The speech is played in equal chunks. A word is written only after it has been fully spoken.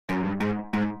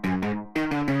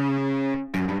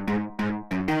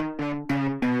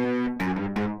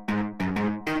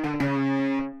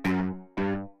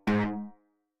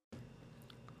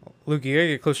Luke, you gotta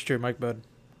get closer to your mic, bud.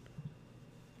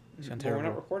 You sound Well, we're terrible.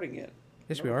 not recording yet.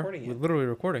 Yes, We're we are. recording We're it. literally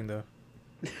recording, though.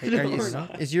 No, you, we're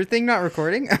not. is your thing not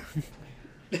recording?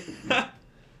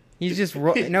 He's just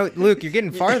no, Luke. You're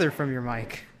getting farther from your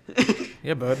mic.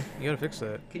 Yeah, bud. You gotta fix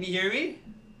that. Can you hear me?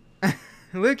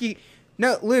 Luke,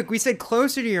 Luke. We said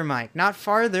closer to your mic, not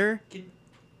farther.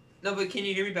 No, but can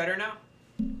you hear me better now?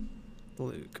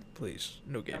 Luke, please.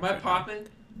 No game. Am I popping?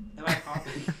 Am I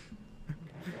popping?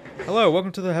 Hello,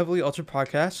 welcome to the Heavily Altered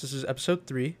Podcast. This is episode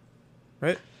 3,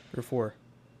 right? Or 4?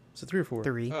 Is it 3 or 4?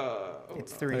 3.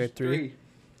 It's three. Okay, 3.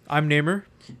 I'm Naimur.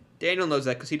 Daniel knows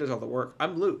that because he does all the work.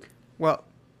 I'm Luke. Well,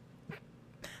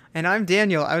 and I'm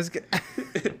Daniel. I was.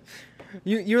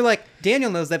 You're like Daniel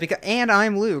knows that because, and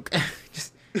I'm Luke.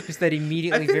 just that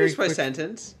immediately. I finished very my quick.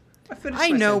 sentence.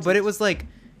 I know, but it was like,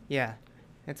 yeah,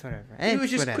 it's whatever. It was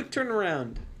just whatever. quick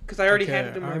turnaround because I already had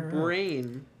Okay, it in my alright.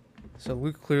 brain. So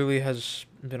Luke clearly has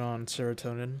been on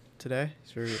serotonin today.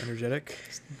 He's very energetic.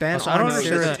 Ben Also, I don't on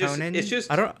understand that.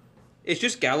 serotonin. It's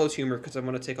just gallows humor because I'm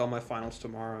gonna take all my finals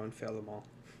tomorrow and fail them all.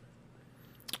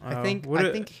 I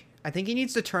think he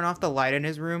needs to turn off the light in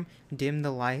his room, dim the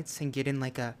lights, and get in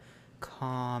like a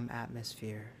calm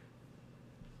atmosphere.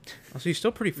 Also, he's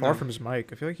still pretty far No. from his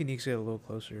mic. I feel like he needs to get a little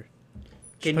closer. Just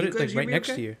Can put you it guys like hear right me next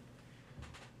okay? to you.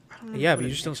 I don't know Yeah, how but to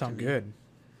you just don't next to sound me. good.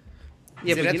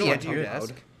 Yeah, Is it but at you know the I edge of talk your loud.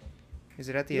 desk? Is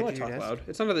it at the You know edge I of your talk desk? loud.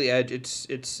 It's not at the edge. It's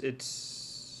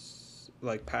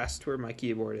like past where my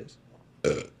keyboard is.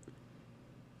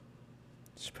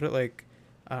 Just put it like,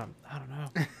 I don't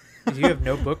know. Do you have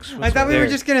notebooks? I thought we were There.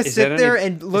 just gonna Is sit that there any-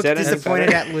 and look that any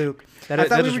disappointed better? at Luke. That I is-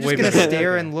 thought that we is were just way gonna better.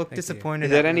 stare Okay, and look thank you. disappointed.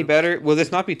 Is that at any Luke. better? Will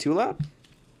this not be too loud?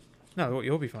 No,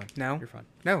 you'll be fine. No. You're fine.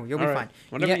 No, you'll be All right. fine.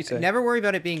 Whatever you say. Never worry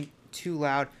about it being too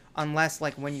loud, unless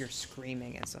like when you're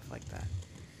screaming and stuff like that.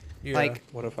 Yeah. Like-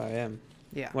 What if I am?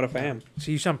 Yeah. What if I am?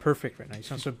 See, you sound perfect right now. You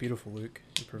sound so beautiful, Luke.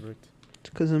 You're perfect. It's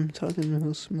because I'm talking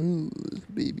real smooth,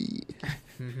 baby.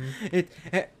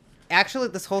 Actually,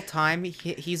 this whole time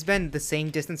he's been the same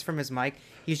distance from his mic.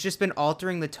 He's just been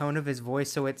altering the tone of his voice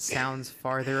so it sounds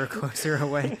farther or closer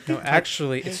away. No,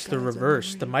 actually, it's the God's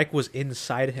reverse. The almighty. mic was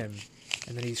inside him,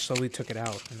 and then he slowly took it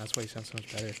out, and that's why he sounds so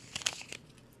much better.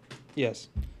 Yes.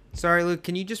 Sorry, Luke.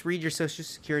 Can you just read your social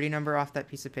security number off that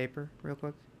piece of paper real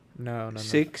quick? No.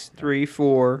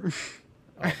 634.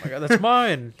 Oh my god, that's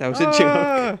mine. That was a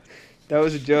Ah! joke. That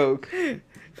was a joke.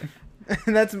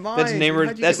 That's mine. That's Namer.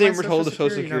 How'd you That's get my Namer's whole social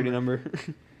security number.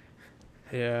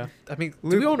 Yeah, I mean, do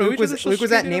Luke, we all know Luke each was, other's social Luke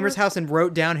was at security Namer's number? house and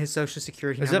wrote down his social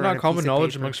security Is number. that on not a common piece of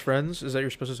knowledge paper. amongst friends? Is that you're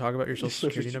supposed to talk about your social Social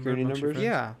security number security amongst your numbers?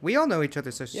 friends? Yeah, we all know each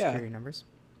other's social Yeah. security numbers.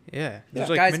 Yeah. There's Yeah.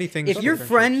 like Guys, many things. if about your friendships.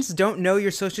 friends don't know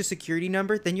your social security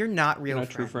number, then you're not real You're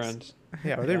not friends. true friends.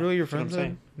 Yeah, are they Yeah, really your that's what I'm friends?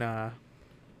 saying. Then? Nah,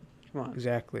 Come on.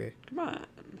 exactly. Come on.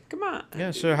 Come on.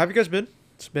 Yeah. So, how have you guys been?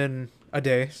 It's been a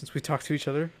day since we talked to each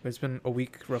other. But it's been a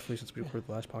week roughly since we recorded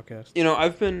the last podcast. You know,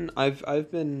 I've been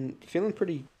feeling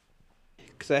pretty,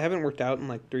 because I haven't worked out in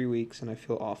like 3 weeks and I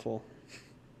feel awful.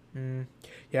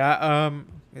 Yeah.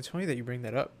 It's funny that you bring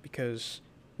that up because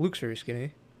Luke's very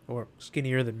skinny, or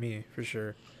skinnier than me for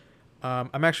sure.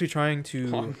 I'm actually trying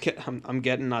to. I'm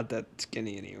getting not that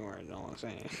skinny anymore. Is all I'm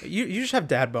saying. You just have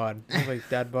dad bod. You have, like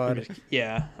dad bod,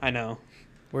 Yeah, I know.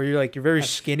 where you're very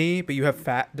skinny, but you have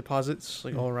fat deposits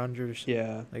like all around your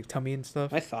Yeah, like tummy and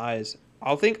stuff. my thighs.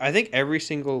 I think every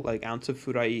single like ounce of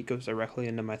food I eat goes directly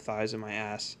into my thighs and my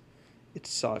ass. It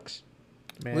sucks.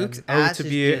 Man, Luke's I would ass to is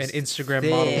be an just Instagram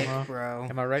thick, model, huh? bro.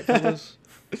 Am I right, fellas?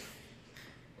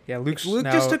 Yeah, Luke Luke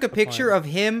just took a picture of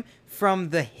him from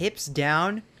the hips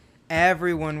down.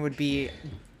 Everyone would be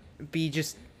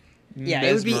just it would be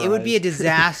a Mesmerized.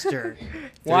 disaster.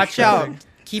 Watch out.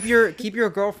 Keep your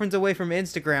girlfriends away from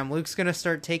Instagram. Luke's gonna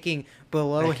start taking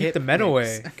below keep hip the men pics.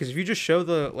 away, because if you just show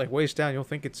the like waist down, you'll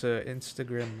think it's a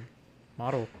Instagram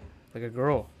model, like a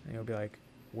girl, and you'll be like,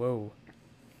 whoa.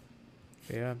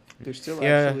 Yeah. There's still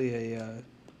Yeah. actually a.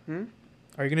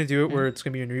 Are you gonna do it where it's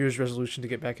gonna be your New Year's resolution to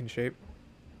get back in shape?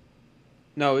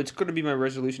 No, it's going to be my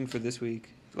resolution for this week.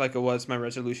 Like it was my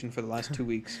resolution for the last 2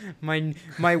 weeks.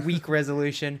 My week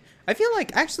resolution. I feel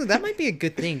like actually that might be a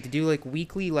good thing to do, like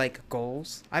weekly like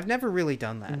goals. I've never really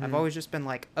done that. I've Mhm. always just been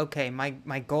like, okay, my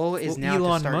goal is Well, now to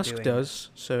Elon start Musk doing does,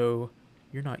 so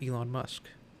you're not Elon Musk.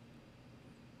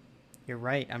 You're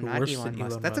right. I'm You're not worse Elon than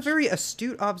Musk. Elon That's a Musk. very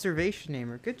astute observation,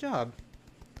 Namer. Good job.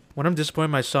 When I'm disappointed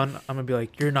in my son, I'm gonna be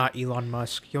like, "You're not Elon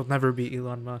Musk. You'll never be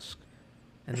Elon Musk,"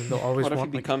 and then they'll always What if he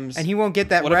want like, becomes? And he won't get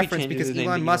that What if he reference changes because his name to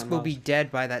Elon Musk Elon will Musk? be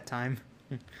dead by that time.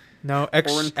 no Or in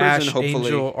X prison, Ash hopefully,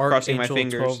 Angel crossing my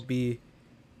Archangel fingers. 12B,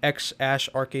 X Ash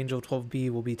Archangel 12B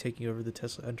will be taking over the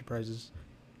Tesla Enterprises.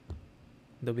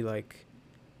 They'll be like,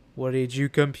 "What did you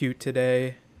compute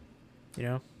today?" You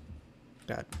know.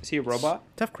 God, Is he a robot?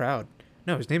 tough crowd.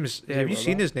 No, his name is. he Have a you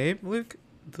seen robot? his name, Luke?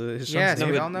 His son's Yes, name?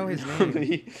 we all know his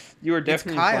name. You were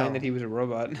definitely Kyle. implying that he was a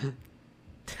robot.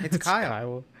 It's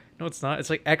Kyle. No, it's not. It's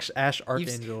like X Ash You've,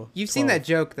 Archangel. you've seen 12. that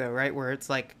joke though, right? Where it's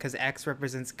like because X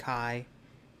represents Kai,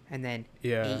 and then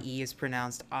Yeah. AE is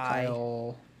pronounced I,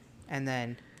 Kyle. and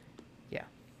then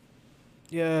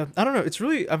Yeah, I don't know. It's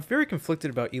really I'm very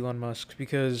conflicted about Elon Musk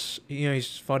because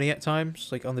he's funny at times,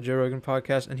 like on the Joe Rogan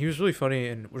podcast, and he was really funny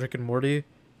in Rick and Morty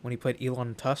when he played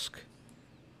Elon Tusk.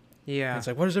 And yeah, it's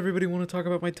like, why does everybody want to talk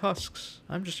about my tusks?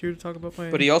 I'm just here to talk about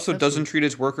my. But he also Tesla." doesn't treat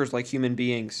his workers like human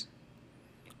beings.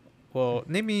 Well,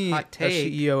 name me a Hot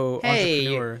take. CEO hey,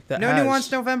 entrepreneur that no has. nuance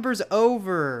November's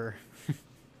over.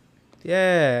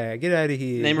 Yeah, get out of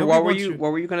here. Namer, Nobody what were wants you your-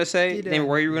 what were you gonna say? Get Namer, out.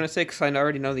 what were you gonna say? Because I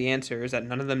already know the answer. Is that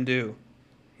none of them do,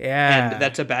 Yeah. and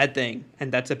that's a bad thing,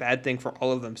 and that's a bad thing for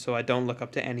all of them. So I don't look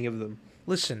up to any of them.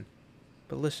 Listen.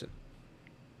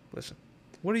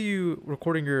 What are you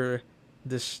recording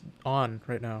this on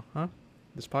right now, huh?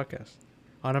 This podcast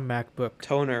on a MacBook.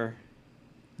 Toner.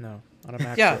 No, on a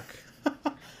MacBook. Yeah.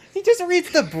 He just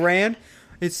reads the brand.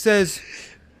 It says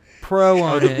Pro Oh,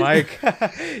 on the it. mic. You're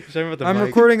talking about the I'm mic.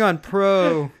 recording on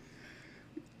Pro.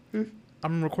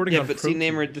 I'm recording Yeah, on but see, Pro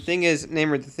Namer, Tools. the thing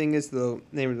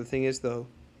is though,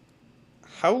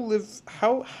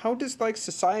 how does like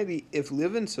society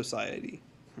live in society?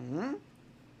 Hmm?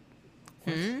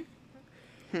 Hmm?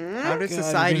 How does God,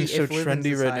 society you're being so if live in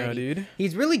trendy right now, society? dude.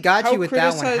 He's really got How you with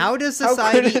that one. criticize- How does how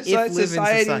society if criticize live in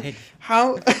society- society?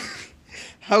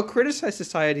 How criticize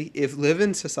society if live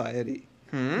in society?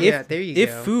 Hmm? Yeah, there you If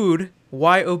go. food,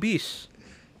 why obese?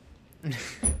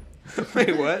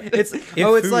 Wait, what? It's If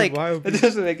it's food, like why It obese?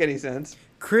 doesn't make any sense.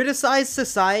 criticize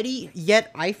society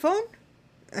yet iPhone.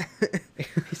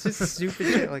 It's just stupid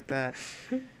shit like that.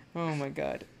 Oh my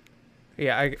god.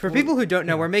 Yeah, For people who don't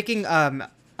know, yeah. we're making a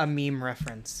meme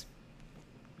reference.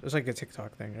 It's like a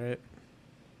TikTok thing, right?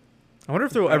 I wonder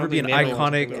if there will I don't ever be an think Namer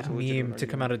wants to iconic go to a legitimate meme to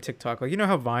come argument. out of TikTok. Like,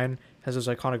 how Vine has those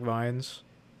iconic vines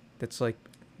that's like,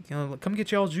 come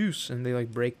get y'all juice, and they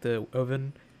like break the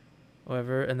oven,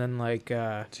 whatever, and then like,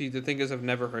 See, the thing is, I've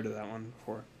never heard of that one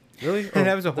before. really? And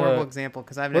that was a the- horrible example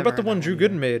because I've What never. about the heard one that Drew either.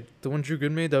 Gooden made? The one Drew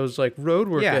Gooden made that was like road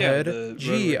work Yeah. ahead. Yeah, the road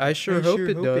Gee, work. I sure hope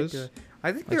it does.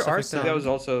 I think Like there stuff are like some. that. That was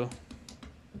also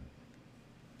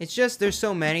It's just there's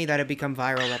so many that have become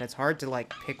viral that it's hard to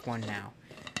like pick one now.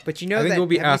 But you know I think that it'll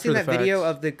be have you after seen the that video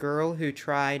fact. of the girl who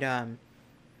tried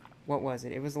what was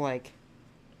it? It was like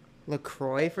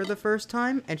LaCroix for the first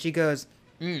time and she goes,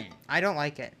 I don't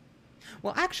like it.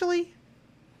 Well, actually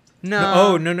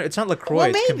no. No, it's not LaCroix.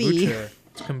 Well, it's maybe. kombucha.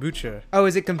 It's kombucha. Oh,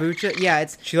 is it kombucha? Yeah,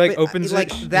 it's She, like, but, opens it,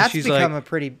 like and that's she's become like- a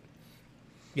pretty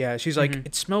Yeah, she's like, Mhm.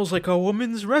 it smells like a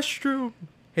woman's restroom.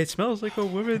 It smells like a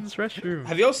woman's restroom.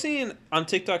 Have y'all seen on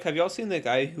TikTok? Have y'all seen the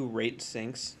guy who rates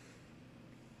sinks?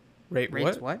 Wait,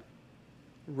 rates what? what?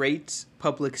 Rates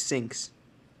public sinks.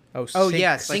 Oh, Oh sink.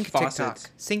 yeah, like sync TikTok. faucets.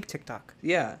 Sync TikTok.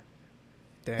 Yeah,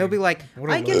 Dang. He'll be like, What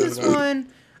a I give this loser.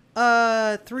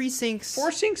 one 3 sinks.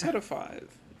 4 sinks out of 5.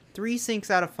 3 sinks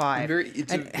out of 5.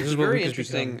 It's And- a This is what very Lucas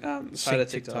interesting become. side of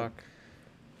Sink TikTok.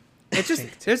 It's just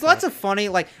Sync there's TikTok. lots of funny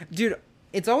like dude,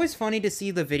 it's always funny to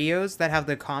see the videos that have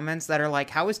the comments that are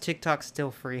like, how is TikTok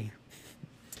still free?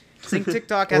 Sync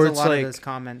TikTok has Or a it's lot like- of those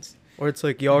comments. Or it's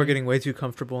like y'all are Mhm. getting way too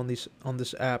comfortable on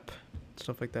this app,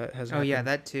 stuff like that has. Oh yeah, happened.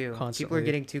 that too. People constantly. are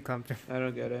getting too comfortable. I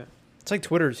don't get it. It's like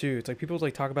Twitter too. It's like people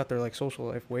like talk about their like social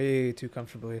life way too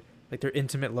comfortably, like their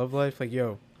intimate love life. Like,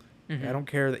 yo, Mhm. I don't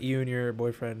care that you and your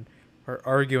boyfriend are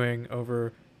arguing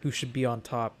over who should be on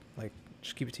top. Like,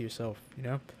 just keep it to yourself.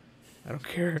 I don't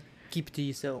care. Keep it to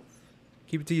yourself.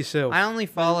 Keep it to yourself. I only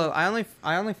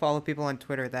follow people on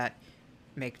Twitter that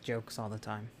make jokes all the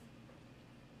time.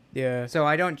 Yeah. So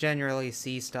I don't generally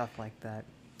see stuff like that.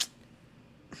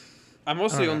 I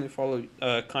mostly know. only follow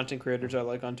content creators I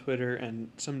like on Twitter and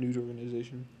some news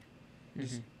organization.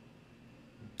 Mhm.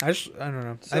 I don't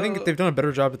know. I think So- they've done a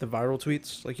better job at the viral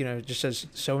tweets. Like, it just says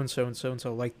so and so and so and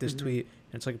so like this Mhm. tweet,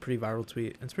 and it's like a pretty viral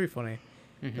tweet. And it's pretty funny.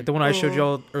 Mhm. Like the one I showed Oh.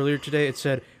 y'all earlier today, it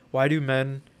said, "Why do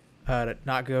men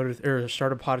not go to or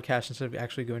start a podcast instead of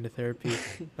actually going to therapy?"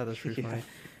 That was pretty Yeah. funny. I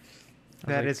was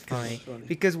That like, is funny. funny.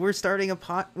 Because we're starting a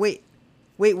Wait,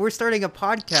 we're starting a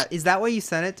podcast. Is that why you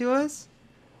sent it to us?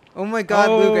 Oh my God,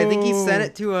 Luke! I think he sent Oh.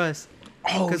 it to us.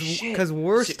 Oh shit. 'Cause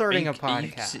we're Se- starting are a you- Are you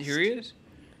podcast. serious?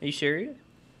 Are you serious?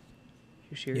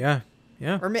 You serious? Yeah,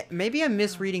 yeah. Or maybe I'm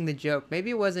misreading the joke.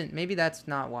 Maybe it wasn't. Maybe that's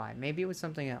not why. Maybe it was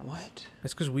something else. What?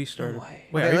 That's because we started. way.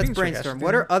 Wait, Okay, are you let's being brainstorm. sarcastic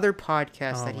What now? are other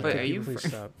podcasts Oh that my he Wait, could are do? you- Please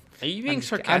stop. Are you I'm being just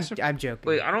kidding. sarcastic? I'm joking.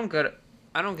 Wait, I don't get it.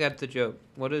 I don't get the joke.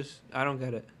 What is? I don't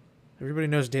get it. Everybody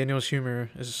knows Daniel's humor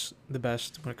is the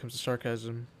best when it comes to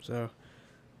sarcasm. So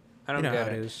I You don't know how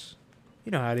get it it. is.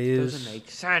 You know how it It is. doesn't make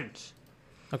sense.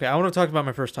 Okay, I want to talk about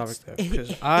my first topic though, because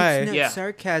It's not Yeah.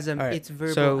 sarcasm. All right, It's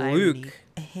verbal so irony.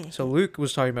 Luke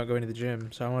was talking about going to the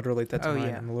gym, so I wanted to relate that to Oh, mine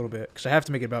yeah. in a little bit, because I have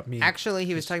to make it about me. Actually,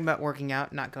 he was talking about working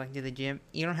out, not going to the gym.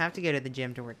 You don't have to go to the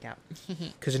gym to work out.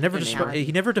 Because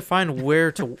he never defined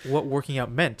what working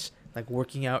out meant, like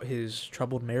working out his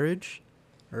troubled marriage,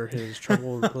 or his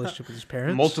troubled relationship with his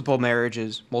parents. Multiple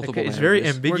marriages. Multiple Okay, it's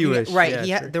marriages. very ambiguous. Right.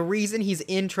 Yeah, The reason he's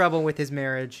in trouble with his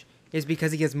marriage is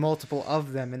because he has multiple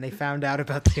of them, and they found out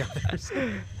about the others.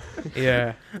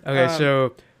 yeah. Okay,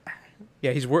 so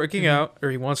yeah, he's working Mhm. out, or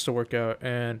he wants to work out,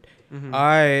 and Mhm.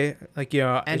 I like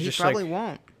And it's he just probably like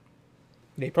won't.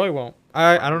 he probably won't.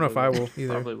 I don't know if I will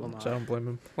either. Probably will not. So I don't blame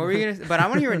him. What were you gonna? But I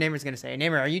want to hear what Namer's gonna say.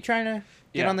 Namer, are you trying to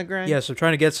get Yeah. on the grind? Yeah, so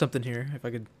trying to get something here. If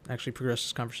I could actually progress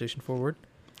this conversation forward.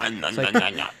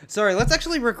 Sorry, let's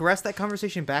actually regress that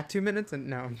conversation back 2 minutes. And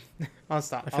no, I'll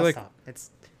stop. I feel I'll like- stop. It's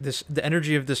The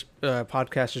energy of this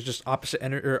podcast is just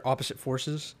opposite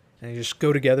forces, and they just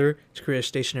go together to create a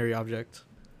stationary object.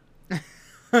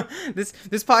 this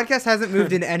podcast hasn't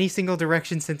moved in any single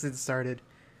direction since it started.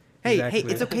 Hey,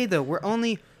 Exactly. it's okay though. We're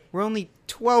only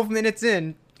 12 minutes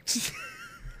in.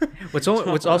 What's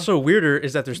also weirder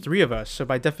is that there's three of us, so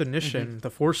by definition, the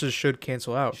forces should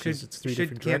cancel out because it's three should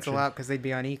different cancel directions. out because they'd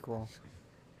be unequal.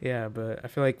 Yeah, but I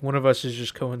feel like one of us is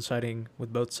just coinciding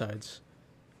with both sides.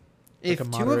 Like If a two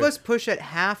of moderate- us push at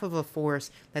half of a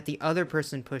force that the other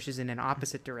person pushes in an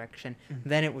opposite direction,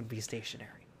 then it would be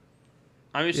stationary.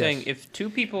 I'm just Yes. saying, if two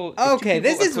people, Okay, if two people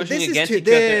this are is- pushing this is against too- each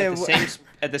other the-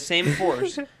 at the same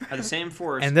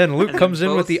force, And then Luke and comes in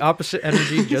both- with the opposite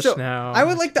energy just So, now. I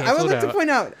would like to canceled out. point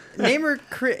out Namer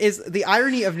is the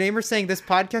irony of Namer saying this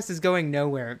podcast is going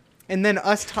nowhere, and then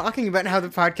us talking about how the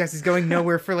podcast is going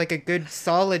nowhere for like a good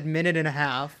solid minute and a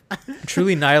half.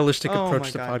 Truly nihilistic Oh approach my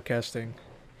to God. podcasting.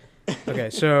 Okay,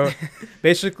 so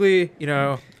basically,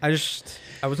 I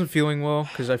wasn't feeling well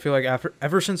because I feel like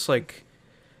ever since like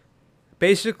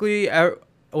basically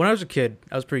when I was a kid,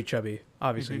 I was pretty chubby.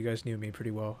 Obviously, you guys knew me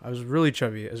pretty well. I was really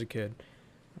chubby as a kid.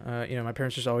 My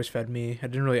parents just always fed me. I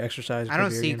didn't really exercise. I play don't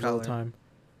video see games all the color. time.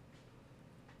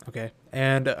 Okay,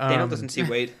 and Daniel doesn't see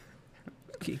Wade.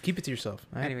 keep it to yourself.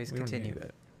 all right? Anyways, We don't need continue.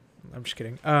 that. I'm just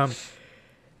kidding.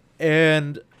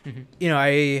 And Mhm.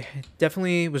 I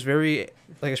definitely was very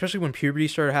like, especially when puberty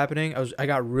started happening. I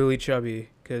got really chubby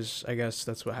because I guess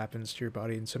that's what happens to your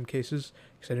body in some cases.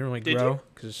 Because I didn't really Did grow you?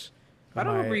 because I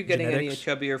don't remember you getting genetics.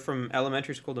 any chubbier from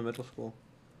elementary school to middle school.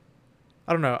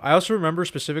 I don't know. I also remember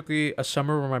specifically a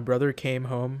summer where my brother came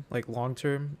home like long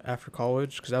term after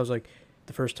college because that was like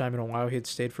the first time in a while he had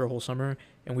stayed for a whole summer,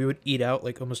 and we would eat out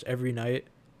like almost every night.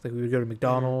 Like we would go to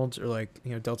McDonald's or like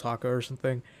Del Taco or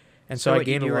something, and so I what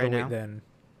you gained a do lot right of weight now? then.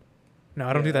 No,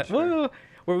 I don't Yeah, do that. sure.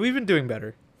 Well, we've been doing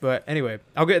better, but anyway,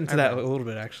 I'll get into that a Okay. little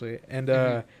bit actually. And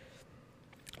Mhm.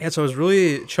 so I was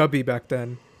really chubby back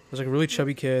then. I was like a really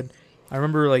chubby kid. I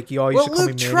remember like y'all used Well, to call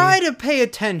Luke, me Manny. try to pay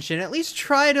attention. At least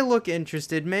try to look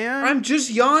interested, man. I'm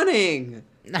just yawning.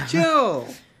 Chill.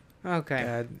 Okay.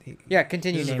 God, Yeah,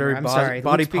 continue, this is a Namer. very I'm sorry.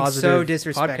 body Luke's being positive so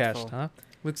disrespectful. podcast, huh?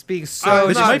 Luke's being I'm so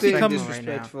this not might being become- disrespectful right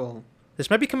now. disrespectful. This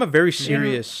might become a very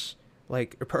serious,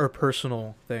 like, or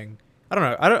personal thing. I don't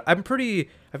know. I feel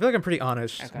like I'm pretty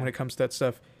honest Okay. when it comes to that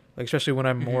stuff. Like, especially when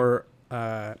I'm more,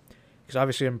 because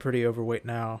obviously I'm pretty overweight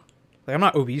now. Like, I'm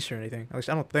not obese or anything. At least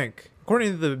I don't think.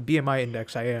 According to the BMI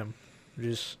index, I am, which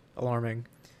is alarming.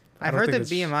 I I've don't heard think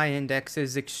the it's- BMI index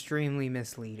is extremely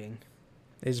misleading.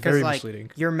 It's Because very like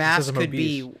misleading. your It mass says I'm could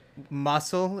obese. be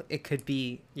muscle, it could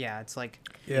be it's like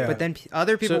Yeah. But then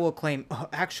other people So- will claim, oh,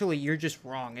 actually, you're just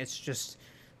wrong. It's just,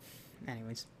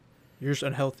 anyways. You're just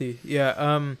unhealthy. Yeah.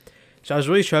 So I was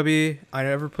really chubby. I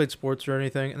never played sports or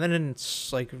anything. And then in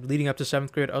like leading up to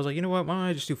 7th grade, I was like, you know what? Why don't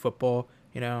I just do football?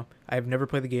 I've never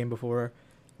played the game before.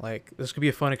 Like, this could be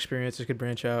a fun experience. This could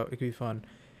branch out. It could be fun.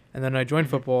 And then I joined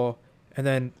football. And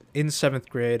then in 7th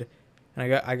grade,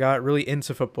 and I got really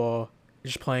into football,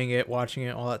 just playing it, watching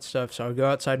it, all that stuff. So I would go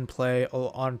outside and play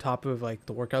on top of like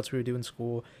the workouts we would do in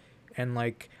school. And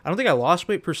like, I don't think I lost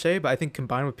weight per se, but I think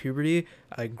combined with puberty,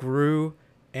 I grew.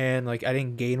 And like I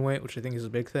didn't gain weight, which I think is a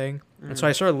big thing. And so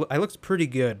I looked pretty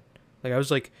good. Like I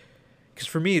was like, because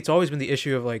for me it's always been the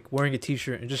issue of like wearing a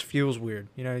t-shirt. It just feels weird,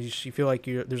 you feel like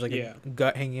there's like Yeah. a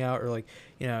gut hanging out or like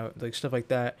like stuff like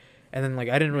that. And then like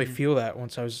I didn't really feel that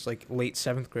once I was like late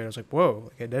 7th grade. I was like, whoa,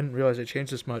 like I didn't realize it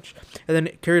changed this much. And then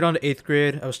it carried on to 8th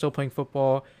grade. I was still playing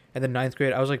football. And then 9th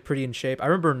grade I was like pretty in shape. I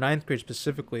remember 9th grade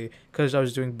specifically because I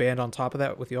was doing band on top of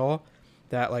that with y'all.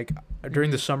 That like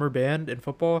during the summer band in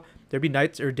football, there'd be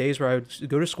nights or days where I would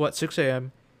go to school at 6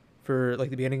 a.m. for like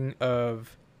the beginning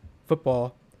of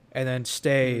football, and then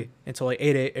stay until like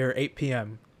 8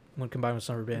 p.m. when combined with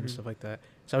summer band and stuff like that.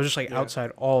 So I was just like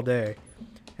outside all day.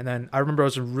 And then I remember I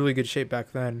was in really good shape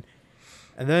back then.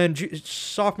 And then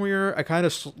sophomore year, I kind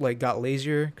of like got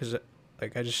lazier because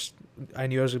like I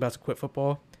knew I was about to quit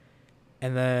football.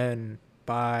 And then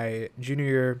by junior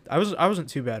year, I wasn't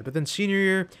too bad. But then senior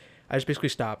year, I just basically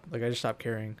stopped. Like I just stopped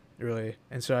caring really.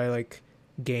 And so I like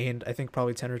gained, I think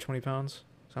probably 10 or 20 pounds,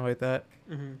 something like that.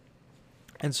 Mm-hmm.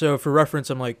 And so for reference,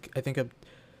 I'm like,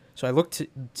 so I looked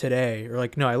today, or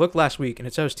like, no, I looked last week and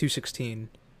it said I was 216. And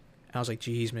I was like,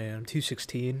 geez, man, I'm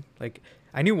 216. Like,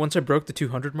 I knew once I broke the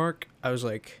 200 mark, I was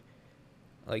like,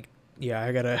 yeah,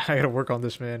 I gotta work on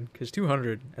this, man. Because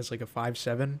 200 as like a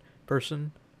 5'7"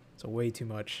 person, it's way too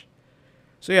much.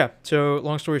 So yeah, so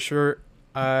long story short,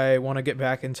 I want to get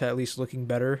back into at least looking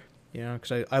better, you know,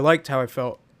 because I liked how I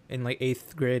felt in like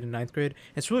 8th grade and 9th grade.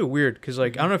 It's really weird because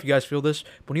like, I don't know if you guys feel this,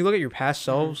 but when you look at your past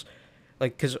selves,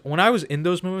 like, because when I was in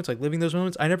those moments, like living those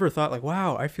moments, I never thought like,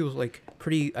 wow, I feel like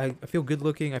I feel good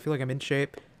looking. I feel like I'm in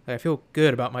shape. Like I feel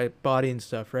good about my body and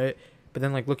stuff, right? But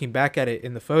then like looking back at it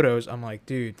in the photos, I'm like,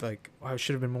 dude, like I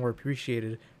should have been more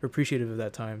appreciative of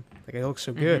that time. Like I look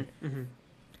so good.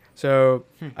 So,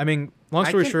 I mean, long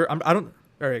story short, I don't.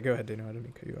 All right, go ahead, Daniel. I didn't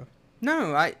mean to cut you off.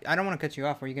 No, I don't want to cut you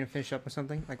off. Were you going to finish up with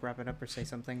something? Like wrap it up or say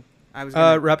something? I was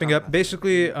wrapping up.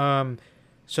 Basically,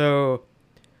 so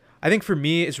I think for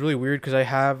me, it's really weird because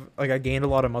I gained a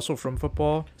lot of muscle from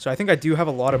football. So I think I do have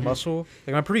a lot of muscle.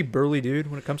 Like I'm a pretty burly dude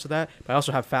when it comes to that, but I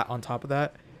also have fat on top of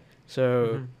that.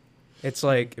 So it's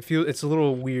like, it's a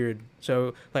little weird.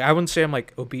 So like, I wouldn't say I'm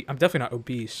like obese. I'm definitely not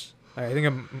obese. Like, I think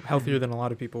I'm healthier than a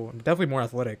lot of people. I'm definitely more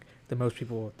athletic than most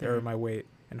people that are my weight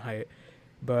and height.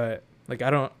 But like,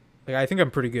 I think I'm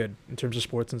pretty good in terms of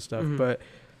sports and stuff. But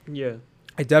yeah,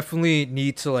 I definitely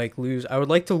need to like lose. I would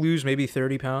like to lose maybe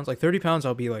 30 pounds. Like 30 pounds,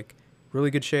 I'll be like really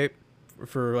good shape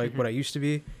for like what I used to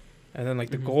be. And then like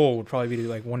the goal would probably be to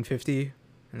like 150.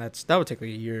 And that would take like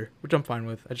a year, which I'm fine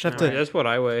with. I just have to. That's what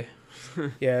I weigh.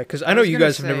 Yeah, because I know you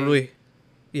guys have never really.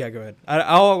 Yeah, go ahead.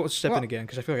 I'll step in again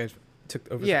because I feel like I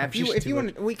took over. Yeah, if you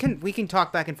want, we can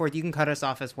talk back and forth. You can cut us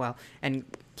off as well and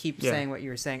keep saying what you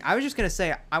were saying. I was just gonna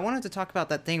say I wanted to talk about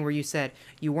that thing where you said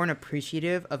you weren't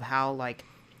appreciative of how like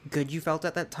good you felt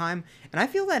at that time, and I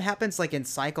feel that happens like in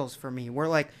cycles for me, where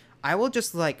like I will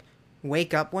just like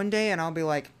wake up one day and I'll be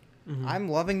like, I'm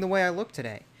loving the way I look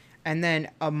today. And then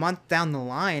a month down the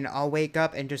line, I'll wake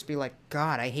up and just be like,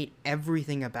 God, I hate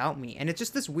everything about me. And it's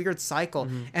just this weird cycle.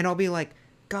 And I'll be like,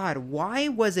 God, why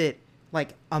was it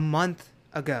like a month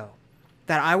ago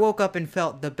that I woke up and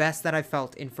felt the best that I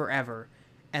felt in forever?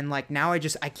 And like now I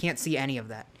can't see any of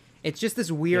that. It's just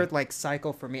this weird like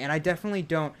cycle for me. And I definitely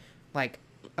don't like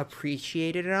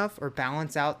appreciate it enough or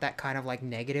balance out that kind of like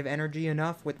negative energy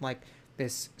enough with like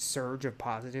this surge of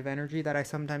positive energy that I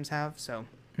sometimes have. So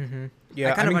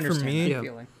yeah, I kind of mean, understand that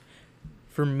feeling.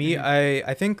 For me,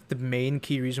 I think the main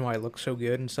key reason why I look so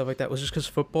good and stuff like that was just because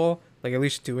football, like at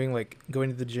least going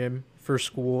to the gym for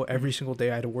school every single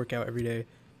day. I had to work out every day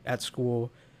at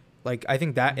school. Like I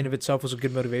think that in of itself was a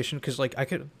good motivation because like I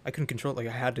couldn't control it. Like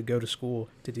I had to go to school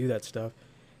to do that stuff.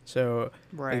 So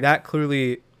like, that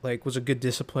clearly like was a good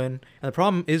discipline. And the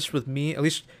problem is with me, at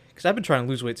least because I've been trying to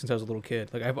lose weight since I was a little kid.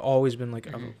 Like I've always been like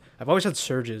I've always had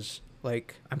surges.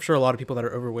 Like I'm sure a lot of people that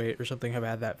are overweight or something have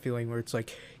had that feeling where it's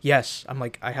like, yes, I'm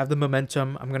like I have the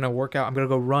momentum. I'm gonna work out. I'm gonna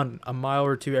go run a mile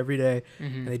or two every day,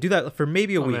 and they do that for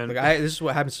maybe a week. Man. Like this is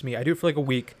what happens to me. I do it for like a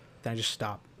week, then I just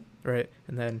stop, right,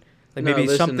 and then like maybe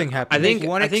something happens.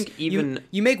 I think even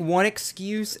you make one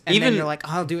excuse and then you're like,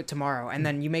 I'll do it tomorrow, and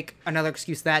then you make another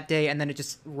excuse that day, and then it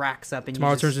just racks up and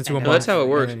tomorrow turns into a month. Well, that's how it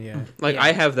works. Then, like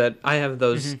I have that. I have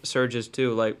those surges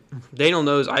too. Like Daniel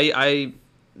knows. I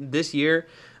this year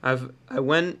I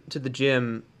went to the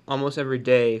gym almost every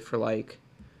day for like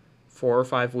 4 or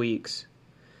 5 weeks,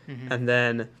 and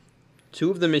then 2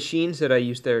 of the machines that I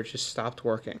used there just stopped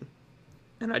working,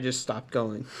 and I just stopped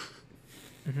going.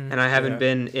 And I haven't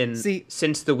been in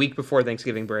since the week before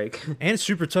Thanksgiving break. And it's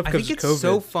super tough because of COVID. I think it's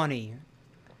so funny.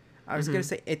 I was going to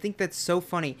say, I think that's so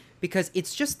funny because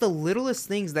it's just the littlest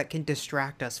things that can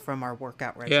distract us from our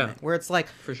workout regimen. Yeah, where it's like,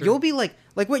 for sure. You'll be like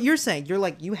what you're saying, you're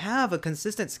like, you have a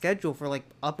consistent schedule for like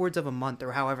upwards of a month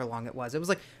or however long it was. It was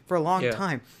like for a long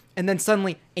time. And then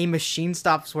suddenly a machine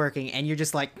stops working and you're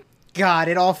just like, God,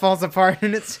 it all falls apart.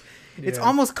 And it's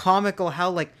almost comical how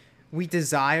like we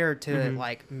desire to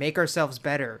like make ourselves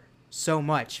better so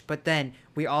much, but then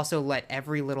we also let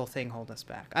every little thing hold us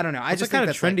back. I don't know. I just kind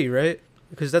think of that's trendy, right?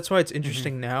 Because that's why it's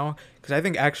interesting now. Because I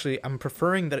think actually I'm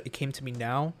preferring that it came to me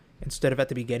now instead of at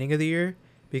the beginning of the year.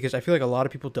 Because I feel like a lot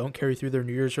of people don't carry through their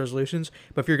New Year's resolutions.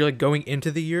 But if you're like going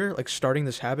into the year, like starting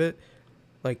this habit,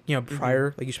 like, you know,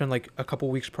 prior, like you spend like a couple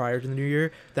weeks prior to the new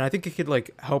year, then I think it could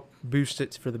like help boost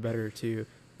it for the better too,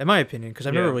 in my opinion, because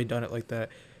I've never really done it like that.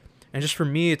 And just for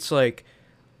me, it's like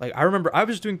I remember I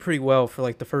was doing pretty well for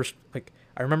like the first, like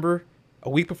I remember a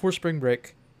week before spring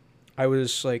break, I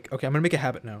was like, okay, I'm gonna make a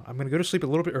habit now. I'm gonna go to sleep a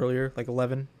little bit earlier, like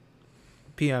 11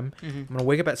 p.m. I'm gonna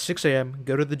wake up at 6 a.m.,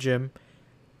 go to the gym,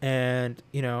 and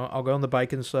you know I'll go on the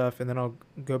bike and stuff, and then I'll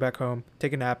go back home,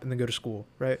 take a nap, and then go to school,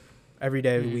 right? Every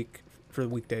day of the week for the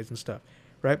weekdays and stuff,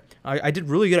 right? I did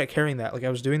really good at carrying that. Like I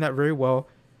was doing that very well.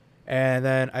 And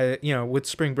then I, you know, with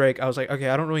spring break, I was like, okay,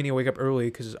 I don't really need to wake up early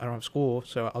because I don't have school,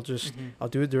 so I'll just I'll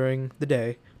do it during the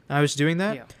day. And I was doing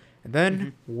that, and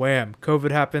then wham,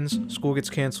 COVID happens, school gets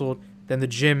canceled, then the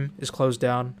gym is closed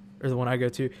down, or the one I go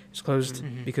to is closed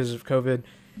because of COVID.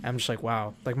 I'm just like,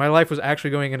 wow, like my life was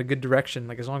actually going in a good direction.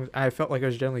 Like as long as I felt like I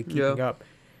was generally keeping up,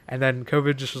 and then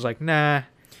COVID just was like, nah.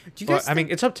 Do you guys I mean,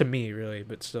 it's up to me really,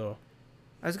 but still.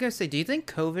 I was gonna say, do you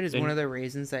think COVID is one of the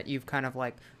reasons that you've kind of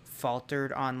like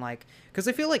faltered on like, because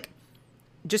I feel like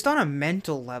just on a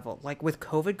mental level, like with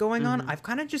COVID going on, I've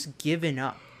kind of just given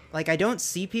up. Like I don't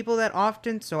see people that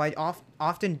often, so I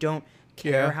often don't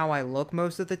care how I look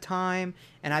most of the time,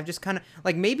 and I've just kind of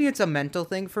like, maybe it's a mental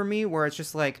thing for me where it's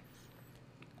just like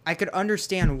I could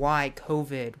understand why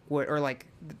COVID would, or like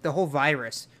the whole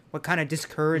virus would kind of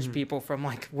discourage people from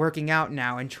like working out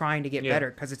now and trying to get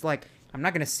better, because it's like I'm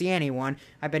not gonna see anyone.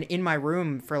 I've been in my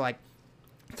room for like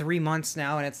 3 months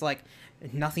now, and it's like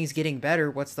nothing's getting better.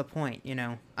 What's the point? You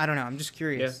know, I don't know. I'm just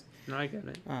curious. No, I get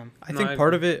it. I think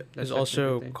part of it is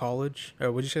also college.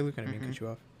 Oh, what'd you say, Luke? I didn't mean to cut you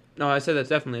off. No, I said that's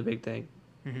definitely a big thing.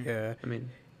 Yeah. I mean,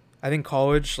 I think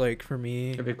college, like for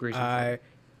me, a big reason. I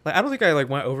don't think I like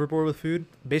went overboard with food.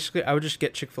 Basically, I would just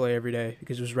get Chick-fil-A every day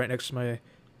because it was right next to my.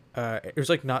 It was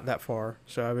like not that far,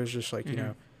 so I was just like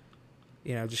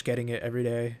you know, just getting it every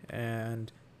day,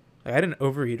 and like I didn't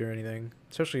overeat or anything,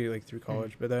 especially like through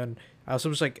college. But then I also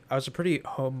was like, I was a pretty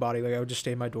homebody. Like I would just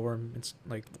stay in my dorm and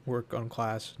like work on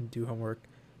class and do homework,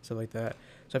 stuff like that.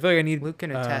 So I feel like I need. Luke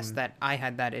can attest that I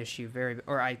had that issue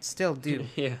or I still do.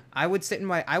 Yeah. I would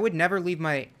I would never leave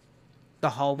the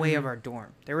hallway of our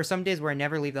dorm. There were some days where I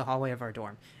never leave the hallway of our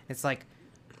dorm. It's like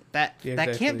that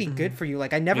can't be good for you.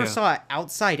 Like I never saw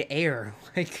outside air.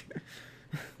 Like.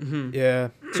 Yeah,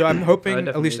 so I'm hoping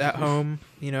at least at home,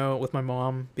 you know, with my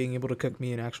mom being able to cook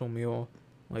me an actual meal,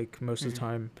 like most of the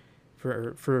time,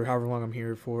 for however long I'm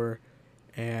here for,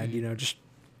 and you know, just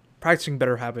practicing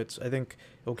better habits. I think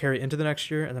it'll carry into the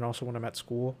next year, and then also when I'm at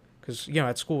school, because you know,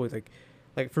 at school,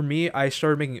 like for me, I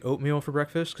started making oatmeal for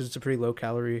breakfast because it's a pretty low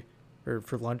calorie, or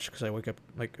for lunch because I wake up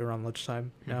like around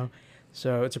lunchtime now,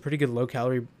 so it's a pretty good low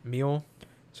calorie meal.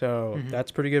 So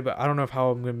that's pretty good, but I don't know how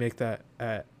I'm gonna make that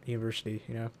at university,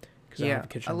 you know, because I don't have a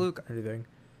kitchen or anything.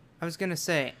 I was gonna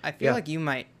say, I feel like you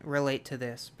might relate to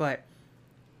this, but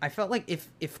I felt like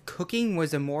if cooking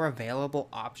was a more available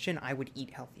option, I would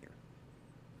eat healthier,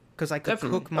 because I could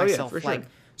cook myself like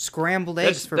scrambled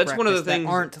eggs for breakfast. One of the things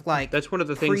that aren't like that's one of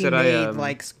the things that I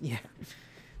like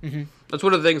That's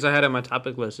one of the things I had on my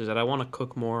topic list, is that I want to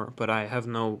cook more, but I have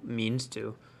no means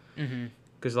to.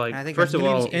 Because, like, first of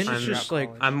all,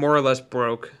 I'm more or less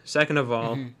broke. Second of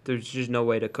all, there's just no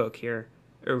way to cook here,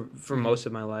 or for most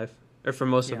of my life, or for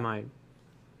most of my,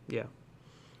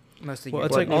 most of well,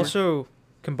 it's like also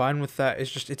combined with that, it's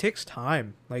just it takes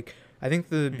time. Like I think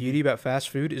the beauty about fast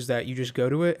food is that you just go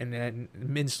to it and then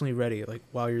instantly ready, like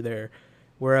while you're there.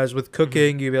 Whereas with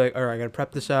cooking, you'd be like, all right, I gotta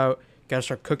prep this out. Gotta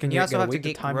start cooking. You it, also gotta have wait to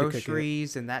get the time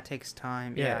groceries, and that takes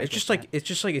time. Yeah, it's just like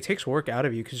it takes work out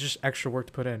of you because it's just extra work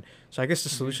to put in. So I guess the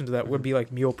solution to that would be like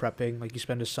meal prepping. Like you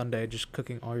spend a Sunday just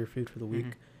cooking all your food for the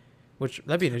week, which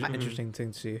that'd be an interesting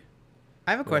thing to see.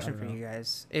 I have a question for you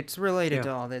guys. It's related to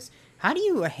all this. How do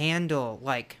you handle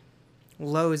like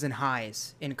lows and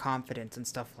highs in confidence and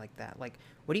stuff like that? Like,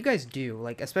 what do you guys do?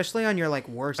 Like, especially on your like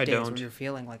worst days when you're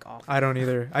feeling like awful. I don't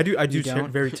either. I do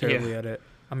very terribly at it.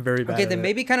 I'm very bad. Okay, then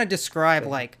maybe kind of describe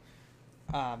like,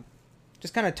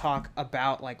 just kind of talk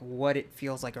about like what it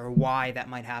feels like or why that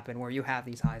might happen where you have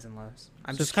these highs and lows.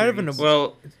 I'm just kind curious. of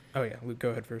oh yeah, go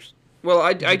ahead first. Well,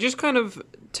 I just kind of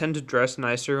tend to dress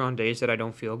nicer on days that I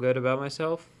don't feel good about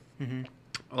myself.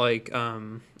 Like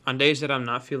on days that I'm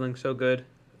not feeling so good,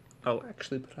 I'll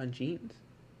actually put on jeans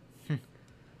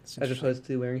as opposed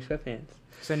to wearing sweatpants.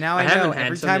 So now I know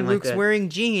every time Luke's wearing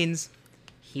jeans,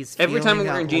 he's every time I'm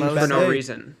wearing jeans for no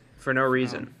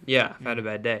reason. Oh. Yeah, I've had a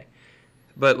bad day.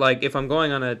 But like if I'm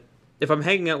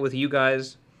hanging out with you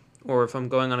guys, or if I'm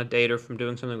going on a date, or if I'm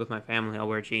doing something with my family, I'll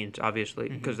wear jeans, obviously,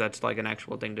 because that's like an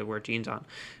actual thing to wear jeans on.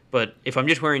 But if I'm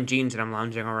just wearing jeans and I'm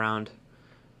lounging around,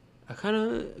 I kind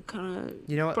of.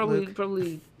 You know what,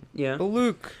 Probably. Yeah. But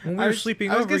Luke, when we were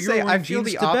sleeping I was over, gonna you say were I wearing feel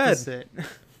jeans the to bed. opposite.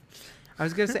 I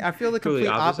was gonna say I feel the Totally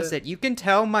complete opposite? opposite. You can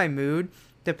tell my mood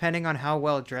depending on how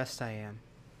well dressed I am.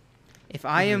 If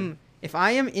I am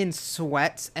in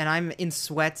sweats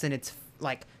and it's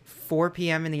like 4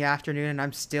 p.m. in the afternoon and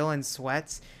I'm still in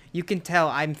sweats, you can tell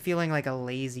I'm feeling like a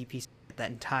lazy piece of shit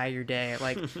that entire day.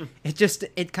 Like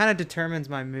it kind of determines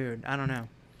my mood. I don't know.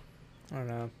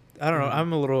 I don't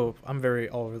know. I'm very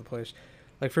all over the place.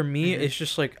 Like for me, it's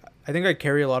just like I think I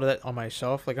carry a lot of that on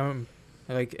myself. Like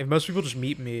if most people just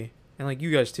meet me, and like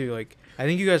you guys too. Like I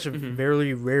think you guys have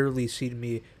very rarely seen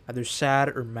me either sad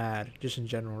or mad, just in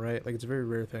general, right? Like it's a very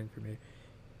rare thing for me.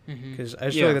 Because I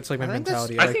just feel like that's like my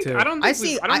mentality. I don't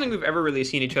think we've ever really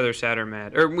seen each other sad or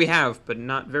mad, or we have, but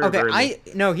not very. Okay,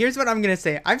 here's what I'm gonna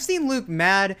say. I've seen Luke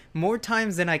mad more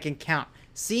times than I can count.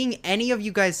 Seeing any of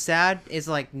you guys sad is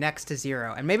like next to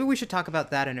zero, and maybe we should talk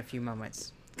about that in a few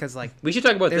moments. Because like we should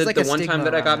talk about like the one time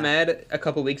that I got mad a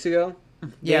couple weeks ago.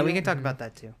 Yeah, we can talk about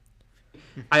that too.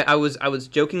 I was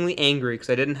jokingly angry because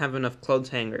I didn't have enough clothes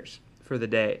hangers for the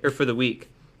day or for the week.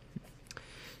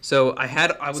 So I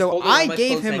was holding all my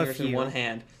gave clothes him a hangers in few. one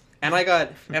hand, and I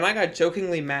got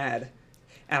jokingly mad,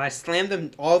 and I slammed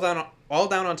them all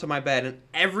down onto my bed, and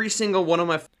every single one of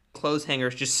my clothes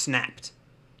hangers just snapped.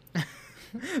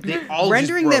 They all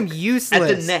rendering just them broke.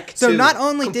 useless At the neck. So too. not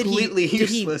only Completely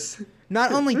useless.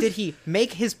 Not only did he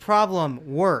make his problem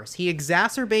worse, he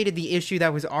exacerbated the issue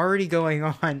that was already going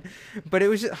on. But it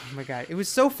was just, oh my god, it was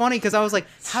so funny because I was like,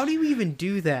 how do you even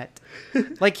do that?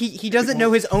 Like he doesn't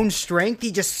know his own strength.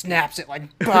 He just snaps it like,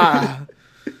 bah.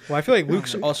 Well, I feel like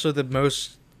Luke's also the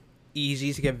most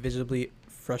easy to get visibly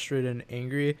frustrated and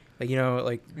angry. Like, you know,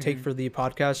 like take for the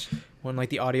podcast when like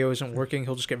the audio isn't working,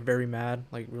 he'll just get very mad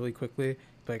like really quickly.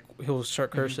 Like he'll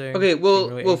start cursing. Okay, well,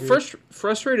 really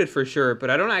frustrated for sure,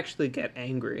 but I don't actually get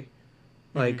angry,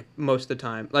 like most of the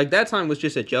time. Like that time was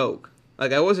just a joke.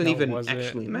 Like I wasn't even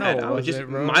actually mad. I was just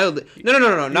mildly. No,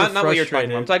 not what you're talking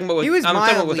about. I'm talking about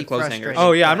with the clothes hangers.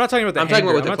 Oh yeah, I'm not talking about the. I'm talking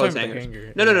about with the clothes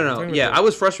hangers. No. Yeah, I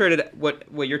was frustrated.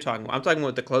 What you're talking about? I'm talking about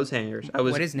with the clothes hangers. I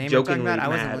was what is Naimur jokingly talking about? mad. I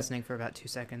wasn't listening for about 2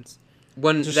 seconds.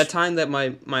 When that time that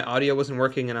my audio wasn't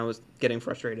working and I was getting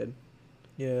frustrated.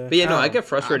 Yeah. But yeah, no, I get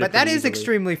frustrated. But that is easily.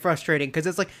 extremely frustrating because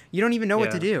it's like you don't even know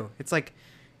what to do. It's like,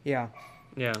 yeah.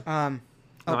 Yeah. No,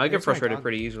 I get frustrated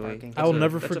pretty easily. I will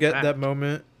never forget that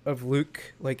moment of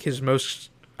Luke, like his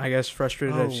most, I guess,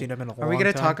 frustrated I've seen him in a long time. Are we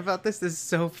gonna talk about this? This is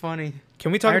so funny.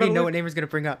 Can we talk about it? I already know what Namer's gonna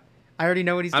bring up. I already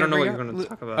know what he's gonna bring up. I don't know what you're gonna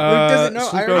talk about. Luke doesn't know.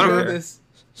 I already know this.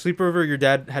 Sleepover, your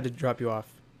dad had to drop you off.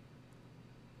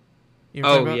 You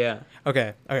know yeah.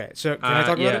 Okay. So can I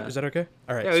talk about it? Is that okay?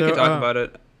 All right. Yeah, we can talk about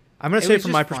it. I'm going to say it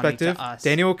from my perspective.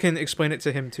 Daniel can explain it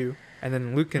to him too. And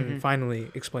then Luke can finally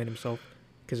explain himself.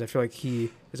 Because I feel like he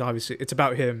is obviously, it's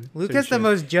about him. Luke has the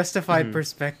most justified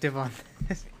perspective on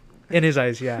this. In his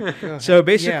eyes, yeah. So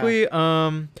basically, you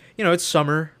know, it's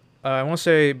summer. I want to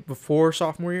say before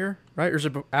sophomore year, right? Or is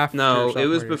it after No, it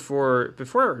was year? before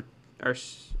our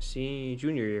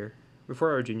junior year.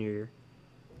 Before our junior year.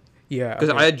 Yeah. Because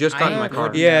I had just gotten my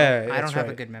car. Yeah, I don't have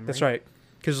a good memory. That's right.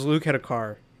 Because Luke had a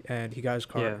car. And he got his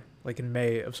car like in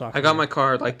May of sophomore year. I got my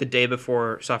car like the day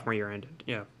before sophomore year ended.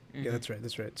 Yeah. Yeah, that's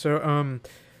right. So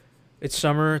it's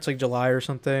summer, it's like July or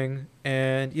something,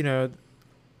 and you know,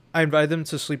 I invited them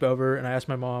to sleep over and I asked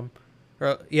my mom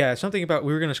something about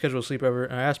we were gonna schedule a sleepover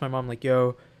and I asked my mom like,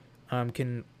 yo,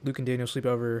 can Luke and Daniel sleep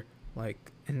over?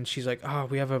 Like, and she's like, oh,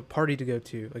 we have a party to go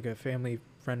to, like a family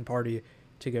friend party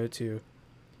to go to.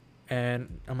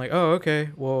 And I'm like, oh,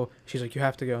 okay. Well, she's like, you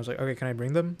have to go. I was like, okay, can I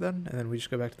bring them then? And then we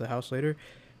just go back to the house later. And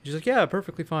she's like, yeah,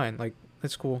 perfectly fine. Like,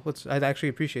 that's cool. I'd actually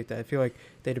appreciate that. I feel like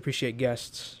they'd appreciate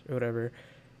guests or whatever.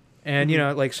 And, you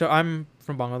know, like, so I'm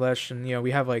from Bangladesh and, you know,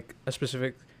 we have like a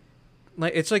specific,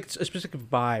 like, it's like a specific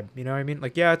vibe, you know what I mean?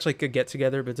 Like, yeah, it's like a get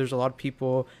together, but there's a lot of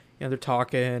people, you know, they're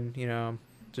talking, you know,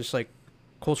 just like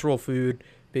cultural food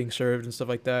being served and stuff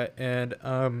like that.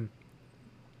 And,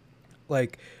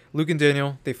 like, Luke and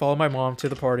Daniel, they followed my mom to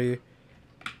the party,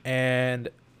 and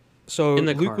so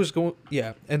Luke was going.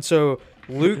 Yeah, and so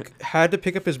Luke had to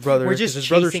pick up his brother because his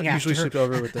brother usually sleeps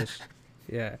over with us.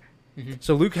 Yeah,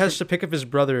 so Luke has to pick up his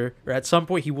brother, or at some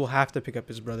point he will have to pick up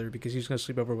his brother because he's gonna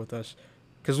sleep over with us.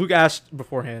 Because Luke asked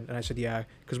beforehand, and I said yeah,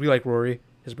 because we like Rory,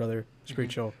 his brother. He's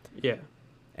pretty chill. Yeah,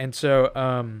 and so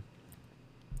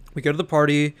we go to the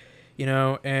party, you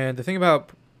know, and the thing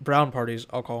about brown parties,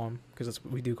 I'll call them because that's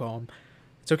what we do call them.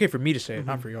 It's okay for me to say it,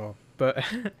 not for y'all. But,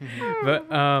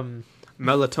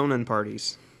 melatonin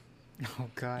parties. Oh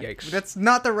God, yikes! That's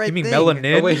not the right thing. You mean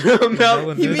melanin? Oh, wait,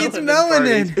 melanin. He means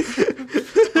melanin.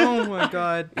 Oh my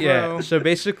God, bro. Yeah. So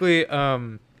basically,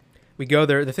 we go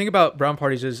there. The thing about brown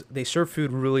parties is they serve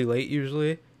food really late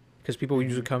usually, because people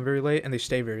usually come very late and they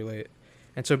stay very late.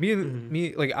 And so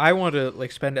me, like I want to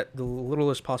like spend the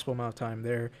littlest possible amount of time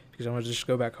there because I want to just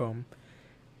go back home.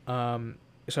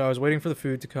 So I was waiting for the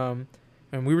food to come,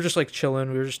 and we were just like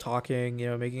chilling. We were just talking,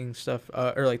 making stuff,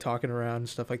 or like talking around and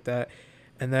stuff like that.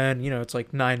 And then it's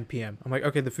like 9 p.m. I'm like,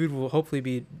 okay, the food will hopefully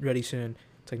be ready soon.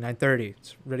 It's like 9:30.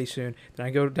 It's ready soon. Then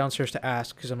I go downstairs to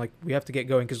ask because I'm like, we have to get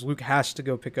going because Luke has to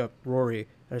go pick up Rory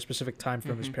at a specific time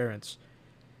from his parents.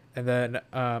 And then,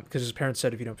 because his parents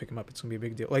said if you don't pick him up, it's gonna be a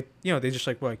big deal. Like, they just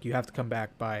like you have to come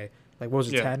back by like what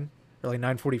was it 10 or like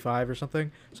 9:45 or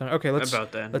something. So I'm like, okay, let's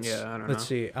about that. Let's, I don't know. Let's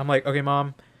see. I'm like, okay,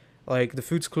 Mom, like the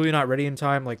food's clearly not ready in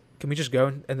time. Like, can we just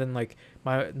go? And then like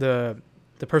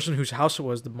the person whose house it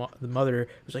was, the mother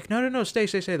was like, no, stay.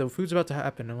 The food's about to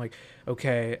happen. I'm like,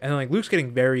 okay. And then like Luke's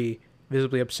getting very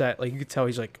visibly upset. Like you could tell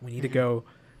he's like, we need to go,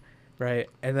 right?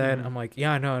 And then I'm like,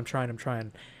 yeah, I know, I'm trying.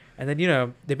 And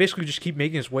then, they basically just keep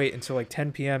making us wait until like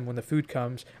 10 p.m. when the food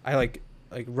comes. I like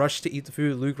rush to eat the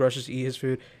food. Luke rushes to eat his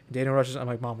food. Daniel rushes. I'm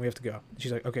like, Mom, we have to go. And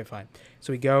she's like, okay, fine.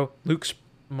 So we go. Luke's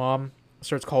mom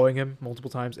starts calling him multiple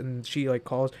times, and she like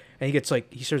calls, and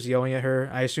he starts yelling at her.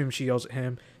 I assume she yells at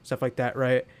him, stuff like that,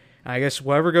 right? And I guess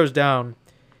whatever goes down,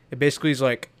 it basically is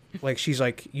like she's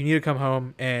like, you need to come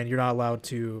home, and you're not allowed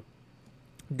to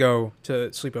go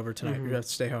to sleep over tonight. You have to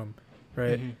stay home,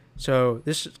 right? So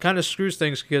this kind of screws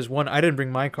things because, one, I didn't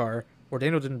bring my car, or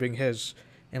Daniel didn't bring his,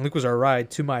 and Luke was our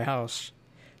ride to my house.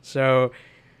 So,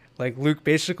 like, Luke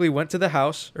basically went to the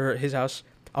house, or his house.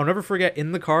 I'll never forget,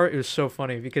 in the car, it was so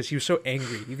funny because he was so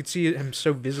angry. You could see him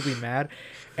so visibly mad.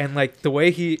 And, like, the way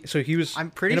he was in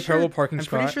a parallel parking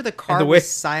spot. I'm pretty sure the car was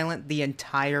silent the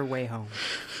entire way home.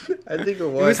 I think it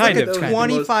was. It was like a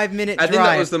 25-minute drive. I think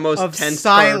that was the most tense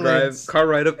car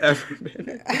ride I've ever been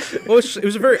in. Well, it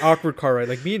was a very awkward car ride.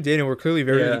 Like, me and Daniel were clearly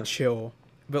very chill.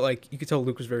 But, like, you could tell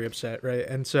Luke was very upset, right?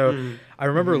 And so I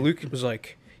remember Luke was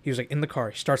like, in the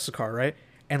car. He starts the car, right?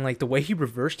 And, like, the way he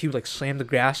reversed, he would, like, slam the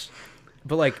gas.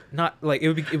 But, like, not, like, it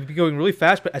would be going really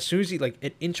fast. But as soon as he, like,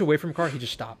 an inch away from the car, he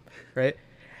just stopped, right?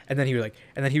 And then he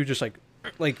would just,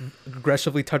 like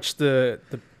aggressively touch the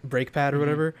brake pad or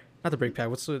whatever. Not the brake pad.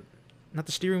 Not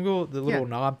the steering wheel, the little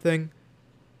knob thing.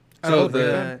 So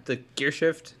the gear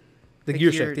shift. The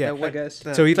gear shift, yeah. I guess.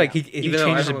 So he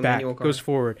changes it back, goes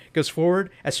forward.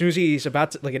 As soon as he's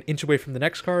about to, like, an inch away from the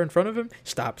next car in front of him,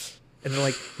 stops. And then,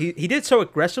 like, he did so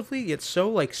aggressively, yet so,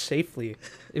 like, safely.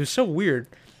 It was so weird.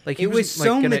 Like, it was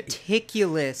so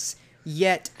meticulous,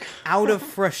 yet out of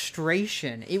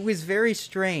frustration. It was very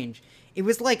strange. It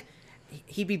was like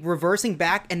he'd be reversing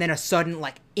back and then a sudden,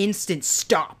 like, instant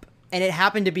stop. And it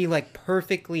happened to be, like,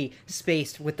 perfectly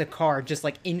spaced with the car just,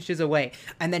 like, inches away.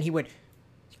 And then he would...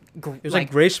 It was, like,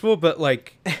 graceful, but,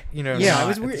 like, yeah, it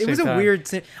was weird. It was a weird...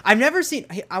 I've never seen...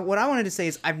 What I wanted to say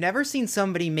is I've never seen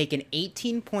somebody make an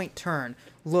 18-point turn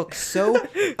look so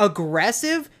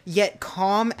aggressive, yet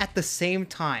calm at the same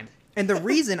time. And the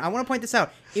reason... I want to point this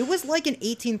out. It was like an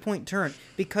 18-point turn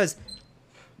because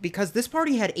this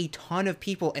party had a ton of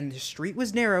people and the street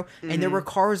was narrow and there were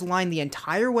cars lined the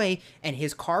entire way and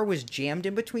his car was jammed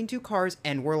in between two cars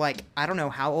and we're like, I don't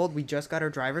know how old, we just got our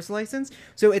driver's license.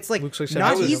 So it's like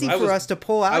not easy for us to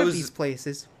pull out of these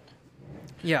places.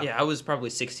 Yeah, I was probably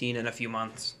 16 in a few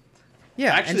months.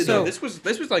 Yeah, actually, and so, this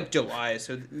was like July,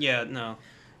 so yeah, no.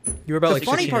 You were about the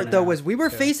funny part though was we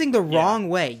were facing the wrong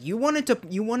way. You wanted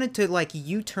to like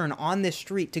U-turn on this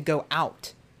street to go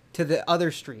out to the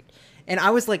other street. And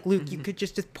I was like, Luke, you could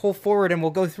just pull forward and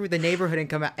we'll go through the neighborhood and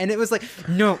come out. And it was like,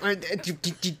 no.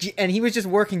 And he was just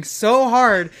working so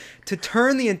hard to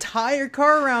turn the entire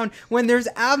car around when there's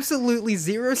absolutely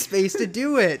zero space to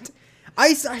do it.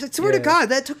 I swear to God,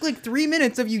 that took like 3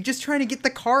 minutes of you just trying to get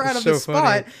the car out of the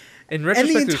spot. In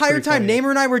retrospect, and the entire time,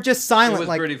 Naimur and I were just silent. It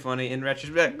was pretty funny. In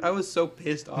retrospect, I was so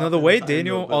pissed off. No, the way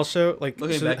Daniel also, like,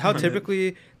 so how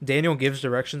typically Daniel gives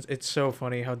directions, it's so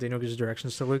funny how Daniel gives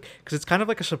directions to Luke, because it's kind of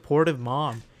like a supportive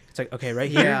mom. It's like, okay, right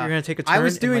here, you're going to take a turn. I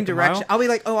was doing like directions. I'll be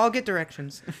like, oh, I'll get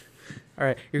directions. All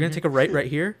right, you're going to take a right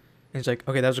here. And he's like,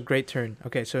 okay, that was a great turn.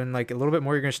 Okay, so in like a little bit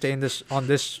more, you're gonna stay on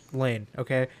this lane.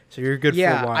 Okay, so you're good for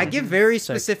a while. I give very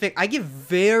specific. I give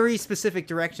very specific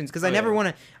directions because I never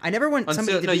want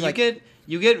somebody to be like.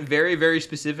 You get very, very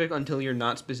specific until you're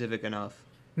not specific enough.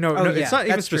 No, it's not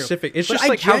even specific. True. It's just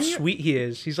like how sweet he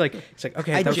is. He's like,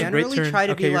 okay, that was a great turn.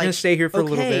 Okay, you're gonna stay here for a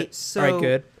little bit. So, all right,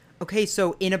 good. Okay,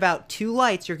 so in about 2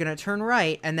 lights, you're going to turn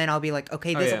right, and then I'll be like,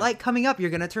 okay, there's a light coming up, you're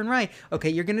going to turn right.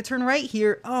 Okay, you're going to turn right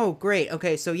here. Oh, great.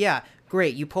 Okay, so yeah,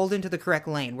 great, you pulled into the correct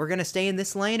lane. We're gonna stay in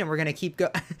this lane and we're gonna keep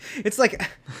going. It's like,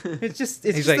 it's just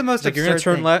like, the most absurd you're gonna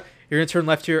turn thing. left. You're gonna turn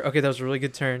left here. Okay, that was a really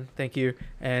good turn. Thank you.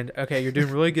 And okay, you're doing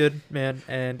really good, man.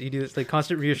 And you do this like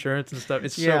constant reassurance and stuff.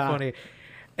 It's so funny.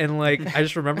 And like I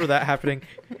just remember that happening.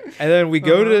 And then we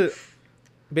go to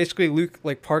basically Luke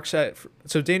like parks at.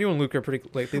 So Daniel and Luke are pretty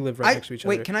like they live right next to each other.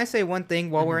 Wait, can I say one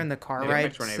thing while we're in the car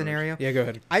ride scenario? Yeah, go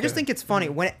ahead. I just think it's funny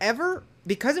whenever,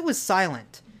 because it was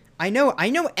silent. I know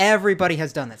everybody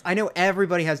has done this.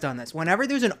 Whenever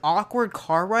there's an awkward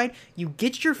car ride, you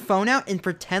get your phone out and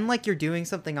pretend like you're doing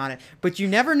something on it, but you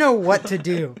never know what to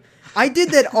do. I did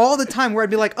that all the time where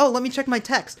I'd be like, oh, let me check my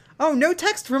text. Oh, no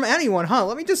text from anyone, huh?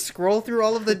 Let me just scroll through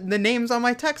all of the names on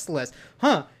my text list.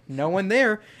 Huh, no one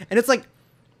there. And it's like,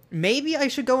 maybe I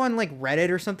should go on like Reddit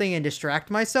or something and distract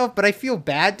myself, but I feel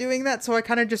bad doing that, so I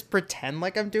kind of just pretend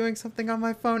like I'm doing something on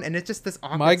my phone, and it's just this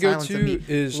awkward silence of me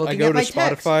is I looking go at to my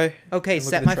Spotify. text. Okay, and look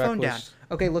set at the my track phone down. list.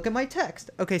 Okay, look at my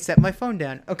text. Okay, set my phone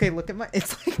down. Okay, look at my.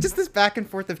 It's like just this back and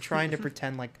forth of trying to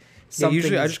pretend like Yeah, something.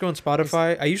 usually I just go on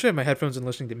Spotify. I usually have my headphones and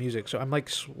listening to music, so I'm like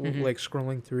like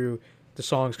scrolling through the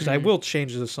songs because I will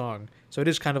change the song. So it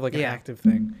is kind of like an active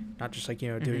thing, not just like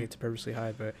doing it to purposely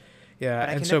hide. But yeah,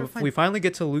 and so we finally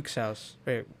get to Luke's house.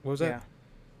 Wait, what was that? Yeah.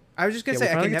 I was just gonna say we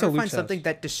I finally can get to never find Luke's something house.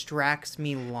 that distracts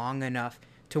me long enough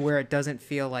to where it doesn't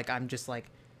feel like I'm just like.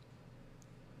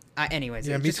 Anyways,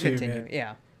 Yeah, me just too, continue. man.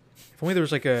 Yeah. If only there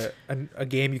was like a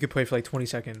game you could play for like 20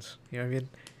 seconds. You know what I mean?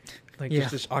 Like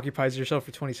just occupies yourself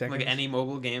for 20 seconds. Like any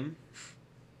mobile game.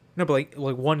 No, but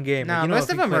like one game. No, like, most if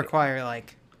of you them play- require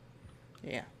like.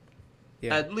 Yeah.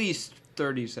 Yeah. At least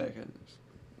 30 seconds.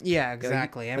 Yeah,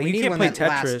 exactly. And Like, we you need can't one play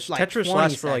that Tetris. lasts, like, Tetris 20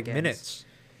 lasts for like seconds. minutes.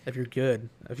 If you're good,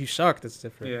 if you suck, that's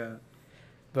different. Yeah.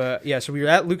 But yeah, so we were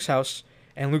at Luke's house,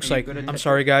 and Luke's Are you like, good at "I'm Tetris?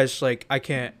 sorry, guys. Like, I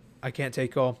can't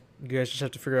take all. You guys just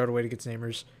have to figure out a way to get to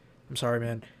Naimur's. I'm sorry,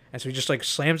 man." And so he just like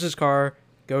slams his car,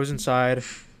 goes inside.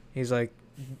 He's like,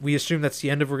 "We assume that's the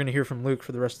end of we're gonna hear from Luke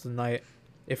for the rest of the night.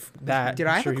 If that, Did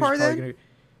I'm I have sure a he was car probably then? Gonna...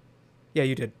 Yeah,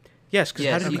 you did. Yes, because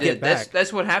how Yes, did you we get did. back?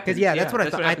 That's what happened. Because that's what I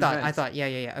that's thought. happened I next. thought.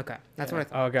 Yeah. Okay, that's what I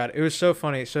thought. Oh god, it was so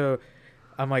funny. So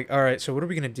I'm like, all right, so what are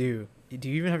we gonna do? Do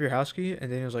you even have your house key?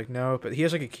 And Daniel's like, no, but he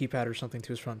has like a keypad or something to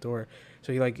his front door.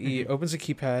 So he opens the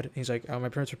keypad. And he's like, oh, my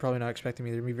parents are probably not expecting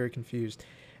me. They're gonna be very confused.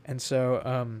 And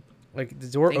so like the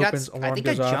door opens, I alarm think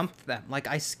goes I off. jumped them. Like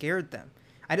I scared them.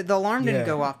 The alarm didn't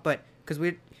go off, but because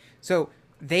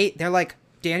they're like,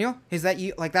 Daniel, is that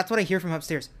you? Like that's what I hear from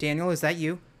upstairs. Daniel, is that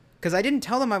you? Because I didn't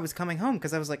tell them I was coming home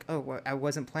because I was like, I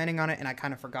wasn't planning on it, and I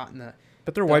kind of forgotten the.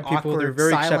 But they're white people. They're awkward,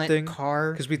 very silent accepting.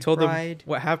 car Because we told ride. them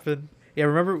what happened. Yeah,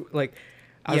 remember like.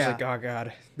 I was Yeah. like, oh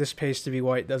god, this pays to be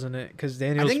white, doesn't it? Because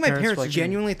Daniel's I think my parents parents were, like,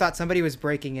 genuinely thought somebody was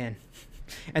breaking in,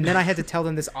 and then I had to tell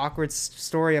them this awkward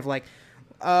story of like,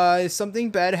 something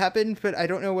bad happened, but I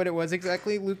don't know what it was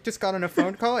exactly. Luke just got on a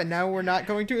phone call, and now we're not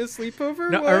going to a sleepover.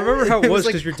 No, What? I remember how it was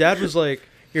like- because your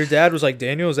dad was like,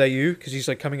 Daniel, is that you? Because he's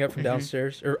like coming up from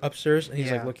downstairs or upstairs, and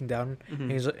he's like Yeah. looking down,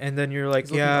 and then you're like,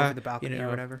 He's looking yeah, over the balcony or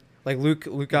whatever. Like Luke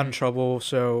got in trouble,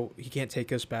 so he can't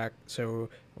take us back. So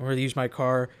we're gonna use my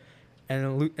car,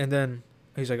 and then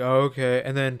he's like, oh okay,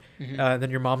 and then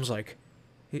your mom's like,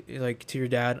 like to your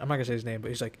dad. I'm not gonna say his name, but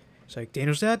he's like,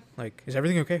 Daniel's dad. Like, is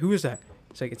everything okay? Who is that?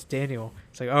 It's like, it's Daniel.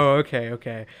 It's like, oh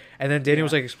okay. And then Daniel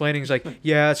was like explaining. He's like,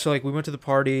 yeah, so like we went to the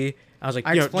party. I was like,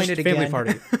 I explained just it family again.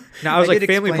 party. No, I was I like did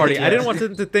family explain party. it, I didn't yeah. want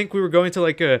them to think we were going to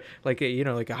like a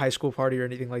a high school party or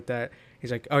anything like that.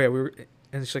 He's like, oh yeah, we were.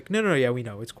 And it's like, no, yeah, we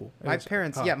know, it's cool. My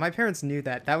parents knew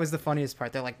that. That was the funniest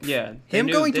part. They're like, Yeah. him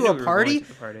going they to knew a we were party, going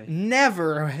to the party.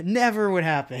 never would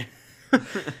happen. He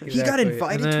got Exactly.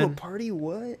 invited And to a then- party.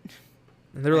 What?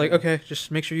 And they were like, okay, just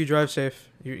make sure you drive safe.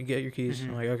 You get your keys.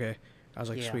 I'm like, okay. I was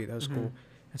like, Yeah. sweet, that was cool.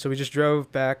 And so we just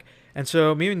drove back. And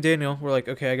so me and Daniel were like,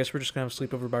 okay, I guess we're just gonna have a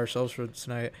sleepover by ourselves for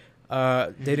tonight.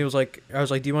 Daniel was like, I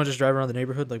was like, do you want to just drive around the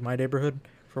neighborhood, like my neighborhood,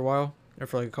 for a while, or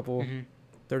for like a couple,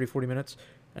 30, 40 minutes?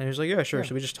 And he was like, yeah, sure. Yeah.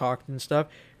 So we just talked and stuff.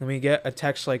 And we get a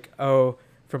text like,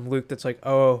 from Luke that's like,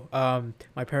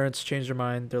 my parents changed their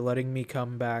mind. They're letting me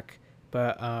come back,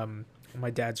 but my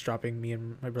dad's dropping me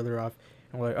and my brother off.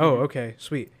 And we're like, oh, okay,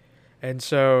 sweet. And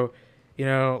so,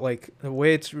 like the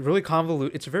way it's really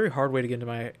convoluted, it's a very hard way to get into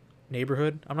my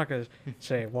neighborhood. I'm not going to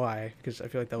say why, because I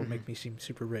feel like that would make me seem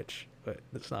super rich, but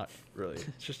it's not really.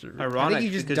 It's just a Ironic. I think you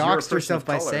just because you're a doxed person yourself of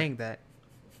by color. saying that.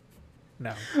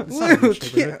 no. It's not a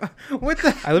rich Luke, neighborhood. what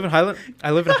the? I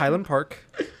live in Highland Park.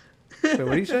 Wait,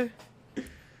 what do you say?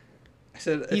 I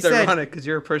said He it's said- ironic because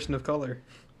you're a person of color.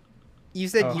 You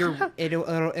said Oh.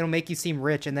 it'll make you seem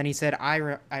rich, and then he said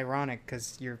ironic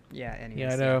because you're anyways,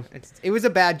 Yeah, I know. It was a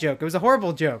bad joke. It was a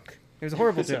horrible joke. It was a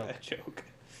horrible It's a joke. bad joke.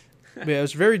 But yeah, it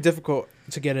was very difficult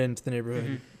to get into the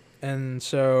neighborhood, and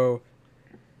so.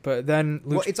 But then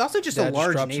well, it's also just a dad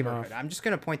large drops him neighborhood. off. I'm just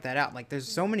gonna point that out. Like, there's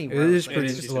so many It roads. is like,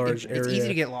 pretty it's large It's easy area.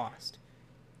 to get lost.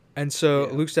 And so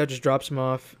Yeah. Luke's dad just drops him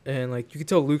off, and like you can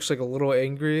tell Luke's like a little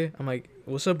angry. I'm like,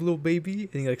 "What's up, little baby?"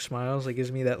 And he like smiles, like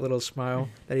gives me that little smile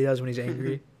that he does when he's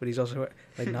angry, but he's also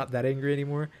like not that angry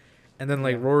anymore. And then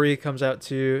like Yeah. Rory comes out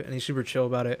too, and he's super chill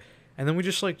about it. And then we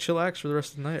just like chillax for the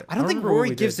rest of the night. I don't think remember what Rory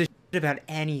we gives did. a shit about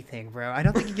anything, bro. I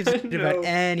don't think he gives a shit No. about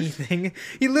anything.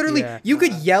 He literally, Yeah. you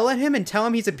could yell at him and tell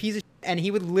him he's a piece of shit, and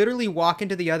he would literally walk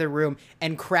into the other room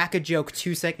and crack a joke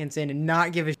 2 seconds in and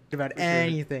not give a shit about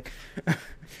anything.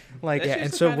 Like, That's Yeah, just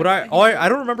and the so kind what of- I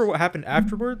don't remember what happened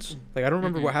afterwards. Like I don't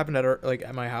remember what happened at our like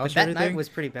at my house but that or anything. night was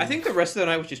pretty bad. I think the rest of the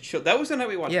night was just chill. That was the night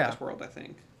we watched Yeah. Westworld, I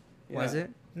think. Was Yeah.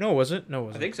 it? No, was it? No, it I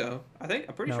wasn't. think so. I'm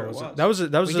pretty No, sure it it wasn't. was.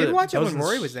 That was. We did watch it that when in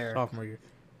Rory s- was there. Sophomore year.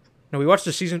 No, we watched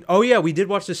the season. Oh yeah, we did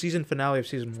watch the season finale of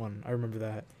season 1. I remember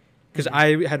that because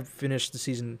I had finished the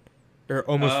season, or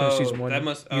almost finished season 1. That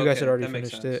must, You guys had okay, already that makes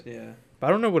finished sense, it. Yeah. But I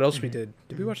don't know what else we did.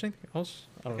 Did we watch anything else?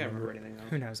 I I don't can't remember. remember anything else.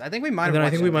 Who knows? I think we might have. And then I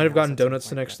watched think we might have something gotten else at some donuts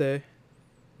the point, next but- day.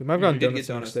 We might have We gotten did donuts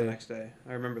get the next donuts the day. next day.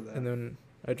 I remember that. And then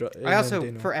I also,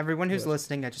 Dana. for everyone who's Yes.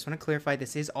 listening, I just want to clarify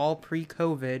this is all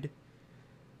pre-COVID.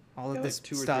 All of Yeah, this like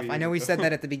 2 or 3 stuff. I know years we ago. said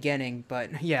that at the beginning,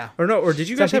 but yeah. Or no, or did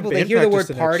you Some guys have people they band hear the word practice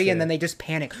the next party and day? then they just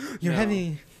panic. You're No.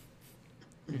 having.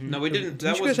 No, we didn't. Didn't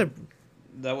That you guys was have?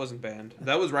 that wasn't banned.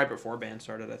 That was right before band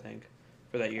started, I think,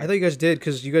 for that year. I thought you guys did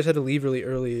because you guys had to leave really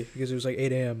early because it was like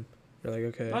 8 a.m. You're like,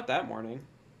 okay. Not that morning.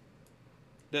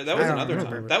 That I was don't another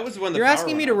remember. time. That was when the You're power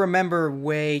asking me went to out. remember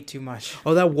way too much.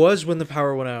 Oh, that was when the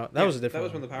power went out. That Yeah, was a different. That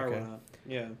was when the one. power Okay. went out.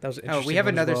 Yeah. That was an Oh, interesting we have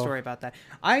one as another well. story about that.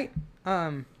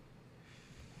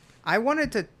 I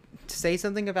wanted to say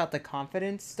something about the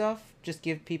confidence stuff. Just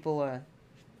give people a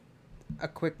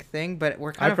quick thing, but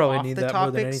we're kind of probably off need the that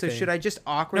more than topic. So anything. should I just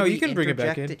awkwardly you can bring it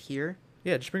back interject in. here?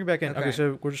 Yeah, just bring it back in. Okay. Okay.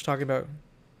 So we're just talking about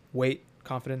weight,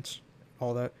 confidence,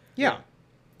 all that. Yeah.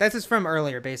 That's just from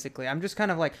earlier, basically. I'm just kind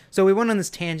of like, so we went on this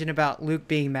tangent about Luke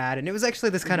being mad, and it was actually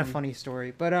this kind of funny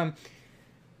story. But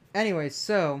anyways,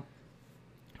 so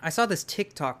I saw this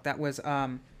TikTok that was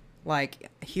like,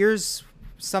 here's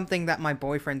something that my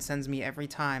boyfriend sends me every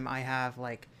time I have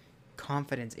like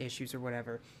confidence issues or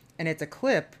whatever, and it's a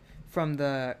clip from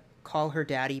the Call Her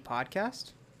Daddy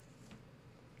podcast.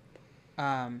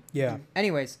 Yeah.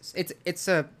 Anyways, it's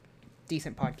a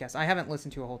decent podcast. I haven't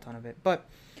listened to a whole ton of it, but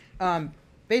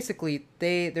basically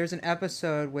there's an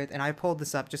episode with, and I pulled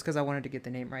this up just because I wanted to get the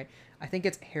name right. I think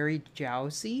it's Harry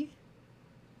Jowsey.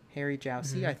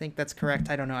 I think that's correct.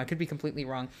 I don't know. I could be completely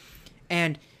wrong.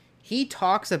 And he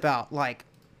talks about like,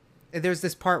 there's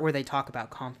this part where they talk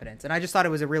about confidence, and I just thought it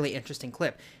was a really interesting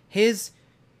clip. His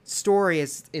story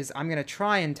is I'm gonna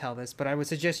try and tell this, but I would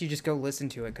suggest you just go listen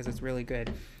to it because it's really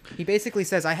good. He basically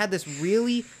says, I had this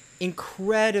really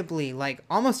incredibly, like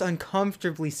almost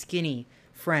uncomfortably skinny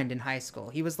friend in high school.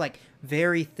 He was like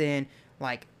very thin,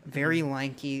 like very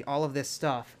lanky, all of this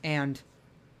stuff, and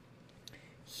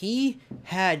he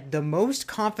had the most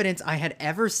confidence I had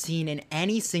ever seen in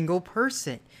any single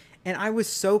person. And I was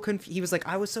so confused. He was like,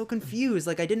 I was so confused.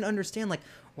 Like, I didn't understand, like,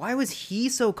 why was he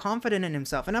so confident in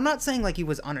himself? And I'm not saying, like, he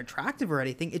was unattractive or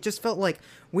anything. It just felt, like,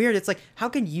 weird. It's like, how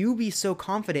can you be so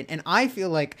confident? And I feel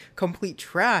like complete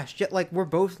trash. Yet, like, we're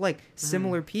both, like,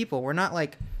 similar people. We're not,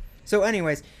 like... So,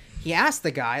 anyways, he asked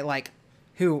the guy, like,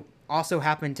 who also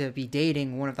happened to be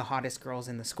dating one of the hottest girls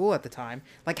in the school at the time,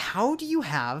 like, how do you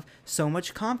have so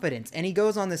much confidence? And he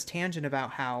goes on this tangent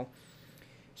about how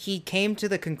he came to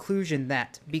the conclusion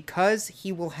that because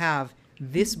he will have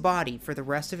this body for the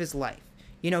rest of his life,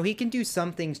 you know, he can do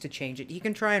some things to change it. He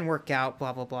can try and work out,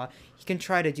 blah, blah, blah. He can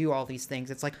try to do all these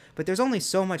things. It's like, but there's only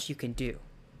so much you can do.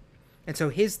 And so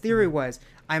his theory was,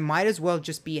 I might as well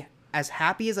just be as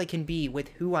happy as I can be with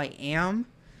who I am,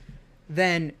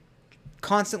 than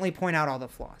constantly point out all the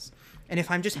flaws. And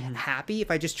if I'm just happy, if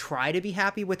I just try to be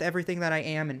happy with everything that I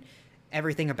am and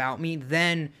everything about me,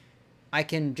 then I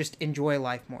can just enjoy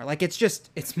life more. Like,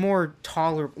 it's more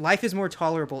tolerable. Life is more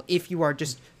tolerable if you are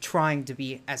just trying to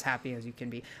be as happy as you can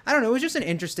be. I don't know. It was just an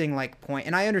interesting, like, point.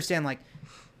 And I understand, like,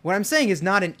 what I'm saying is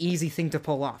not an easy thing to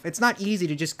pull off. It's not easy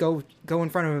to just go in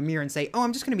front of a mirror and say, oh,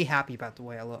 I'm just going to be happy about the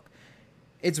way I look.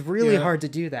 It's really hard to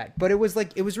do that. But it was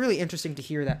really interesting to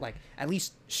hear that, like, at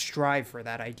least strive for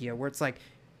that idea where it's like,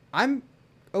 I'm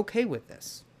okay with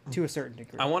this to a certain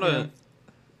degree. I want to...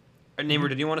 Naimur,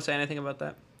 did you want to say anything about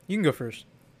that? You can go first.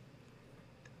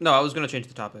 No, I was going to change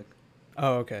the topic.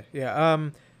 Oh, okay. Yeah.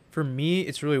 For me,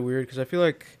 it's really weird because I feel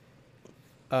like,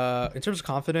 in terms of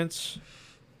confidence,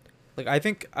 like I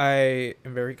think I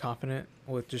am very confident.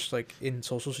 with just like in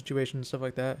social situations and stuff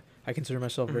like that. I consider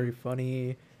myself very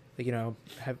funny, like, you know,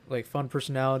 have like fun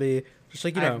personality. Just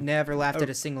like, you know, I've never laughed at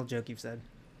a single joke you've said.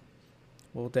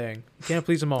 well, dang, you can't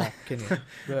please them all, can you?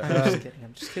 But, I'm just kidding.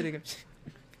 I'm just kidding.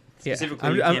 yeah,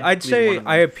 Specifically, you can't I'd please say one of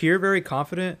them. I appear very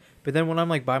confident, but then when I'm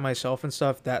like by myself and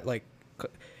stuff, that like,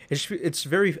 it's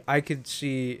very. I could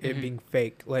see it being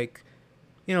fake. Like,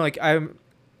 you know, like I'm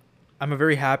a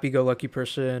very happy-go-lucky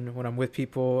person. When I'm with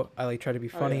people, I like try to be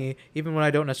funny, even when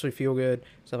I don't necessarily feel good,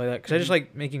 stuff like that. Because I just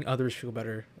like making others feel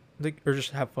better, like, or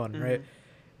just have fun, right?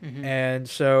 And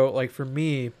so, like for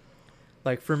me,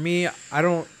 I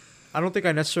don't think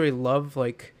I necessarily love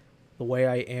like the way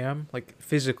I am, like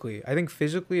physically. I think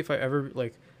physically, if I ever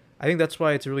like, I think that's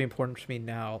why it's really important to me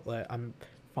now that I'm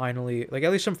finally like,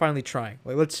 at least I'm finally trying.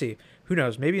 Like, let's see, who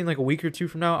knows? Maybe in like a week or two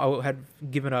from now, I'll have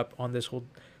given up on this whole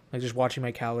like just watching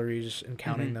my calories and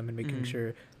counting them and making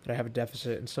sure that I have a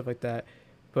deficit and stuff like that.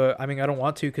 But I mean, I don't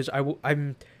want to because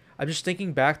I'm just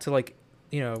thinking back to like,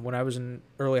 you know, when I was in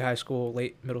early high school,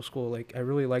 late middle school. Like I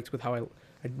really liked with how I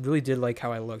really did like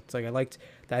how I looked. Like I liked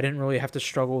that I didn't really have to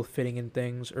struggle with fitting in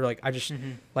things, or like I just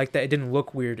liked that it didn't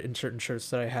look weird in certain shirts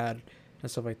that I had and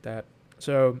stuff like that.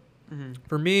 So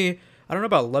for me, I don't know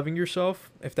about loving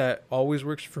yourself, if that always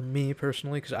works for me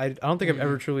personally, because I don't think I've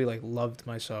ever truly like loved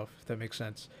myself, if that makes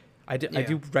sense. I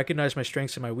do recognize my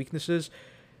strengths and my weaknesses,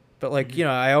 but like, you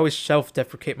know, I always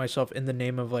self-deprecate myself in the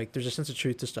name of like, there's a sense of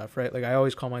truth to stuff, right? Like I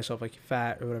always call myself like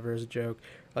fat or whatever as a joke,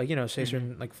 like, you know, say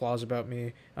certain like flaws about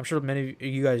me. I'm sure many of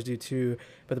you guys do too,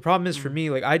 but the problem is for me,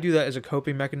 like I do that as a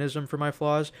coping mechanism for my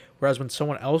flaws, whereas when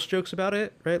someone else jokes about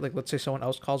it, right, like let's say someone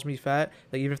else calls me fat,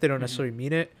 like even if they don't necessarily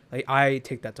mean it, like I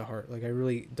take that to heart. Like I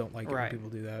really don't like it when people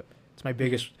do that. It's my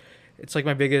biggest it's like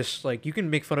my biggest, like you can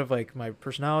make fun of like my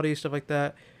personality, stuff like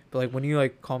that, but like when you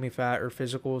like call me fat or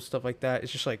physical stuff like that,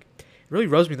 it's just like it really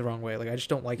rubs me the wrong way. Like I just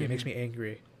don't like it. It makes me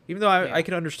angry. Even though I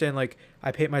can understand, like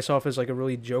I paint myself as like a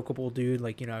really jokeable dude,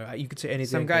 like, you know, you could say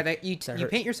anything. Some guy like, that you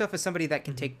paint yourself as somebody that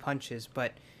can take punches,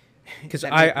 but because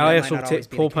I also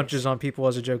pull punches on people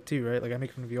as a joke too, right? Like I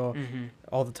make fun of you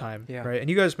all the time, right? And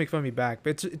you guys make fun of me back,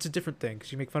 but it's a different thing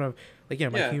because you make fun of like, you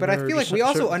know, my humor. But I feel like we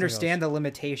also understand the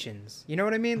limitations. You know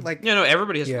what I mean? Like no,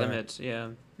 everybody has limits. Yeah,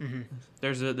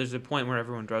 there's a point where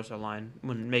everyone draws a line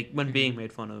when being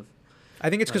made fun of. I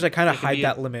think it's because I kind of hide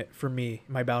that limit for me,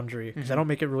 my boundary, because I don't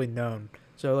make it really known.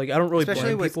 So like I don't really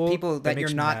especially blame with people that you're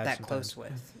not that sometimes. close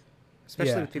with.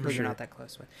 Especially with people you're not that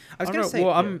close with. I was gonna say.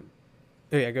 Well,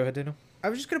 Oh, yeah, go ahead, Daniel. I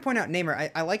was just gonna point out,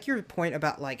 Naimur. I like your point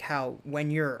about like how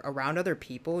when you're around other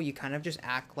people, you kind of just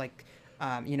act like,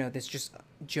 you know, this just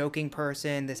joking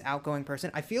person, this outgoing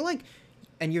person. I feel like,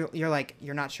 and you're like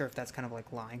you're not sure if that's kind of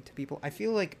like lying to people. I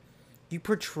feel like you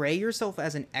portray yourself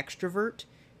as an extrovert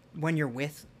when you're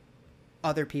with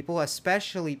other people,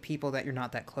 especially people that you're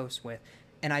not that close with.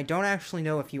 And I don't actually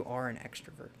know if you are an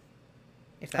extrovert.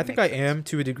 If that I think I am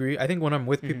to a degree. I think when I'm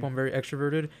with people, I'm very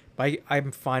extroverted, but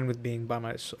I'm fine with being by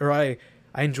myself, or I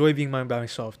enjoy being by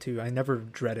myself too. I never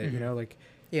dread it, you know, like,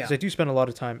 because I do spend a lot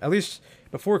of time, at least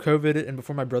before COVID and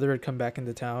before my brother had come back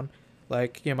into town,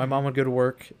 like, you know, my mom would go to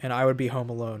work and I would be home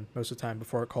alone most of the time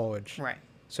before college. Right.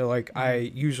 So like, I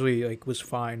usually like was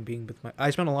fine being with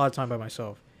I spent a lot of time by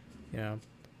myself, you know.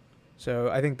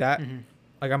 So I think that,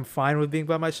 like, I'm fine with being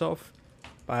by myself.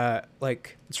 But,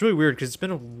 like, it's really weird because it's been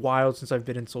a while since I've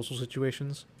been in social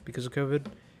situations because of COVID.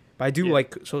 But I do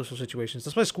like social situations.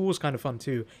 That's why school was kind of fun,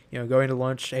 too. You know, going to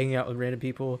lunch, hanging out with random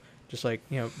people, just, like,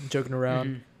 you know, joking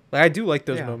around. Like, I do like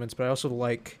those moments, but I also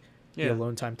like the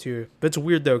alone time, too. But it's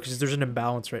weird, though, because there's an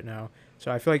imbalance right now.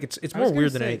 So I feel like it's more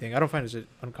weird than anything. I don't find it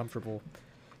uncomfortable.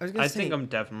 I think I'm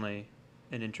definitely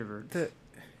an introvert.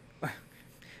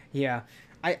 Yeah.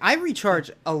 I recharge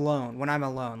alone when I'm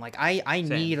alone. Like I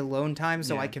need alone time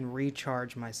so I can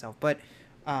recharge myself. But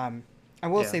I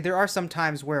will say there are some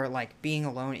times where like being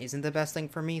alone isn't the best thing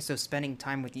for me. So spending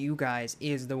time with you guys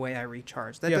is the way I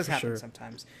recharge. That does happen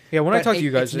sometimes. Yeah, when I talk to you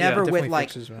guys, it's never it with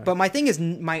like. fixes, But my thing is,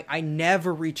 I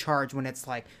never recharge when it's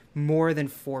like more than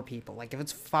 4 people. Like if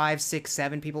it's 5, 6,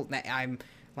 7 people, I'm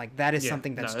like that is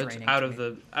something that's draining. It's out of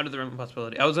the realm of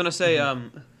possibility. I was gonna say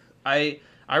I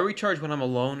recharge when I'm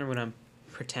alone or when I'm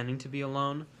pretending to be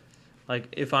alone. Like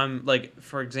if I'm like,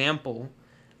 for example,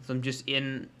 if I'm just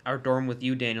in our dorm with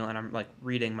you, Daniel, and I'm like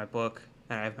reading my book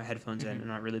and I have my headphones in and I'm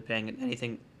not really paying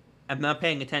anything, I'm not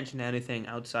paying attention to anything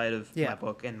outside of my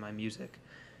book and my music,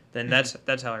 then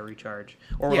that's how I recharge.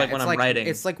 Or like when I'm writing,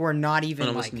 it's like we're not even when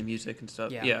I'm like listening to music and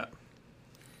stuff.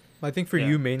 I think for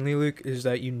you mainly, Luke, is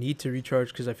that you need to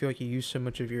recharge because I feel like you use so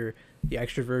much of the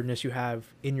extrovertness you have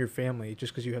in your family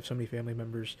just because you have so many family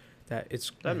members that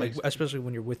it's like, especially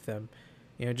when you're with them,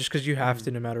 you know, just because you have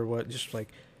to no matter what. Just like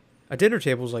a dinner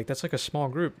table is like that's like a small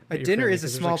group. A at your dinner family, is a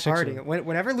 'cause there's, small like, 6 of party. them.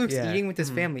 Whenever Luke's Yeah. eating with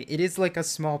his Mhm. family, it is like a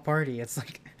small party. It's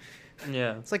like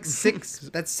Yeah. it's like 6.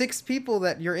 That's 6 people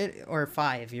that you're in, or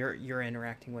 5 you're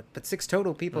interacting with, but 6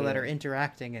 total people that yeah. are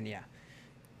interacting, and yeah.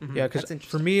 Mhm. Yeah, That's because for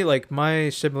interesting. me, like my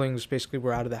siblings basically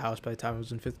were out of the house by the time I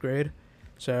was in 5th grade,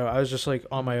 so I was just like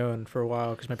on my own for a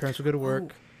while because my parents would go to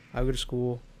work, I would go to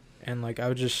school, and like I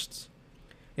would just,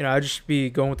 I'd just be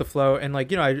going with the flow, and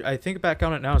like I think back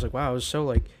on it now, I was like, wow, I was so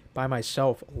like by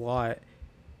myself a lot,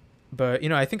 but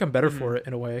I think I'm better for Mhm. it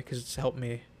in a way because it's helped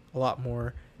me a lot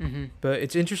more. Mm-hmm. But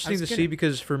it's interesting to see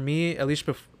because for me, at least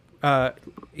yeah,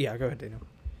 go ahead, Daniel.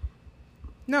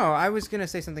 No, I was gonna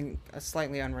say something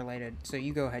slightly unrelated. So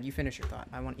you go ahead. You finish your thought.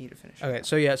 I want you to finish. Your Okay, thought.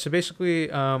 so yeah, so basically,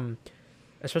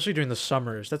 especially during the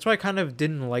summers, that's why I kind of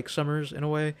didn't like summers in a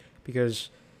way because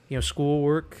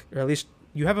schoolwork, or at least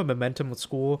you have a momentum with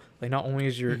school. Like not only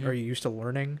Mhm. are you used to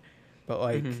learning, but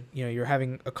like Mhm. you're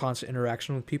having a constant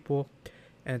interaction with people,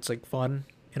 and it's like fun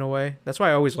in a way. That's why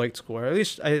I always liked school. Or at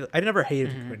least I never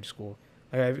hated Mhm. going to school.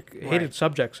 Like I hated Right.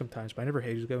 subjects sometimes, but I never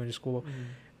hated going to school. Mhm.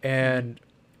 And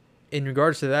in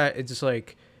regards to that, it's just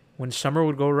like when summer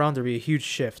would go around, there'd be a huge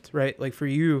shift, right? Like for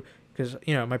you, because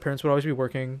my parents would always be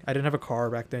working. I didn't have a car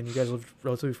back then. You guys lived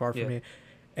relatively far from Yeah. me,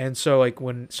 and so like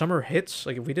when summer hits,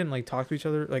 like if we didn't like talk to each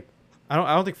other, like I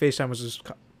don't think FaceTime was as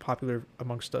popular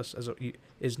amongst us as it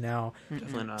is now.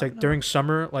 Definitely not. It's like no. during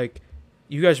summer, like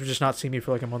you guys would just not see me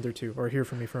for like a month or two, or hear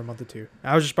from me for a month or two.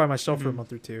 I was just by myself for a Mhm.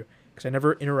 month or two because I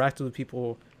never interacted with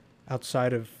people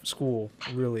outside of school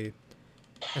really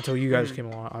until you guys Mhm. came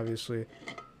along, obviously.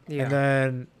 Yeah.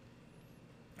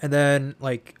 And then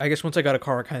like I guess once I got a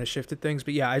car, it kind of shifted things.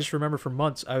 But yeah, I just remember for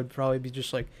months I would probably be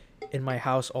just like in my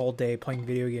house all day playing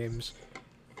video games,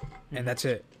 and that's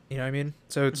it. You know what I mean?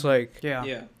 So it's like yeah.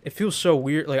 Yeah. it feels so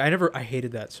weird. Like I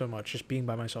hated that so much, just being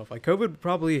by myself. Like COVID would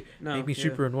probably No. make me yeah.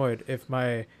 super annoyed if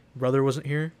my brother wasn't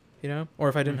here, or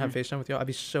if I didn't have Mhm. FaceTime with y'all. I'd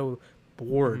be so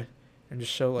bored Mhm. and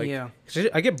just so like, Yeah. 'cause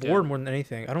I get bored Yeah. more than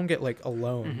anything. I don't get like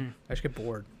alone. Mhm. I just get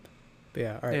bored. But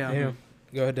yeah, all right. Yeah. Daniel,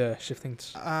 go ahead to shift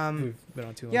things. Um. We've been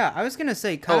on too long. Yeah, I was gonna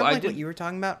say kind Oh, of I like what did- you were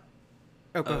talking about.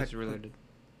 Oh, go Oh, ahead. it's related.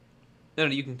 No,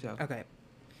 you can tell. Okay.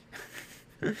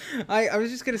 I was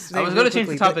just gonna say. I was real going to change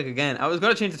the quickly that- topic again. I was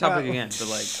going to change the topic again, but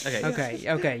like,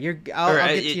 okay. Okay. Or, I'll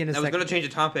get to you in a I was second. going to change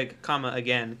the topic,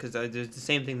 again, because there's the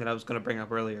same thing that I was going to bring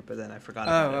up earlier, but then I forgot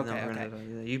Oh, about it. okay, And then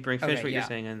okay. you finish Okay, what you're yeah.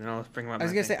 saying, and then I'll bring up I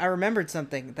was my gonna say thing. I remembered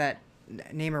something that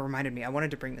Naimur reminded me. I wanted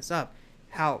to bring this up.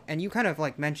 How, and you kind of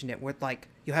like mentioned it with like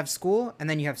you have school and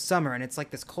then you have summer, and it's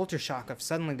like this culture shock of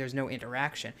suddenly there's no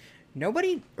interaction.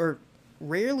 Nobody, or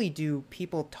rarely do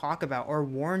people talk about or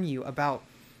warn you about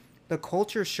the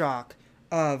culture shock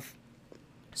of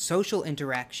social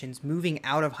interactions moving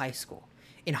out of high school.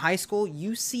 In high school,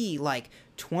 you see like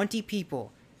 20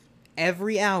 people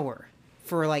every hour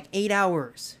for like 8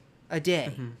 hours a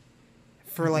day Mhm.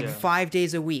 for like Yeah. 5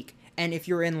 days a week. And if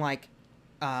you're in like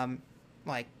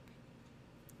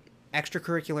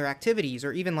extracurricular activities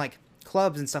or even like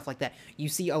clubs and stuff like that, you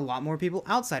see a lot more people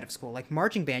outside of school. Like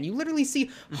marching band, you literally see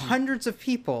hundreds of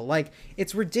people. Like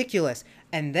it's ridiculous.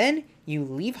 And then you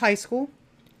leave high school,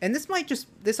 and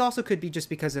this also could be just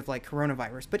because of like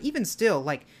coronavirus, but even still,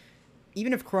 like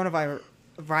even if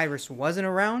coronavirus wasn't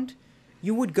around,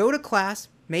 you would go to class,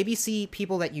 maybe see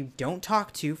people that you don't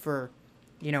talk to for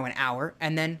an hour,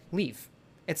 and then leave.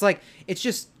 It's like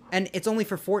and it's only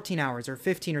for 14 hours or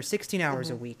 15 or 16 hours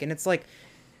a week, and it's like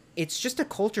it's just a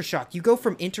culture shock. You go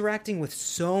from interacting with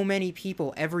so many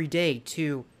people every day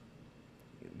to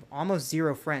almost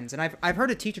zero friends. And I've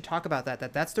heard a teacher talk about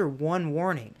that's their one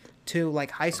warning to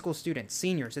like high school students,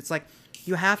 seniors. It's like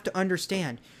you have to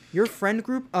understand your friend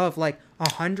group of like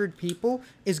 100 people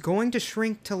is going to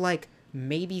shrink to like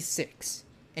maybe 6,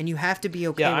 and you have to be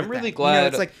okay Yeah, with I'm really that. glad-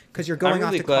 it's like because you're going really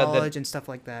off to glad that- college and stuff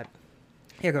like that.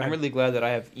 Yeah, go ahead. I'm really glad that I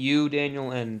have you,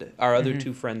 Daniel, and our other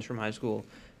 2 friends from high school,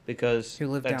 because Who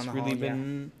live that's down the really hall, yeah.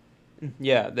 been,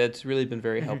 yeah, that's really been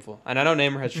very helpful. And I know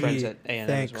Namer has friends Gee, at A&M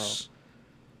thanks. as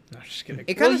well. No, just kidding.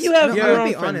 It Well, kind of you have I'm your gonna own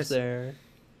be friends honest. there.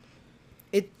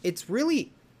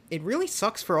 It really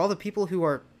sucks for all the people who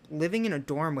are living in a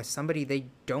dorm with somebody they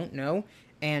don't know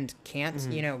and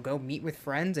can't go meet with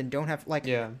friends and don't have like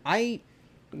Yeah.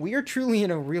 we are truly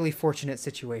in a really fortunate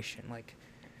situation. Like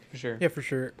For sure. Yeah, for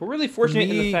sure. We're really fortunate in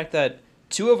the me- fact that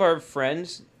two of our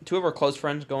close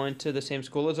friends going to the same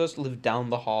school as us live down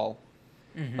the hall.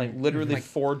 Like literally Like-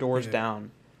 4 doors Yeah.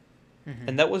 down.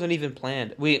 And that wasn't even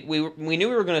planned. We knew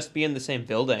we were going to be in the same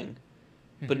building,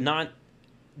 but not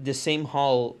the same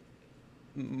hall.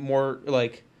 More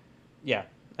like, yeah.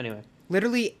 Anyway,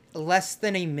 literally less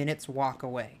than a minute's walk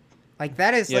away. Like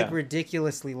that is Yeah. like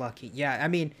ridiculously lucky. Yeah, I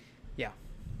mean, yeah.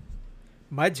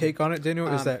 My take on it, Daniel,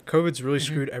 is that COVID's really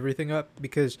screwed everything up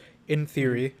because, in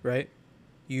theory, right,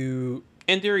 you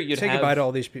In theory, you'd say have goodbye to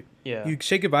all these people. yeah. You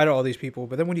say goodbye to all these people,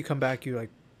 but then when you come back, you like,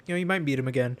 you might meet them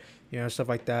again, stuff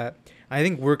like that. I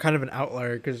think we're kind of an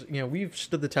outlier because we've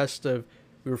stood the test of.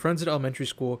 We were friends at elementary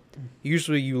school.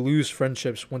 Usually, you lose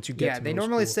friendships once you get to they middle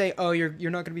normally school. say, "Oh, you're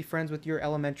not going to be friends with your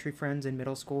elementary friends in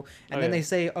middle school," and then they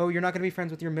say, "Oh, you're not going to be friends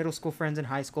with your middle school friends in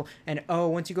high school," and "Oh,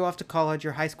 once you go off to college,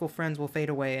 your high school friends will fade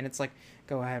away." And it's like,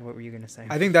 go ahead. What were you going to say?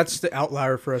 I think that's the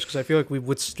outlier for us because I feel like we've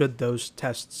withstood those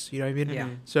tests. You know what I mean? Yeah.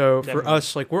 So Definitely. for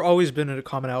us, like we're always been a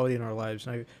commonality in our lives,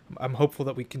 and I'm hopeful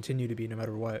that we continue to be no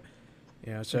matter what.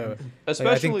 So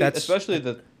especially I think especially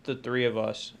the three of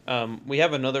us. We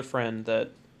have another friend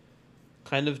that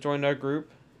kind of joined our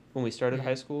group when we started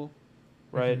high school,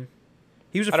 right? Mm-hmm.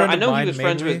 He was a friend I know of mine. he was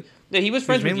friends with. Yeah, he was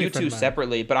friends with mainly you a friend two of mine.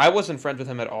 separately, but I wasn't friends with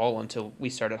him at all until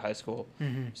we started high school.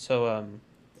 So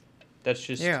that's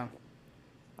just I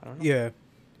don't know. Yeah.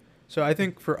 So I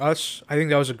think for us, I think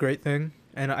that was a great thing,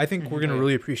 and I think we're gonna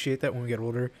really appreciate that when we get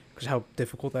older because how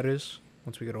difficult that is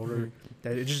once we get older.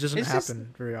 That it just doesn't It's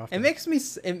happen very often. It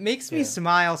makes me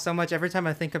smile so much every time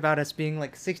I think about us being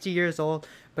like 60 years old,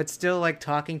 but still like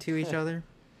talking to each other.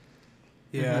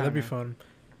 Yeah, that'd be fun.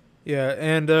 Yeah,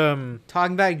 and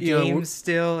Talking about games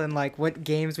still and like what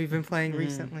games we've been playing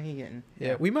recently and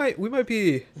we might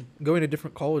be going to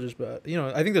different colleges, but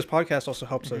I think this podcast also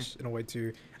helps us in a way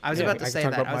too. I was about to say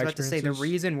that. I was my about to say the experiences.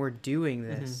 reason we're doing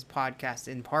this podcast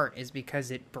in part is because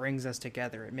it brings us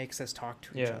together. It makes us talk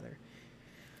to each other.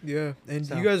 Yeah, and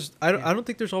So, you guys, I don't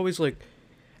think there's always like,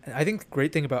 I think the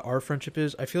great thing about our friendship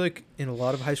is I feel like in a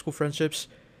lot of high school friendships,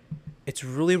 it's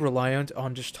really reliant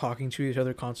on just talking to each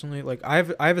other constantly. Like I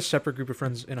have a separate group of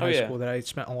friends in high school that I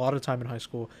spent a lot of time in high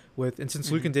school with, and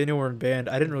since Luke and Daniel were in band,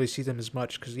 I didn't really see them as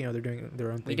much because they're doing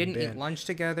their own thing. We didn't in eat band. lunch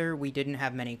together. We didn't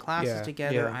have many classes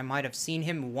together. Yeah. I might have seen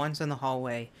him once in the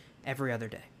hallway every other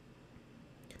day.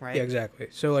 Right? Yeah, exactly.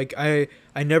 So like I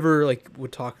never like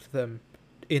would talk to them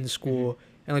in school.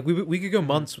 And like we could go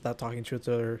months without talking to each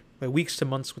other, like weeks to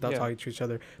months without talking to each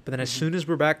other. But then as soon as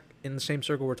we're back in the same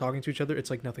circle, we're talking to each other. It's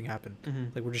like nothing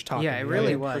happened. Like we're just talking. Yeah, it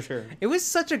really was. For sure. It was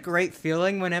such a great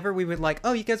feeling whenever we would like,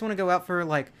 oh, you guys want to go out for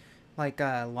like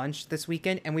lunch this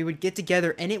weekend, and we would get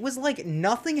together, and it was like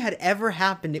nothing had ever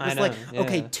happened. It was like,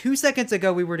 okay, 2 seconds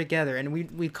ago we were together, and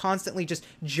we constantly just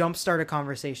jumpstart a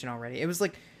conversation already. It was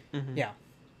like, yeah.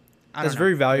 That's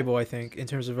very valuable, I think, in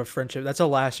terms of a friendship. That's a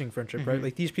lasting friendship, right?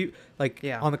 Like these people, like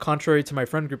on the contrary to my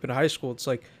friend group in high school, it's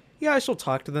like, yeah, I still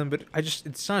talk to them, but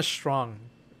it's not as strong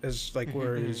as like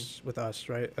where it is with us,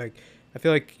 right? Like I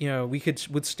feel like we could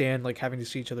withstand like having to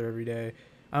see each other every day.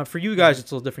 For you guys,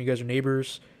 it's a little different. You guys are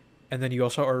neighbors, and then you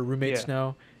also are roommates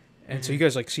now, and so you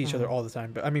guys like see each other all the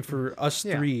time. But I mean, for us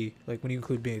three, like when you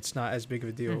include me, it's not as big of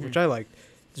a deal, which I like.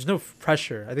 There's no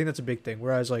pressure. I think that's a big thing.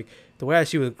 Whereas like the way I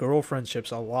see with girl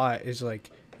friendships a lot is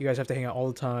like you guys have to hang out all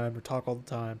the time or talk all the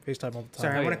time, FaceTime all the time.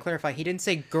 Sorry, I want to clarify. He didn't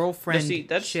say girlfriend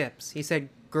that's... ships. He said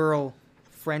girl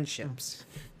friendships.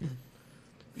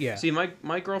 Yeah. See,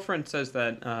 my girlfriend says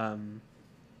that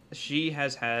she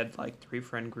has had like 3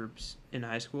 friend groups in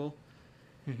high school,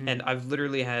 and I've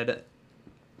literally had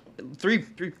three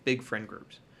big friend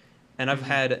groups, and I've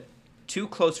had 3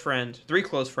 close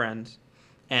friends,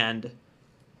 and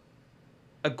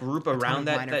a group around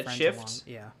that shifts.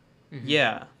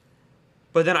 Yeah.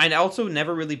 But then I also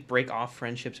never really break off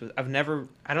friendships with.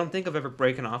 I don't think I've ever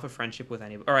broken off a friendship with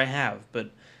anybody, or I have,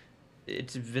 but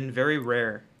it's been very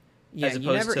rare. Yeah, as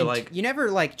opposed you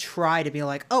never like try to be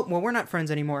like, oh, well, we're not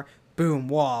friends anymore. Boom,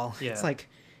 wall. Yeah. It's like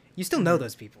you still know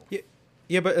those people.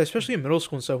 Yeah, but especially in middle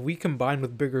school and stuff, we combined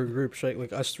with bigger groups, right?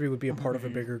 Like us 3 would be a part of a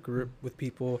bigger group with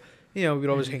people. We'd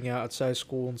always hang out outside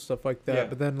school and stuff like that. Yeah.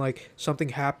 But then like something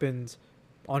happened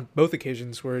on both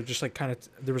occasions where it just like kind of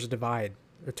there was a divide,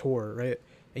 a tour, right?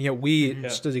 And yet we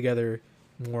stood together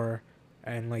more,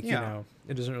 and like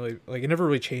it doesn't really like it never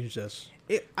really changed us.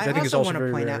 I think also want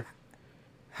to point out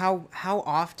how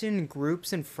often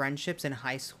groups and friendships in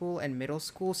high school and middle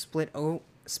school split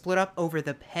up over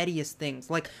the pettiest things.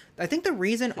 Like I think the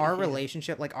reason our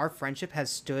relationship, like our friendship, has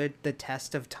stood the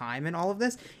test of time and all of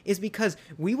this is because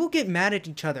we will get mad at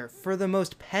each other for the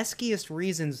most peskiest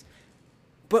reasons,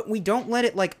 but we don't let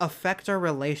it like affect our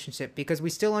relationship because we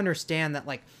still understand that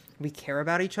like we care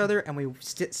about each other and we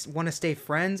want to stay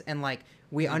friends, and like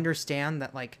we understand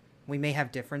that like we may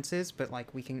have differences, but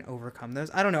like we can overcome those.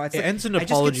 I don't know. It's like, ends in I just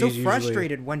get so apologies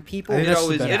frustrated when people.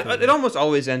 It almost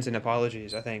always ends in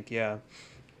apologies. I think, yeah.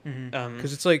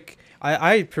 Because it's like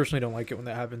I personally don't like it when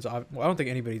that happens. I don't think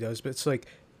anybody does, but it's like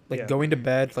going to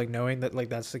bed like knowing that like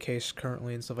that's the case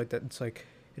currently and stuff like that. It's like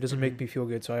it doesn't make me feel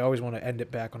good, so I always want to end it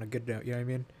back on a good note. You know what I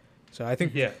mean? So I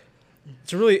think Yeah.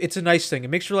 it's a nice thing. It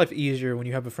makes your life easier when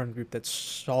you have a friend group that's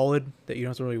solid that you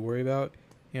don't have to really worry about.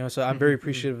 So I'm very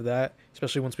appreciative of that,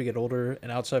 especially once we get older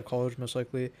and outside of college, most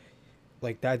likely.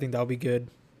 Like that, I think that'll be good.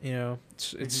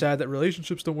 It's sad that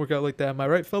relationships don't work out like that. Am I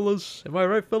right, fellas? Am I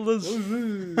right, fellas?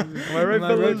 Am I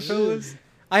right, fellas?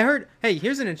 I heard. Hey,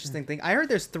 here's an interesting thing. I heard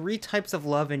there's 3 types of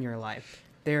love in your life.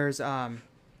 There's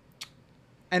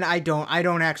and I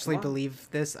don't actually believe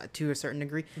this to a certain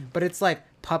degree, but it's like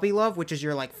puppy love, which is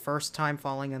your like first time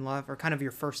falling in love, or kind of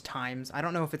your first times. I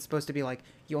don't know if it's supposed to be like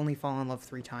you only fall in love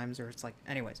 3 times, or it's like,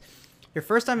 anyways, your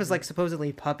first time is like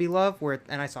supposedly puppy love,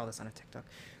 and I saw this on a TikTok,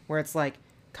 where it's like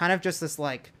kind of just this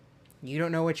like you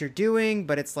don't know what you're doing,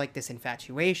 but it's like this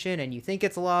infatuation, and you think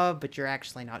it's love, but you're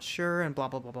actually not sure, and blah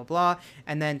blah blah blah blah,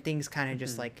 and then things kind of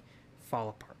just like fall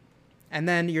apart. And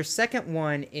then your second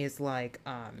one is like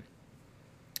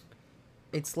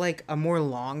it's like a more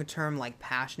long-term, like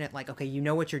passionate, like, okay, you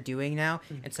know what you're doing now,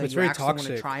 and so It's you very actually want to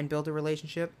toxic. try and build a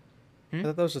relationship. I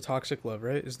thought that was a toxic love,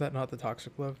 right? Is that not the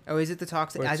toxic love? Oh, is it the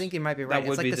toxic? Where I it's- think you might be right. That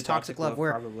would It's like be this the toxic love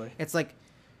where probably. it's like,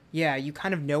 yeah, you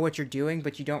kind of know what you're doing,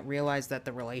 but you don't realize that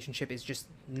the relationship is just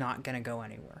not going to go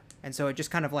anywhere. And so it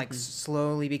just kind of like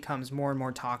slowly becomes more and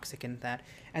more toxic in that.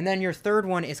 And then your third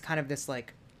one is kind of this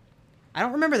like, I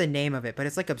don't remember the name of it, but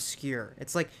it's like obscure.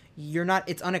 It's like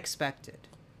it's unexpected.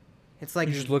 It's like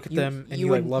You just look at them and you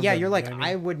like love yeah, them, you're you like, know what I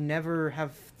mean? I would never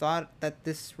have thought that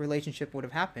this relationship would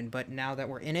have happened, but now that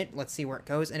we're in it, let's see where it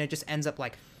goes. And it just ends up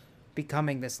like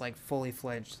becoming this like fully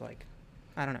fledged, like,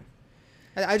 I don't know.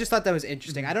 I just thought that was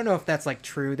interesting. I don't know if that's like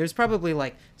true. There's probably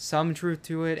like some truth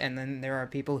to it, and then there are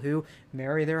people who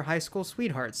marry their high school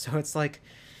sweethearts. So it's like,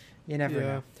 you never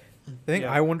know. I think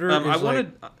Yeah. I wonder. I is,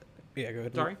 wanted. yeah, go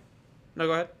ahead. Sorry. No,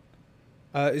 go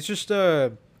ahead. It's just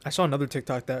I saw another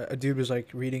TikTok that a dude was like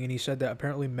reading, and he said that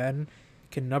apparently men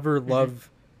can never love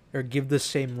or give the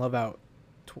same love out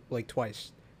like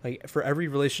twice. Like for every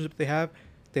relationship they have,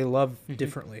 they love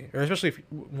differently, or especially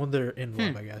when they're in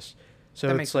love, I guess. So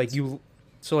That it's makes like sense.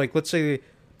 so like let's say,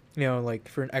 like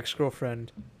for an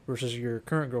ex-girlfriend versus your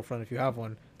current girlfriend, if you have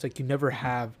one, it's like you never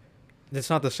have. It's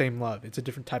not the same love. It's a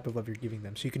different type of love you're giving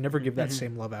them. So you can never give that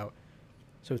same love out.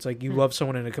 So it's like you love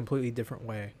someone in a completely different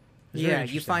way. It's very Yeah,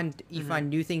 you interesting. find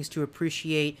new things to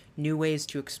appreciate, new ways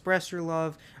to express your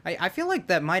love. I feel like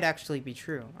that might actually be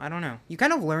true. I don't know. You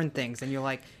kind of learn things, and you're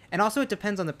like, and also it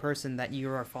depends on the person that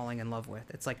you are falling in love with.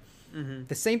 It's like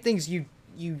the same things you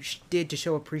did to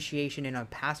show appreciation in a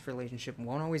past relationship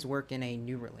won't always work in a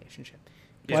new relationship.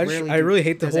 Well, I really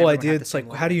hate the does whole everyone idea. have the It's same like,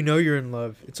 love. how do you know you're in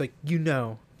love? It's like,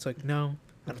 It's like, no.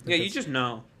 I don't think Yeah, you that's- just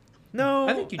know. No.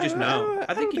 I think you just know.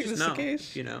 I think you just that's know. the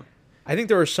case. You know. I think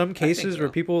there are some cases where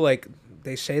so. people like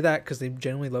they say that because they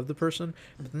genuinely love the person,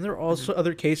 but then there are also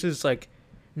other cases like,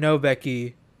 no,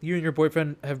 Becky, you and your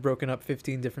boyfriend have broken up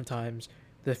 15 different times.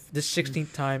 This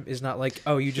 16th time is not like,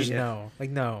 oh, you just know. Like,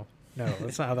 no,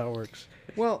 that's not how that works.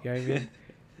 Well, You know what I mean?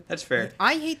 That's fair.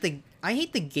 I hate the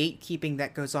gatekeeping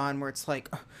that goes on where it's like,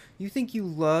 you think you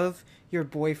love your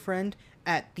boyfriend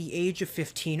at the age of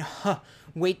 15? Huh.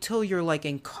 Wait till you're like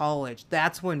in college.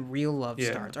 That's when real love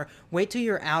starts. Or wait till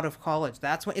you're out of college.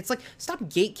 That's when it's like, stop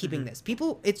gatekeeping this.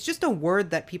 People, it's just a word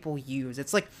that people use.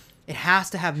 It's like it has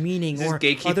to have meaning, Is or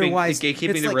gatekeeping, otherwise gatekeeping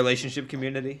it's the like, relationship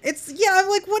community. I'm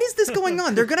like, what is this going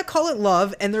on? They're gonna call it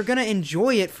love, and they're gonna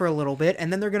enjoy it for a little bit,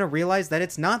 and then they're gonna realize that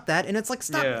it's not that, and it's like,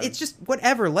 stop. Yeah. It's just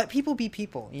whatever. Let people be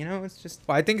people. It's just.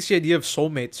 Well, I think it's the idea of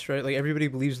soulmates, right? Like everybody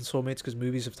believes in soulmates because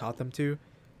movies have taught them to,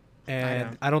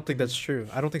 and I don't think that's true.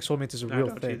 I don't think soulmates is a I real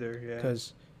don't thing either, yeah.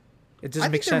 because it I doesn't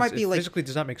think make there sense. might be, It like- physically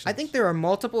does not make sense. I think there are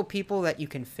multiple people that you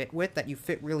can fit with that you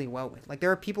fit really well with. Like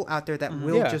there are people out there that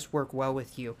will Yeah. just work well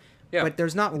with you. Yeah. But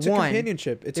there's not it's a one.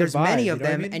 companionship. It's There's a vibe, many you of know what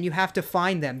I them, mean? and you have to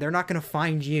find them. They're not going to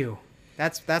find you.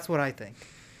 That's what I think.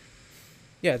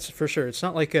 Yeah, it's for sure. It's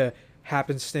not like a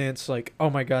happenstance. Like, oh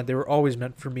my god, they were always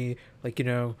meant for me. Like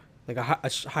like a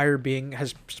higher being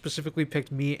has specifically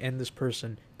picked me and this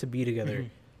person to be together.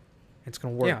 It's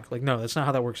gonna work. Yeah. Like, no, that's not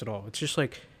how that works at all. It's just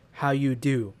like how you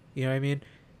do. You know what I mean?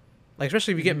 Like,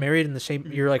 especially if you get married in the same,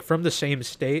 you're like from the same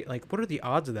state. Like, what are the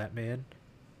odds of that, man?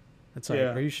 It's like,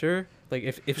 Yeah. are you sure? Like,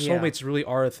 if Yeah. soulmates really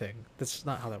are a thing, that's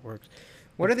not how that works.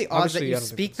 What are the odds that Obviously, you I don't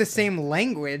think speak that's the the thing. same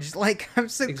language? Like, I'm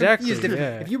so Exactly, confused.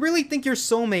 yeah. If you really think your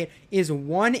soulmate is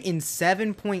 1 in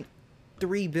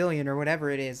 7.3 billion or whatever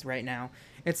it is right now,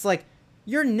 it's like,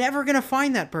 you're never going to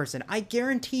find that person. I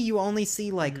guarantee you only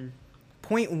see like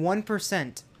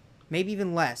 0.1%, maybe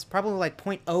even less, probably like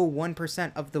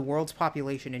 0.01% of the world's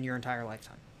population in your entire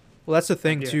lifetime. Well, that's the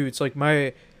thing Yeah. too. It's like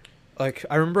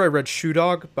I remember I read Shoe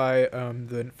Dog by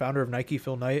the founder of Nike,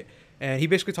 Phil Knight, and he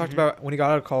basically talked about when he got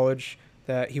out of college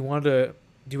that he wanted to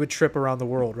do a trip around the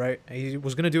world, right? And he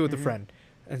was gonna do it with a friend,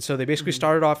 and so they basically Mhm.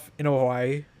 started off in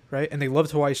Hawaii, right? And they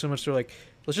loved Hawaii so much they're like,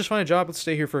 let's just find a job, let's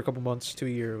stay here for a couple months to a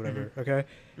year or whatever, okay?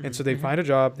 And so they find a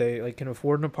job, they like can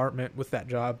afford an apartment with that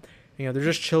job. You know, they're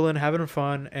just chilling, having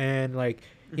fun, and like,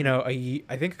 you know, I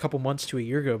think a couple months to a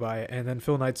year go by, and then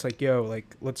Phil Knight's like, yo,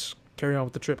 like, let's carry on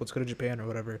with the trip, let's go to Japan or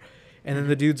whatever. And then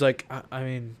the dude's like, I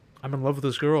mean, I'm in love with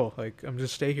this girl, like, I'm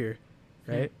just stay here,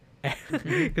 right?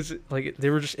 Because like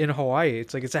they were just in Hawaii,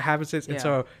 it's like it's a happenstance, and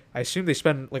so I assume they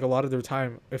spend like a lot of their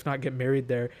time, if not get married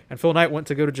there. And Phil Knight went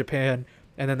to go to Japan,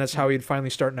 and then that's how he'd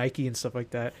finally start Nike and stuff like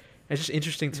that. And it's just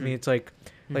interesting to me. It's like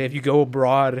if you go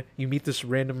abroad, you meet this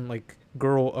random like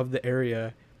girl of the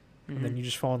area, and then you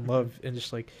just fall in love, and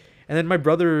just like, and then my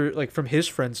brother, like from his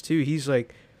friends too, he's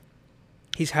like,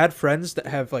 he's had friends that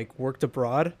have like worked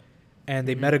abroad, and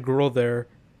they met a girl there,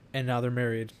 and now they're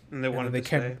married, And they wanted to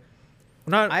stay.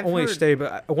 not I've only heard- stay,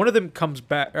 but one of them comes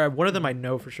back. One of them I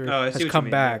know for sure Oh, I see has what you come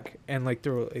mean, back, and like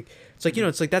they're like, it's like, you know,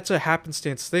 it's like that's a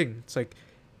happenstance thing. It's like,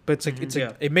 but it's like it's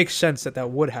like it makes sense that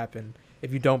would happen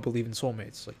if you don't believe in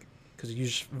soulmates, like because you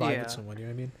just vibe with someone. You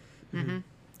know what I mean?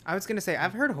 I was gonna say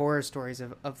I've heard horror stories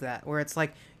of that where it's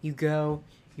like you go,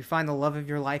 you find the love of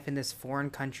your life in this foreign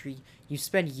country, you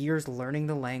spend years learning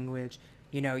the language,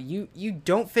 you know, you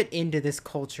don't fit into this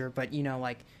culture, but you know,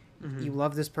 like you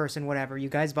love this person, whatever. You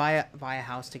guys buy a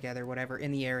house together, whatever,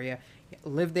 in the area,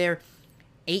 live there.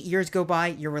 8 years go by,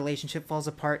 your relationship falls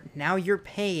apart. Now you're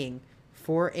paying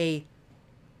for a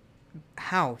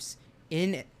house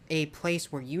in a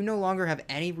place where you no longer have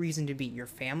any reason to be. Your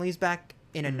family's back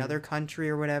in another country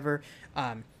or whatever.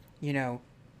 You know,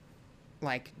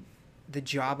 like the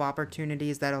job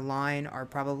opportunities that align are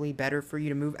probably better for you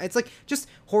to move. It's like just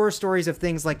horror stories of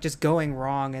things like just going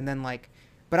wrong, and then like,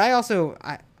 but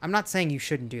I'm not saying you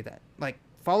shouldn't do that. Like,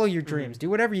 follow your dreams, do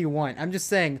whatever you want. I'm just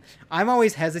saying I'm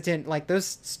always hesitant. Like those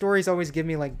stories always give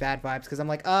me like bad vibes because I'm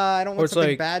like, I don't want something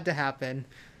like, bad to happen.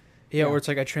 Yeah, or it's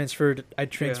like I transferred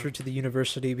to the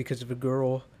university because of a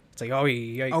girl. It's like, oh,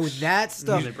 yikes. Oh, that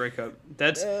stuff. They break up.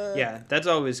 That's that's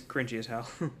always cringy as hell.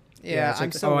 Yeah, it's I'm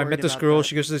like, so I met this about girl. that.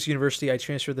 She goes to this university. I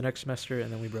transferred the next semester,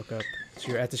 and then we broke up. So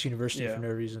you're at this university for no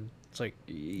reason. It's like,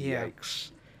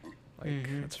 yikes. Like,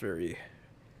 it's very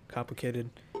complicated.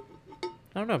 I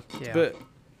don't know. Yeah. But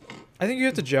I think you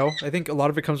have to gel. I think a lot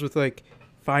of it comes with, like,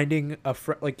 finding a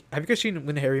friend. Like, have you guys seen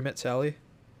When Harry Met Sally?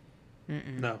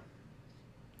 No.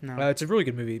 It's a really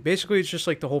good movie. Basically, it's just,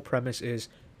 like, the whole premise is,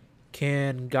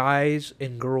 can guys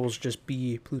and girls just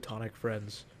be platonic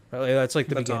friends? Right? Like, that's, like,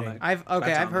 the beginning. I've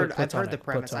heard the Platonic.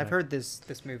 premise. I've heard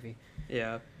this movie.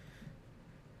 Yeah.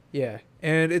 Yeah,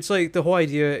 and it's like the whole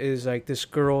idea is like this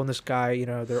girl and this guy, you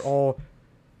know, they're all,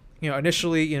 you know,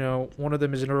 initially, you know, one of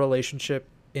them is in a relationship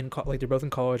like they're both in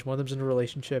college. One of them's in a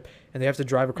relationship, and they have to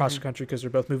drive across the country because they're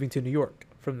both moving to New York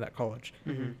from that college,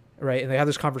 right? And they have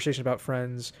this conversation about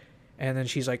friends, and then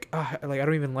she's like, like I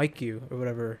don't even like you or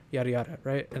whatever, yada yada,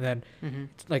 right? And then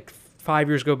like 5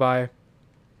 years go by,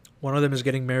 one of them is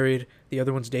getting married, the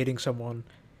other one's dating someone,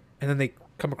 and then they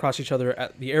come across each other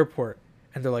at the airport.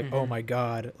 And they're like, oh my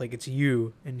God, like it's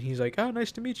you. And he's like, oh,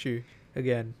 nice to meet you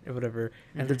again, or whatever.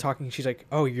 And they're talking. She's like,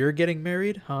 oh, you're getting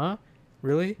married? Huh?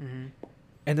 Really?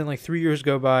 And then like 3 years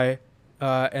go by,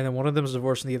 and then one of them is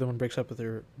divorced and the other one breaks up with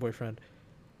her boyfriend.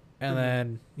 And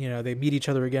then, you know, they meet each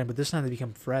other again, but this time they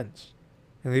become friends.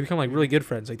 And they become like really good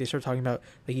friends. Like they start talking about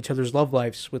like each other's love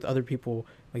lives with other people,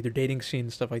 like their dating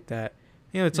scenes, stuff like that.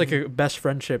 You know, it's like a best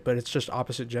friendship, but it's just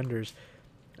opposite genders.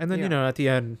 And then, you know, at the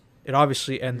end, it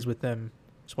obviously ends with them,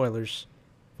 spoilers,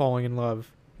 falling in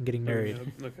love and getting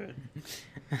married.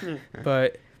 Okay.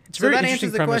 But it's So very that interesting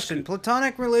answers the premise. question.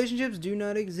 Platonic relationships do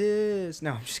not exist.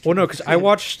 No, I'm just Well, kidding. no, because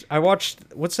I watched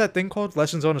what's that thing called?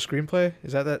 Lessons on a Screenplay?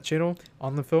 Is that channel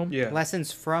on the film? Yeah.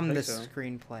 Lessons from the so.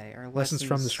 screenplay or Lessons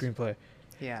from the Screenplay.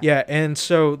 Yeah. Yeah, and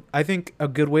so I think a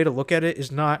good way to look at it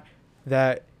is not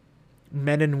that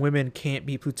men and women can't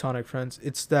be platonic friends.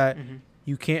 It's that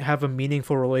you can't have a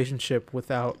meaningful relationship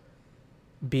without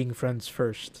being friends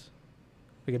first.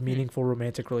 Like a meaningful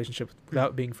romantic relationship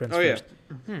without being friends first.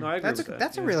 No, I agree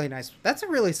That's a really nice. That's a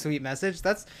really sweet message.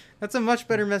 That's a much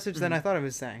better message than I thought it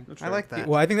was saying. That's I right. like that.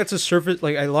 Well, I think that's a surface.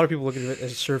 Like a lot of people look at it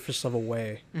as a surface level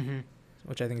way,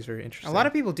 which I think is very interesting. A lot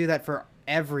of people do that for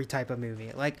every type of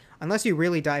movie. Like, unless you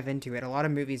really dive into it, a lot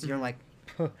of movies you're like,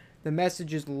 the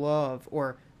message is love,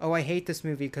 or oh, I hate this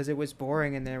movie because it was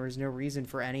boring and there was no reason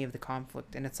for any of the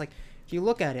conflict. And it's like, if you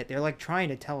look at it, they're like trying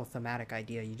to tell a thematic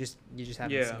idea. You just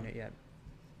haven't seen it yet.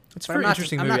 It's a But very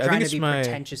interesting I'm movie. not I trying think to it's be my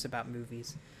pretentious about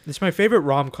movies. it's my favorite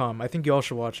rom com. I think y'all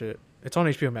should watch it. It's on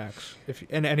HBO Max. If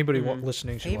and anybody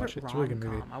listening should Favorite watch it. It's a really good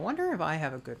movie. rom-com. I wonder if I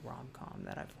have a good rom-com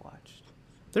that I've watched.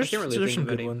 There's can't really there's think some of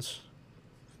good any. ones.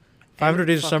 500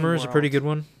 Days of Fucking Summer is a pretty world. good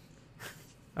one.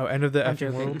 Oh, End of the I'm effing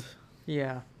joking. world.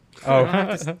 Yeah.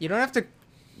 Oh. You don't have to.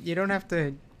 You don't have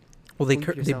to. Well, they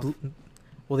Bleep they yourself.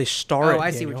 well they star. Oh, it,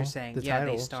 I see what Daniel, you're saying. The Yeah,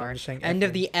 title, they so star. I'm just saying End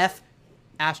of effing. the F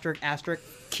asterisk asterisk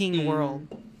King World.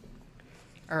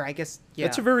 Or I guess yeah.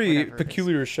 It's a very whatever it is.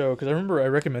 peculiar show because I remember I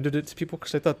recommended it to people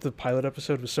because I thought the pilot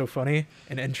episode was so funny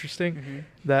and interesting Mhm.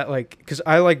 that like because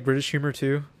I like British humor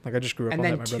too. Like I just grew up And on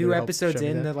then that. My brother 2 helped episodes show me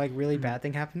in, that. the like really bad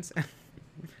thing happens.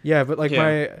 Yeah, but like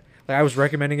Yeah. I was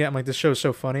recommending it. I'm like, this show is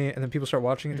so funny, and then people start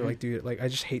watching it. They're Mhm. like, dude, like I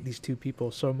just hate these 2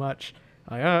 people so much.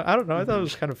 Like, I don't know. I thought it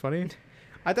was kind of funny.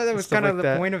 I thought that was Stuff kind of like the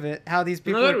that. point of it. How these No,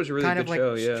 people that are was a really kind good of like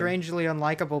show, yeah. strangely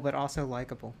unlikable, but also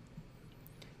likable.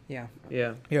 Yeah.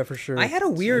 Yeah. Yeah, for sure. I had a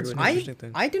It's weird. an I interesting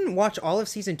thing. I didn't watch all of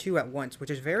season 2 at once, which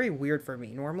is very weird for me.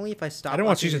 Normally, if I stop, I didn't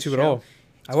watch watching season this 2 at show, all.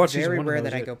 I watched it's season very 1. rare and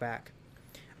that I was go back.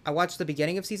 I watched the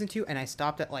beginning of season 2, and I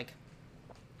stopped at like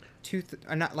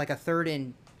not like a third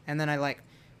in, and then I like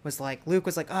was like Luke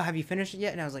was like, "Oh, have you finished it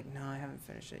yet?" And I was like, "No, I haven't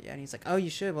finished it yet." And he's like, "Oh, you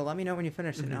should. Well, let me know when you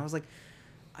finish it." And I was like,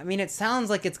 I mean, it sounds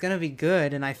like it's gonna be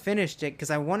good, and I finished it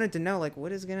because I wanted to know like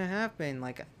what is gonna happen.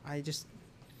 Like I just,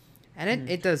 and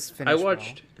it does finish. I well.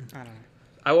 watched I don't know.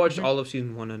 I watched all of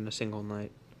season 1 in a single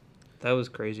night. That was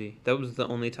crazy. That was the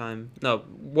only time. No,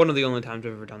 one of the only times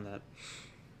I've ever done that.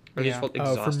 I Yeah. just felt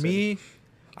exhausted. For me,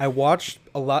 I watched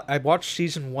a lot. I watched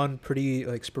season 1 pretty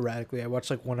like sporadically. I watched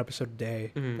like 1 episode a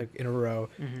day, Mhm. like in a row,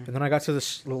 Mhm. and then I got to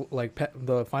this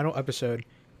the final episode,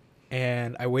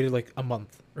 and I waited like a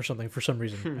month or something for some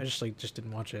reason. I just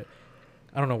didn't watch it.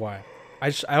 I don't know why. I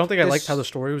don't think I liked how the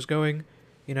story was going,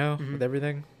 with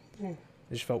everything.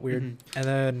 It just felt weird. And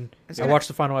then I watched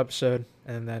the final episode,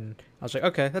 and then I was like,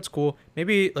 okay, that's cool.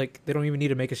 Maybe like they don't even need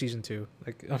to make a season 2.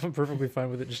 Like I'm perfectly fine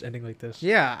with it just ending like this.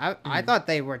 Yeah, I thought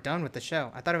they were done with the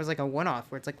show. I thought it was like a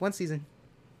one-off where it's like 1 season.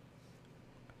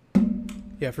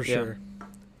 Yeah, for Yeah. sure.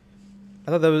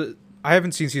 I thought that was. I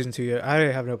haven't seen season 2 yet.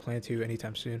 I have no plan to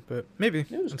anytime soon, but maybe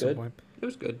It was at good. some point. It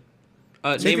was good.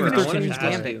 Same thing Naimur, with I wanted Queen's to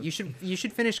ask Gambit. you. You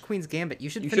should finish Queen's Gambit. You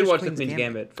should You finish should watch the Queen's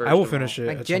Gambit first. I will of finish all. it.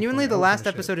 Like at some genuinely, point. the I will last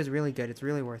finish it. episode is really good. It's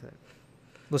really worth it.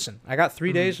 Listen, I got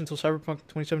 3 days until Cyberpunk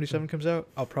 2077 comes out.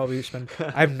 I'll probably spend.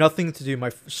 I have nothing to do.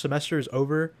 My semester is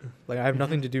over. Like I have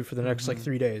nothing to do for the next like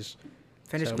 3 days.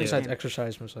 Finish So, Queen's besides Gambit.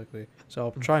 exercise, most likely. So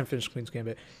I'll try and finish Queen's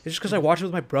Gambit. It's just because I watch it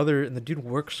with my brother, and the dude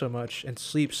works so much and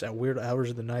sleeps at weird hours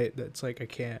of the night that it's like I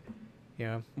can't.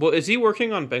 Well, is he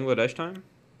working on Bangladesh time?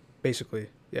 Basically,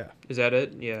 yeah. Is that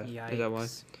it? Yeah. Yikes. Is that why?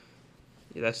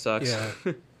 Yeah, that sucks. Yeah.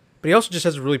 But he also just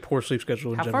has a really poor sleep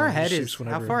schedule in How general. far He ahead just is sleeps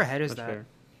whenever. how far ahead is That's that? fair.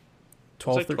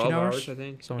 12, It's like 13 12 hours? I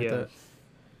think. Something yeah. like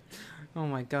that. Oh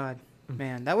my god,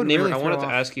 man, that would Naimur, really I throw wanted to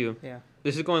off. ask you. Yeah.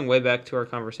 This is going way back to our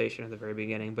conversation at the very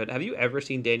beginning, but have you ever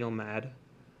seen Daniel mad,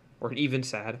 or even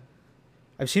sad,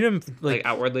 I've seen him like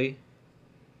outwardly?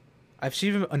 I've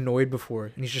seen him annoyed before,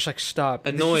 and he's just like, stop.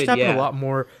 And this Annoyed, used to happen yeah. a lot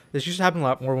more. This used to happen a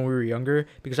lot more when we were younger,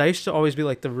 because I used to always be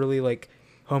like the really like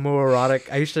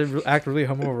homoerotic. I used to act really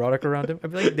homoerotic around him.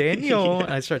 I'd be like, Daniel,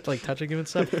 and I'd start like touching him and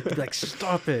stuff. He'd be like,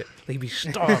 stop it. Like, be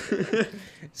stop.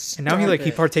 And now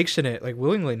he partakes in it like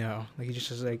willingly now. Like he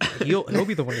just is like he'll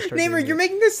be the one to start. Naimur, doing you're it.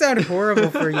 making this sound horrible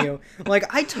for you. Like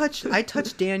I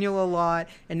touch Daniel a lot,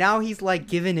 and now he's like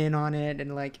giving in on it,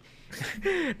 and like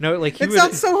No, like he it would,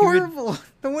 sounds so he would- horrible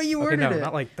the way you Okay, worded no, it.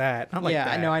 not like that. Not like yeah,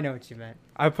 that. I know what you meant.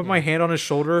 I would put my hand on his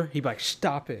shoulder. He'd be like,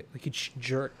 "Stop it!" Like he'd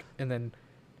jerk, and then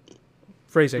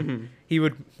phrasing. Mhm. He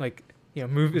would like,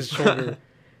 move his shoulder,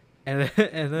 and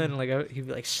then like he'd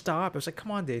be like, "Stop!" I was like,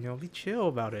 "Come on, Daniel, be chill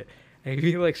about it." And he'd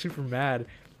be like super mad.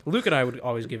 Luke and I would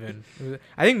always give in.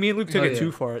 I think me and Luke took Oh, it yeah,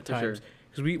 too far at for times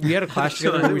sure. because we had a class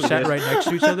So together where we we sat did. right next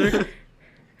to each other.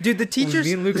 Dude, the teachers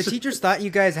me and Luke- the teachers thought you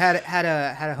guys had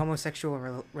a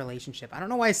homosexual relationship. I don't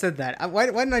know why I said that. Why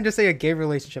didn't I just say a gay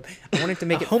relationship? I wanted to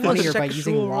make A it funnier by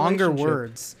using homosexual longer relationship.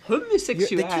 words.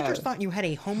 Homosexual. The teachers thought you had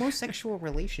a homosexual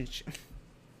relationship.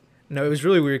 No, it was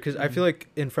really weird because I feel like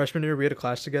in freshman year we had a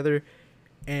class together,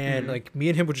 and like me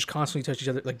and him would just constantly touch each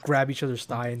other, like grab each other's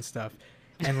thigh and stuff,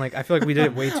 and like I feel like we did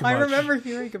it way too much. I remember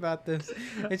hearing about this.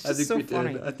 It's just so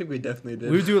funny. I think we definitely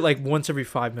did. We would do it like once every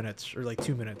 5 minutes or like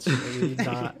 2 minutes. Like, we would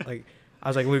not like. I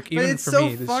was like, Luke, But even it's for so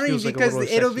me, this funny feels like a because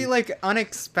little it'll sexy. be like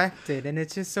unexpected, and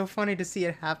it's just so funny to see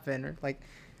it happen. Or like,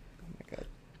 oh my god.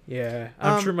 Yeah,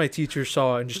 I'm Um, sure my teacher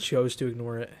saw it and just chose to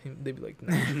ignore it. They'd be like,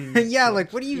 no. Yeah,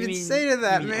 like what do you even say to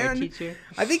that, man? Teacher?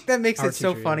 I think that makes Our it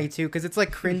so teacher, funny yeah. too, because it's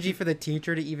like cringy for the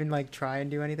teacher to even like try and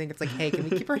do anything. It's like, hey, can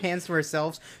we keep our hands to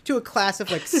ourselves to a class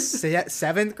of like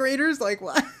seventh graders? Like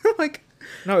what? Like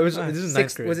No, it was this is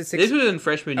ninth grade. Was it sixth? This was in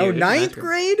freshman year. Oh, This was ninth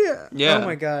grade? Yeah. Oh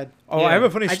my god. Oh, I have a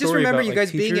funny I story just remember about, you like,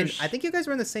 guys being in. teachers. I think you guys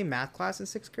were in the same math class in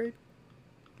sixth grade.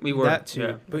 We were that too,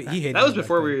 yeah. but he hated That was me back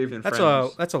before we then. were even That's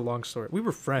friends. that's a long story. We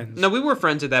were friends. No, we were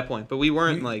friends at that point, but we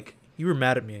weren't like. You were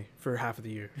mad at me for half of the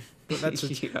year. But that's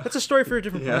Yeah. that's a story for a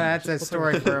different. Yeah. That's a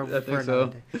story for I think another so.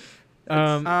 day.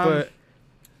 But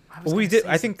I was well, we gonna did. say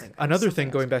I think something. another Something thing I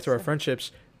was going back to gonna our say.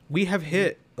 friendships, we have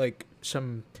hit like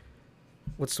some,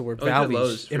 what's the word, Oh, we've hit valleys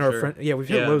lows, in for our sure. friend. Yeah, we've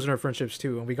hit Yeah. lows in our friendships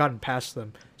too, and we gotten past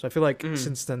them. So I feel like Mhm.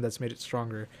 since then that's made it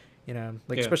stronger. You know,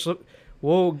 like Yeah. especially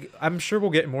I'm sure we'll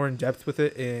get more in depth with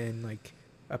it in like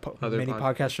Other many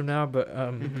podcasts from now. But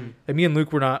Mhm. like me and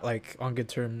Luke were not like on good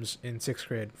terms in 6th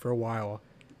grade for a while.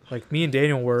 Like me and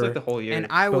Daniel were. It's like the whole year. And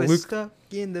I But was Luke- stuck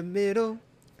in the middle.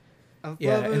 Of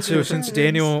Yeah, and lovers so and since friends.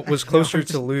 Daniel was No, closer I'm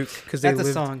to just- Luke, because they That's a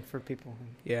lived, song for people.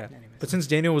 yeah. Anyways. But since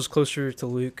Daniel was closer to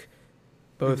Luke,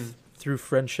 both Mhm. through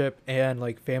friendship and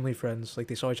like family friends, like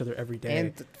they saw each other every day.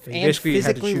 and They and basically had to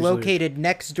physically choose Luke. located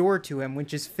next door to him,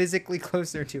 which is physically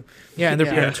closer to. Yeah, and their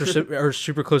Yeah. parents are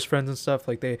super close friends and stuff.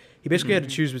 Like he basically had to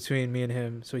Mhm. choose between me and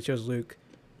him, so he chose Luke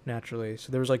naturally.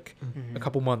 So there was like a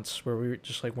couple months where we were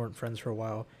just like weren't friends for a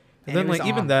while. And then it was like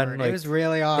even then awkward. like it was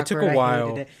really awkward. took a I hated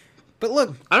while. it. But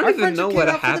look, I don't our even friendship know came what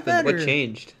out for the happened. What better.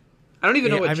 changed? I don't even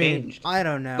know Yeah, what I mean, changed. I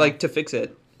don't know. Like to fix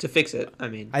it. To fix it. I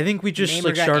mean. I think we just Naimur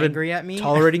like got started angry at me.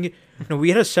 tolerating it. No, we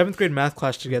had a 7th grade math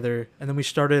class together, and then we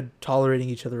started tolerating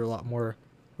each other a lot more.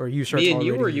 Or you started Me and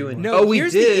you, tolerating or you me and more. No, oh, we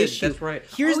here's the did. issue. That's right.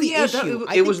 Here's oh, the yeah, issue. That,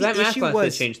 I it think was the that math issue class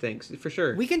was- that changed things for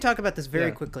sure. We can talk about this very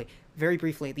Yeah. quickly, very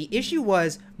briefly. The issue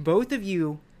was both of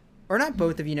you, or not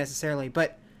both of you necessarily,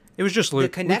 but It was just the Luke.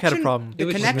 Luke connection. had a problem. The It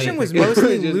was just connection me. was It was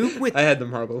mostly just- Luke with I had the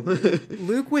marble.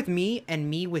 Luke with me and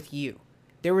me with you.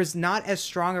 There was not as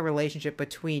strong a relationship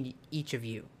between each of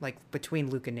you, like between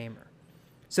Luke and Naimur.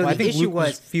 So Well, I the think issue Luke was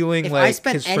was feeling if like I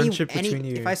spent his friendship between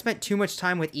you. if I spent too much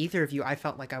time with either of you, I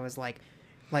felt like I was like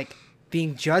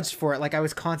being judged for it. Like I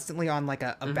was constantly on like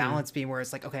a balance beam where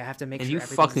it's like, okay, I have to make and sure you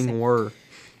everything's the fucking same. were.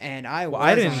 And I Well, was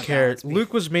I on didn't a care. balance beam.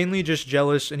 Luke was mainly just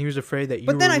jealous, and he was afraid that you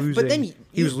But were then losing.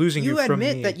 He was losing you from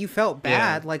admit me. that you felt Yeah.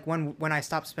 bad like when I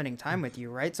stopped spending time with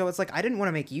you, right? So it's like I didn't want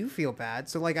to make you feel bad.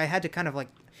 So like I had to kind of like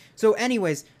so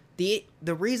anyways,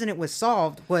 the reason it was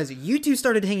solved was you two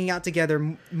started hanging out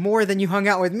together more than you hung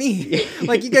out with me.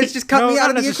 Like you guys just cut No, me out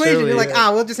not of the equation. You're like,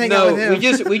 necessarily. we'll just hang out No, with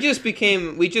him.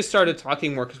 we just started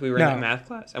talking more because we were in No. that math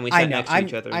class and we I sat know. next to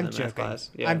each other in I'm the joking. math class.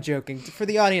 Yeah. I'm joking. For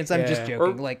the audience, I'm just Yeah.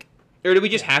 joking. Or- Like Or did we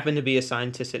just happen to be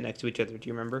assigned to sit next to each other? Do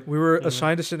you remember? We were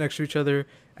assigned to sit next to each other,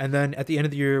 and then at the end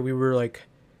of the year, we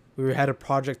had a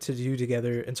project to do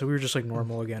together, and so we were just like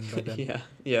normal again by then. Yeah.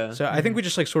 Yeah. So I think we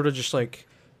just like sort of just like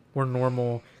were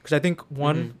normal because I think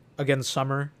Mhm. again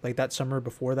summer like that summer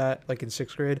before that like in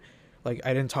 6th grade, like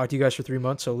I didn't talk to you guys for 3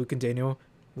 months, so Luke and Daniel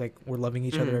like were loving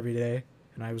each other Mhm. every day,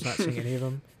 and I was not seeing any of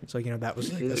them. So that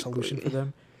was like a solution for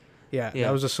them. Yeah, Yeah.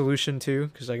 that was a solution too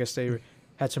because I guess they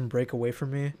had some break away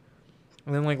from me.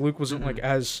 And then like Luke wasn't like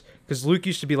as because Luke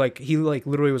used to be like he like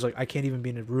literally was like I can't even be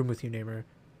in a room with you, Naimur.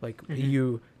 Like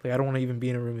you like I don't want to even be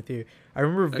in a room with you. I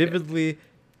remember vividly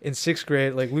in 6th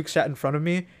grade like Luke sat in front of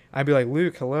me. I'd be like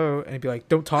Luke, hello, and he'd be like,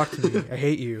 don't talk to me. I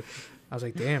hate you. I was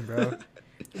like, damn, bro.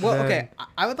 well, then- okay.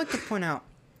 I would like to point out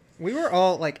we were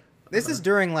all like this is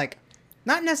during like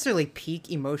not necessarily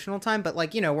peak emotional time, but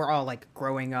like we're all like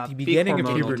growing up. The Peak beginning of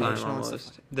hormonal puberty. time Emotional and almost.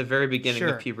 stuff. The very beginning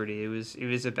Sure. of puberty. It was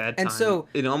a bad time. And so,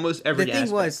 in almost every the thing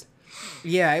aspect. was,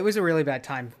 yeah, it was a really bad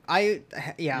time. I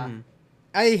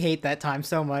hate that time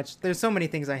so much. There's so many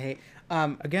things I hate.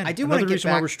 Again, I do want another to get reason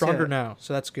back why we're stronger to, now.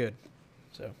 So that's good.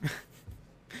 So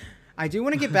I do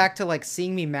want to get back to like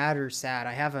seeing me mad or sad.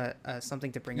 I have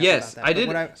something to bring up Yes, about that. I But did.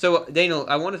 what So, Daniel,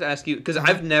 I wanted to ask you because I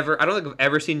don't think I've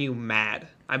ever seen you mad.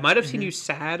 I might have seen you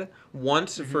sad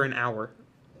once for an hour,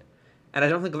 and I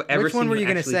don't think I've ever which seen one were you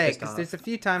gonna gonna say? Because Because there's a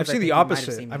few times I've I seen think the you might have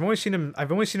opposite. seen me.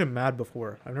 I've only seen him mad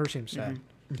before. I've never seen him sad.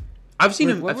 I've seen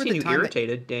Wait, him. what I've were seen the you time that-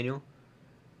 irritated, Daniel.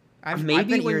 I've maybe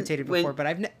been when- irritated when- before, but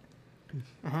I've.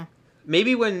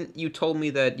 Maybe when you told me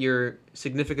that your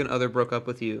significant other broke up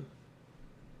with you,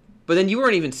 but then you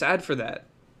weren't even sad for that.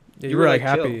 Yeah, You you were, were like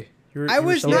like, chill. happy. You were, I you were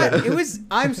was not. celebrating. It was.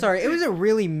 I'm sorry. It was a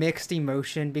really mixed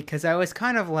emotion because I was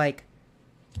kind of like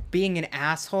being an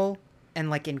asshole and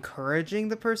like encouraging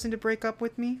the person to break up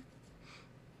with me.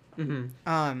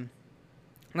 Mm-hmm.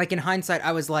 Like in hindsight,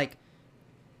 I was like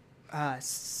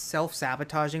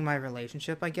self-sabotaging my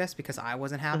relationship, I guess, because I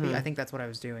wasn't happy. Mhm. I think that's what I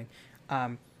was doing.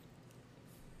 Just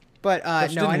But no,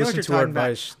 didn't I know what listen you're to our talking about.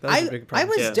 advice. That was a big I problem.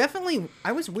 was Yeah. definitely.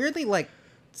 I was weirdly like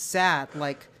sad.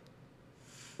 Like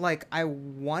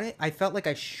I felt like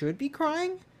I should be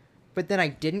crying, but then I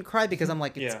didn't cry because I'm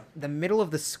like, it's Yeah. the middle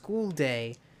of the school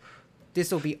day.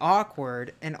 This will be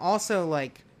awkward, and also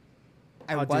like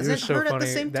I Oh, dude, it was wasn't so hurt at the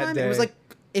funny same that time. It was day. like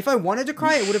if I wanted to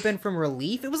cry, it would have been from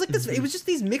relief. It was like this. It was just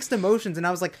these mixed emotions, and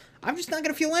I was like, I'm just not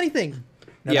gonna feel anything.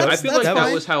 Yeah, I feel like that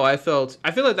fine. was how I felt.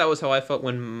 I feel like that was how I felt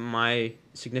when my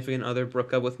significant other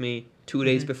broke up with me 2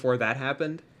 days before that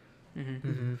happened.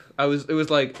 Mm-hmm. I was. It was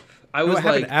like I No, was it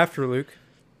happened like after Luke.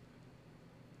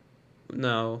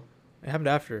 no. It happened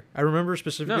after. I remember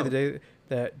specifically No. the day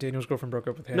that Daniel's girlfriend broke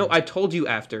up with him. No, I told you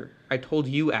after. I told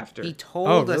you after. He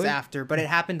told us really? after, but it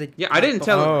happened. Yeah, I didn't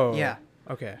tell- Oh. Yeah,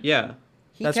 Okay. Yeah.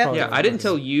 he That's kept. probably Yeah, what I didn't was.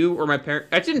 tell you or my parents.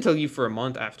 I didn't tell you for a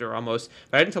month after almost,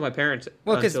 but I didn't tell my parents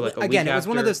Well, because until like a again, week it was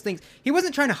one of after. those things. He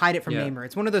wasn't trying to hide it from Yeah. Naimur.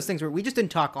 It's one of those things where we just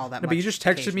didn't talk all that No, much. but you just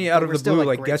texted me occasionally, out but of we're the still, blue,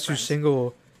 like, great guess friends. who's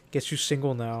single? Guess who's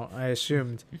single now? I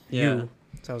assumed Yeah. you.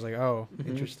 So I was like, oh, Mhm.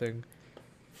 interesting.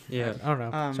 Yeah. I don't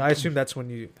know. Um, So I assumed that's when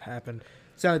you happened.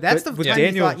 So that's But the with time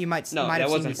Daniel- you thought you might No, might that have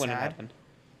seen me wasn't when it sad. happened.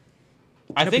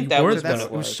 I No, think but that you was weren't, when though. it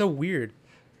It was was. so weird.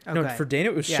 No, Okay. for Dana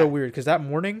it was Yeah. so weird because that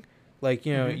morning, like,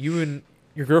 you know, Mhm. you and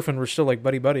your girlfriend were still like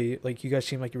buddy. Like, you guys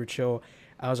seemed like you were chill.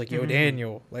 I was like, yo, Mhm.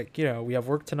 Daniel, like, you know, we have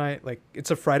work tonight. Like, it's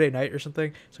a Friday night or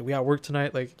something. So we got work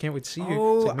tonight. Like, can't wait to see you.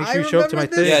 Oh, It's like, make I sure you show up to my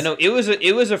remember thing. this. Yeah, no,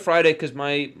 it was a Friday because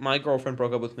my girlfriend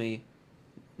broke up with me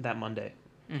that Monday.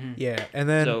 Mhm. Yeah, and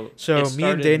then So me it and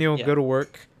started- Daniel yeah. go to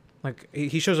work. Like,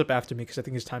 he shows up after me because I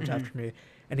think his time's Mhm. after me,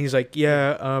 and he's like,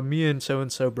 "Yeah, me and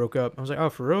so broke up." I was like, "Oh,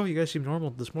 for real? You guys seem normal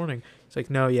this morning." He's like,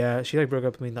 "No, yeah, she like broke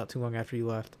up with me not too long after you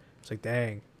left." It's like,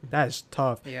 "Dang, that is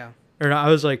tough." Yeah. Or no, I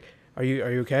was like, "Are you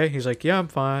okay?" He's like, "Yeah, I'm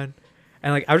fine."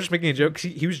 And like I was just making a joke 'cause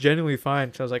he was genuinely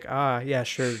fine. So I was like, yeah,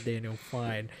 sure, Daniel,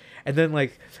 fine." And then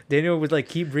like Daniel would like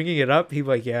keep bringing it up. He'd be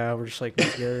like, "Yeah, we're just like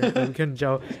together. We couldn't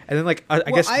gel." And then like I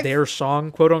Well, guess I've- their song,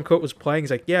 quote unquote, was playing.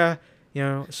 He's like, "Yeah, you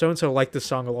know, so and so liked this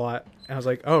song a lot." And I was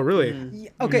like, "Oh, really? Mm. Yeah,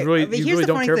 okay. You really, but you here's really the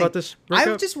don't funny care thing. about this I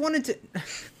breakup?" just wanted to.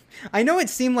 I know it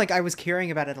seemed like I was caring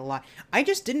about it a lot. I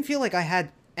just didn't feel like I had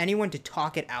anyone to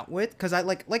talk it out with because I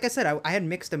like I said I had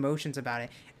mixed emotions about it,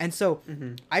 and so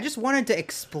Mhm. I just wanted to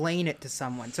explain it to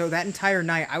someone. So that entire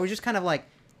night I was just kind of like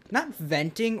not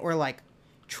venting or like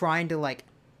trying to like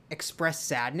express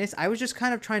sadness. I was just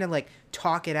kind of trying to like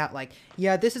talk it out. Like,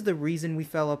 yeah, this is the reason we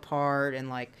fell apart, and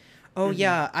like, oh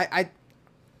yeah, I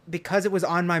because it was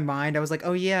on my mind, I was like,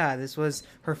 oh yeah, this was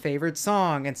her favorite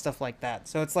song and stuff like that.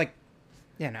 So it's like,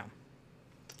 you know,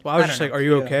 Well, I was I just don't like, "Are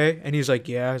you Yeah. okay?" And he's like,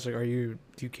 "Yeah." I was like, "Do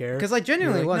you care?" because I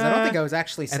genuinely You're like, was. I don't "Nah." think I was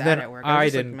actually sad And then at work. I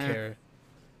was just didn't like, meh. care.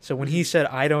 So when he said,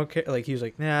 "I don't care," like he was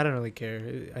like, "Nah, I don't really care."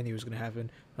 I knew it was gonna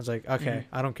happen. I was like, "Okay,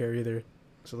 I don't care either."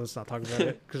 So let's not talk about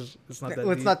it because it's not that.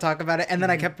 Let's deep. not talk about it. And then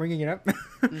I kept bringing it up.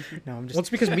 No, I'm just. Well, it's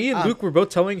because me and Um, Luke were both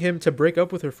telling him to break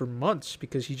up with her for months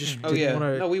because he just Oh didn't yeah. want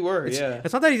to. No, we were. it's, Yeah.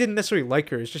 it's not that he didn't necessarily like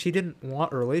her. It's just he didn't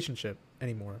want a relationship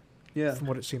anymore. Yeah. From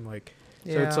what it seemed like.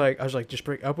 So Yeah. it's like I was like, just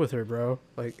break up with her, bro.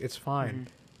 Like it's fine.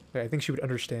 Mhm. Like, I think she would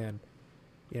understand.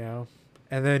 You know.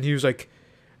 And then he was like,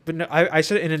 but no, I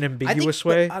said it in an ambiguous but-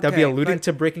 way. That'd be okay, alluding but-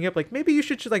 to breaking up. Like maybe you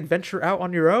should just like venture out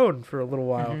on your own for a little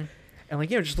while. Mhm. And like,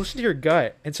 you know, just listen to your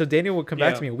gut. And so Daniel would come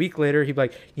back Yeah. to me a week later. He'd be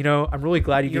like, you know, I'm really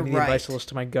glad you You're gave me the advice right. to listen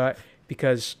to my gut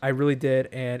because I really did,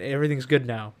 and everything's good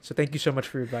now. So thank you so much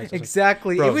for your advice. I was like,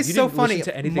 Exactly. "Bro, It was you so didn't listen funny.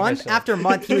 to anything I Month said." after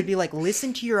month, he would be like,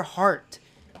 listen to your heart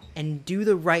and do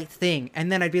the right thing. And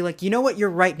then I'd be like, you know what? You're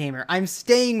right, Naimur. I'm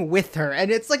staying with her.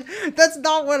 And it's like, that's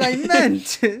not what I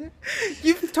meant.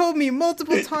 You've told me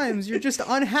multiple times you're just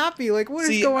unhappy. Like, what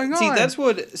is going on? See, that's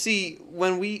what. See,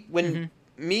 when Mhm.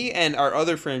 me and our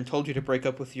other friend told you to break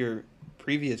up with your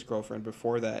previous girlfriend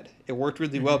before that, it worked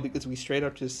really well because we straight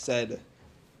up just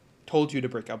told you to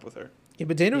break up with her. Yeah,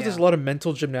 but Daniel Yeah. does a lot of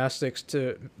mental gymnastics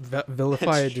to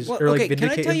vilify a That's or Well, like okay, can I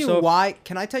vindicate tell himself. you why?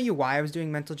 Can I tell you why I was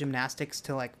doing mental gymnastics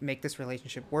to like make this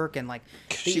relationship work? And like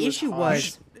She the was issue hot.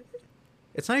 was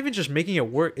It's not even just making it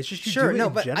work. It's just you sure do it no,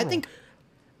 in but I general. think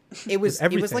it was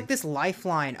everything. like this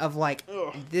lifeline of like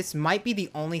Ugh. this might be the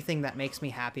only thing that makes me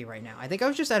happy right now. I think I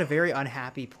was just at a very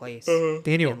unhappy place.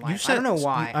 Daniel, in you life. said I don't know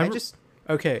why. I I'm- just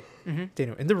okay. Mhm.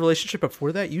 Daniel, in the relationship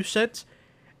before that, you sent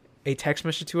a text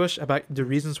message to us about the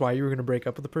reasons why you were going to break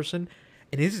up with the person,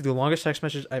 and this is the longest text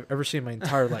message I've ever seen in my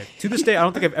entire life. To this day, I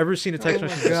don't think I've ever seen a text Oh my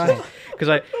message this God. long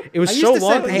because it was I so used to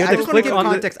long. send, that hey, you I had to just want to click give on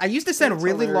the. context. I used to send That's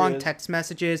really long hilarious. text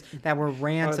messages that were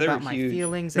rants they were about my huge.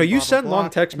 feelings. No, And you blah, send blah, long blah,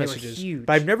 text and they were messages, huge.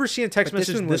 but I've never seen a text But this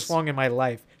message one this was- long in my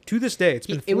life. To this day, it's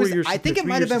been 4 It was. years. I think it 3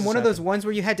 might have years been since one this of those happened. ones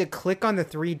where you had to click on the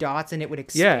 3 dots and it would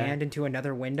Yeah. expand into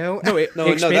another window. No, it No,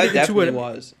 that expanded into definitely a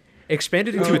was.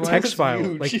 expanded into Oh, a text that's file.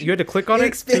 huge. Like you had to click on it it to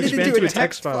expanded expand into to a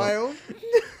text file.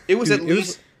 It was Dude, at it was-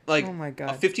 least like Oh my God.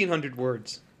 1,500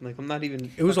 words. Like I'm not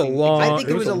even. It was a fucking long- I think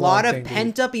it it was was a a lot long of thing, dude.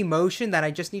 pent up emotion that I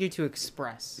just needed to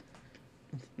express.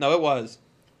 No, it was.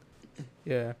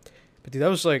 Yeah, but dude, that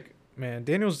was like, man,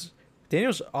 Daniel's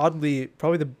oddly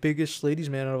probably the biggest ladies'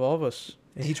 man out of all of us.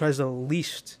 and he tries the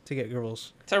least to get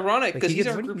girls. It's ironic Like, because he he's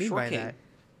gets- our What do you group mean short by king. that?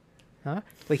 Huh?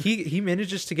 Like he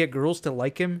manages to get girls to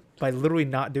like him by literally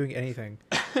not doing anything.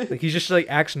 Like he's just like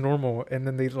acts normal, and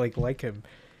then they like him.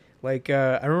 Like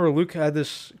I remember Luke had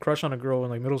this crush on a girl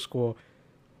in like middle school,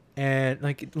 and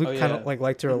like Luke Oh, kind yeah. of like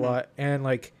liked her a Mhm. lot, and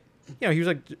like he was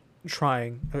like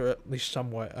trying, or at least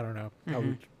somewhat. I don't know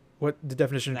Mhm. what the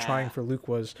definition of Nah. trying for Luke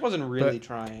was. Wasn't really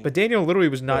trying. But Daniel literally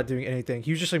was not But- doing anything.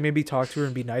 He was just like maybe talk to her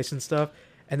and be nice and stuff.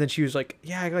 And then she was like,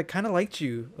 "Yeah, I like kind of liked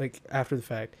you." Like after the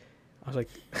fact, I was like,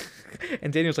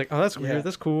 and Daniel's like, "Oh, that's weird. Yeah.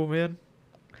 That's cool, man.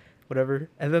 Whatever."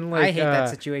 And then like I hate that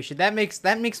situation. That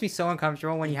makes me so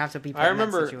uncomfortable when you have to be put in that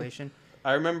remember- situation.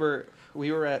 I remember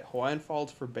we were at Hawaiian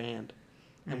Falls for band,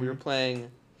 and we were playing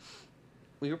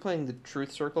the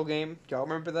Truth Circle game. Do y'all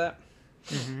remember that?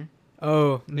 Mm-hmm.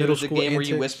 oh, It middle was a school game where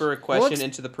you antics. whisper a question ex-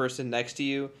 into the person next to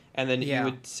you, and then Yeah.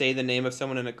 you would say the name of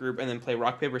someone in a group, and then play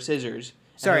rock paper scissors.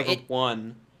 Sorry, and whoever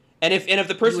won. And if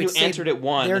the person would who say answered it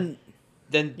won, They're-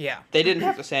 then Yeah. they didn't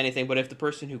have to say anything. But if the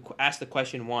person who asked the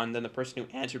question won, then the person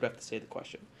who answered would have to say the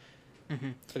question.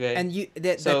 Mhm. Okay. And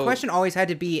the So- question always had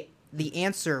to be the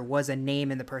answer was a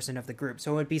name in the person of the group.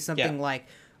 So it would be something Yeah. like,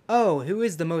 "Oh, who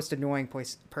is the most annoying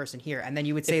person here?" And then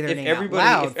you would say their if name everybody, out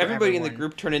loud. if for everybody in the everyone.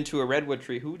 group turned into a redwood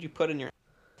tree, who would you put in your?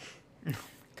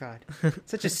 God,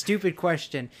 such a stupid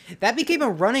question. That became a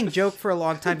running joke for a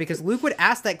long time because Luke would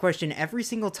ask that question every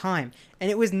single time,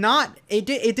 and it was not. It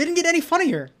didn't get any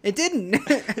funnier. It didn't.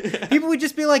 People would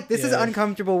just be like, "This is Yeah.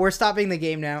 uncomfortable. We're stopping the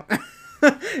game now."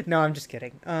 No, I'm just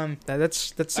kidding. That's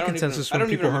the I don't consensus even, I when don't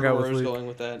even people hung remember out where with I was Luke. going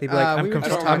with that. They'd be like, we "I'm were just I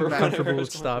don't talking remember about- where I comfortable was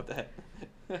with going stop." with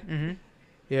that. Mm-hmm.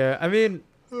 Yeah, I mean,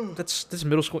 that's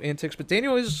middle school antics. But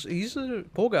Daniel he's a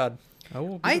pole god. I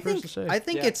will be the first to say. I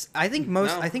think Yeah.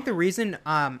 most. No. I think the reason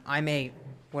I'm a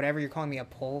whatever you're calling me, a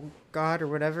pole god or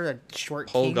whatever, a short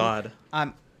Pole king. god.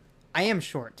 I am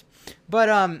short, but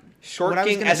Short what I was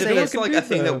king, gonna as if say that's is- like a Dude,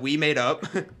 thing though. that we made up.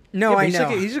 no, Yeah, but I he's know.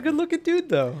 like he's a good looking dude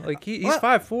though. Like he's What?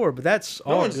 5'4", but that's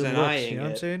No all one's good looks. denying You know what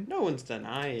I'm it. saying? No one's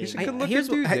denying. He's a it. good looking Here's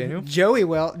dude, what- Daniel. Joey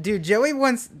will. Dude, Joey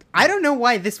once. I don't know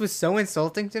why this was so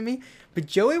insulting to me, but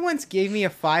Joey once gave me a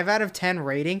 5 out of 10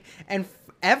 rating, and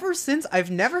ever since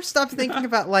I've never stopped thinking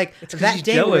about like 'cause that he's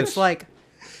day where jealous. it's like,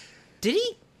 did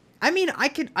he? I mean, I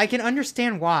can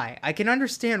understand why. I can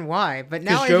understand why, but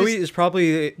now Because I Joey just, is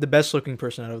probably the best looking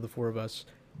person out of the four of us,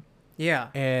 yeah.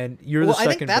 and you're Well, the I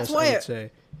think second that's best. why I would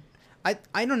say.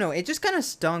 I don't know. It just kind of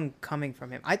stung coming from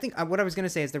him. I think what I was gonna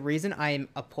say is the reason I'm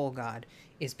a pole god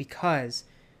is because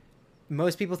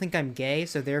most people think I'm gay,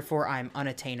 so therefore I'm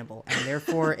unattainable, and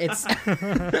therefore it's.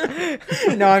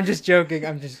 No, I'm just joking.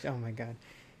 I'm just. Oh my god.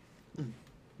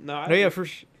 No, I, No, yeah,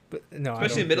 but no, I especially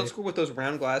don't in middle think- school with those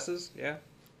round glasses. Yeah.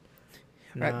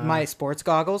 Right, Nah. my sports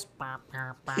goggles.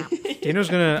 Daniel's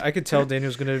gonna. I could tell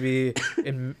Daniel's gonna be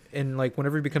in like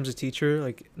whenever he becomes a teacher,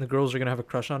 like the girls are gonna have a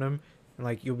crush on him, and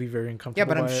like you'll be very Yeah,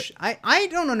 uncomfortable. but I'm. by it. I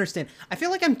don't understand. I feel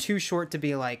like I'm too short to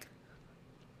be like.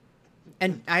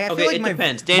 And I Okay, feel like it my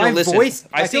depends. Daniel, my listen. voice.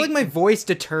 I I feel see- like my voice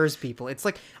deters people. It's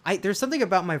like there's something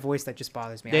about my voice that just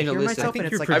bothers me. Daniel, I hear listen. myself I think and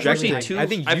it's you're like I foresee projecting. two. I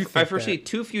think you I think foresee that.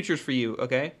 two futures for you.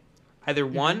 Okay, either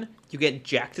one, you get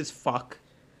jacked as fuck,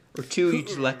 or two, you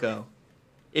just let go.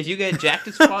 If you get jacked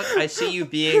as fuck, I see you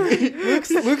being.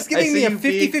 Luke's I giving me see a you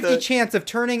being 50-50 the- chance of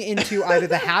turning into either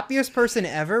the happiest person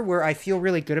ever, where I feel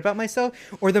really good about myself,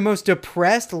 or the most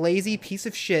depressed, lazy piece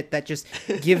of shit that just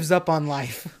gives up on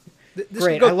life. This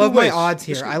Great. could go I love two my ways. odds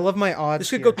This here. could- I love my odds This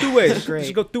could here. go two ways. Great. This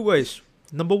could go two ways.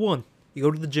 Number one, you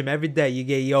go to the gym every day, you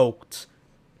get yoked.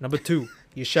 Number two,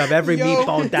 you shove every Yoked.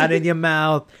 meatball down in your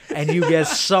mouth, and you get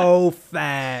so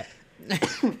fat.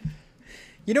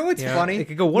 You know what's Yeah, funny? it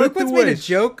could go one Luke of two once made a ways.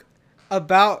 joke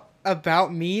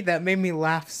about me that made me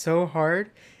laugh so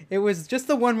hard. It was just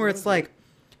the one where it's like,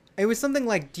 it was something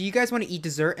like, "Do you guys want to eat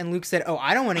dessert?" And Luke said, "Oh,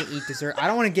 I don't want to eat dessert. I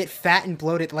don't want to get fat and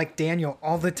bloated like Daniel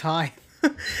all the time."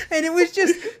 And it was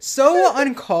just so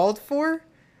uncalled for.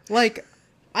 Like,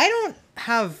 I don't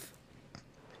have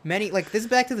many. Like, this is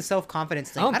back to the self-confidence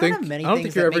thing. I don't have many I don't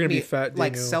things think you're that ever make gonna me be fat,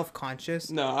 like Daniel.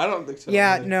 self-conscious. No, I don't think so.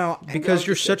 Yeah, either. no. Because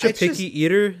you're such a It's just- picky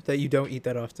eater that you don't eat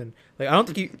that often. Like I don't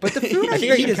think you. But the food I, I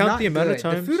think I eat can is count not the amount good. of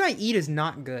times. The food I eat is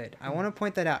not good. I want to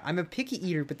point that out. I'm a picky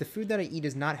eater, but the food that I eat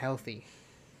is not healthy.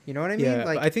 You know what I mean? Yeah,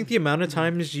 Like, but I think the amount of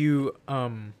times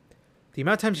the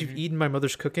amount of times you've eaten my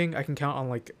mother's cooking, I can count on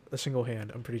like a single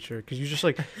hand. I'm pretty sure because you just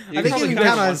like You I think probably you can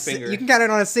count count on on one finger. you can count it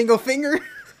on a single finger.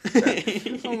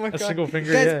 Oh my a god. single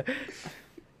finger. Guys, Yeah,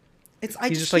 It's I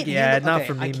he's just just like, can't yeah, handle- not okay,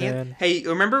 for I me, can't- man. Hey,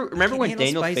 remember can't when handle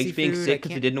Daniel spicy faked being food, I sick because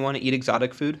he can't- didn't want to eat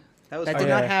exotic food? That was That Oh, did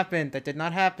yeah. not happen. That did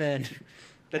not happen.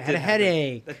 That I had did a happen.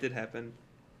 headache. That did happen.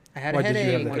 I had Why a did you have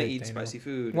I headache. the want to headache, eat Daniel? spicy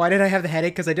food. Why did I have the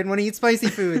headache? Because I didn't want to eat spicy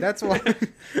food. That's why.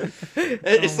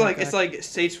 It's Oh my like God. it's like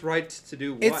states' right to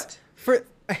do what? It's for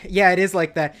yeah, it is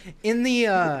like that. In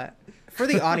the for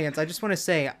the audience, I just want to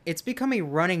say it's become a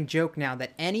running joke now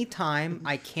that anytime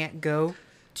I can't go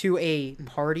to a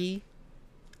party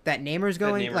that Namer's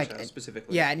going, Neighbor's like house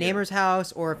specifically. yeah, at Namer's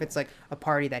house, or if it's like a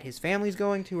party that his family's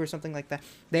going to or something like that,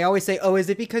 they always say, "Oh, is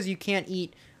it because you can't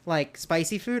eat like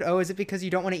spicy food? Oh, is it because you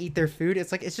don't want to eat their food?"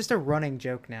 It's like it's just a running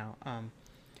joke now.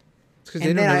 It's 'cause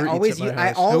And Daniel then never eats at my I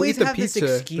house. He'll always eat the have this pizza,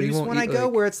 but he excuse won't when I eat, go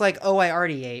like- where it's like, "Oh, I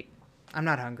already ate. I'm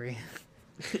not hungry."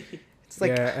 It's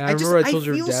like Yeah, and I remember I just told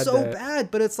your feel dad so that.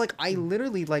 bad, but it's like I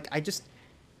literally like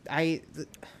I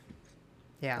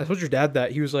yeah. I told your dad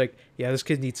that. He was like, "Yeah, this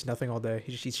kid eats nothing all day.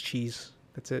 He just eats cheese.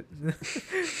 That's it."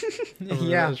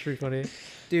 Yeah. That's pretty funny.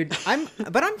 Dude, I'm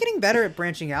getting better at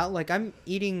branching out. Like I'm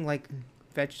eating like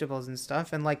vegetables and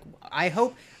stuff, and like I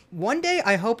hope one day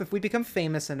if we become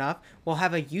famous enough, we'll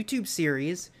have a YouTube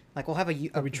series. Like we'll have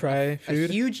We try a food.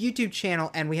 huge YouTube channel,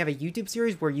 and we have a YouTube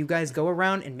series where you guys go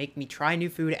around and make me try new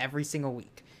food every single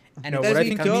week. And No, if what I we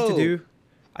think become- you need to do.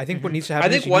 I think what needs to happen. I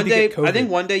think is you one need to day. get COVID. I think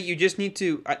one day you just need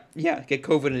to, get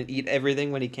COVID and eat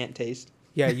everything when he can't taste.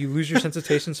 Yeah, you lose your sense of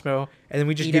taste and smell, and then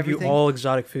we just Eat give everything? you all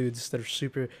exotic foods that are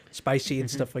super spicy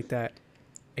and stuff like that,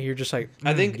 and you're just like,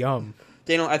 I think- yum.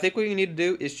 Daniel, I think what you need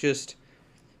to do is just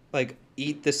like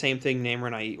eat the same thing Namer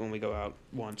and I eat when we go out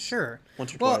once. Sure.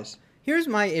 Once or Well, twice. Here's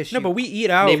my issue. No, but we eat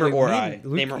out. Namer like, or me I. and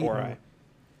Luke Namer eat or out.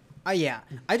 I. Yeah.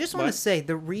 I just want to What? say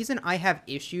the reason I have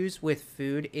issues with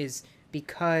food is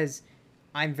because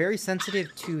I'm very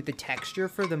sensitive to the texture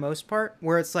for the most part,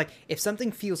 where it's like if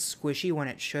something feels squishy when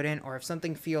it shouldn't, or if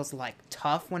something feels like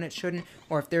tough when it shouldn't,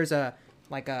 or if there's a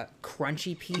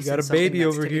crunchy piece got and a something baby that's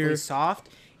over typically here. soft,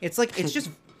 it's like it's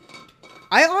just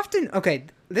okay,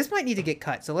 this might need to get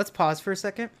cut, so let's pause for a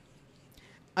second.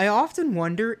 I often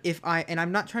wonder and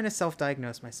I'm not trying to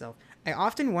self-diagnose myself. I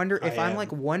often wonder if I'm am. like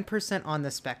 1% on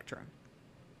the spectrum.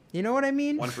 You know what I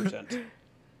mean? 1%.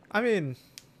 I mean,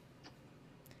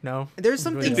 no. There's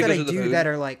some Really things don't. that I Because of the do food? that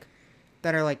are like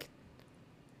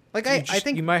I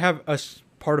think you might have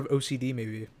part of OCD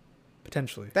maybe,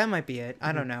 potentially. that might be it.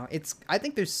 I don't know. I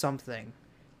think there's something.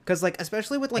 Because, like,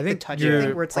 especially with, like, I the think touching you're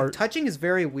thing, where it's, like, part- touching is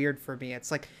very weird for me. It's,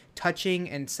 like, touching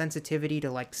and sensitivity to,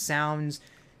 like, sounds,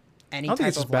 any I don't think type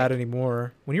it's as of, bad like...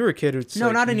 anymore. When you were a kid, it's No,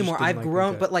 like, not you just anymore. didn't I've like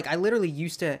grown, that. but, like, I literally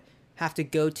used to have to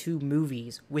go to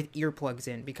movies with earplugs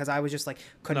in because I was just, like,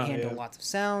 couldn't Oh, handle yeah. lots of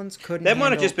sounds, couldn't That might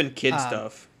have handle, just been kid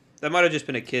stuff. That might have just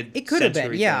been a kid. It could have been,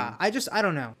 sensory yeah. thing. I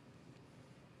don't know.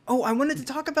 Oh, I wanted to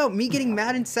talk about me getting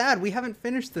mad and sad. We haven't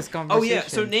finished this Oh conversation. yeah.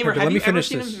 So Namer, Here, but have let you me ever finish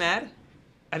seen this. him mad?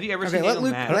 Have you ever Okay, seen let him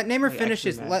Luke, mad? let Namer Like, finish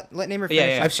actually his. mad? Let Namer Yeah,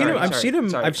 finish. yeah, I've seen him. sorry, I've seen him.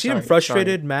 sorry, I've seen him sorry,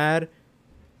 frustrated, sorry. mad.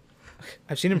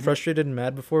 I've seen him frustrated and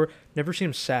mad before. Never seen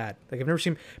him sad. Like I've never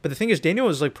seen. But the thing is, Daniel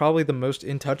is like probably the most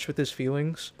in touch with his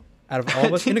feelings out of all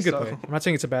of us in a think good so. way. I'm not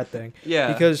saying it's a bad thing.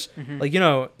 Yeah. Because like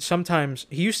sometimes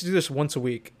he used to do this once a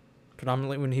week,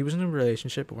 predominantly when he was in a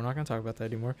relationship. But we're not gonna talk about that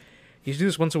anymore. He used to do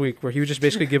this once a week where he would just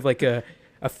basically give like a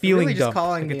feeling Really just dump,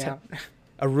 calling like me a, out.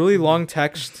 a really long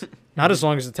text, not as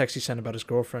long as the text he sent about his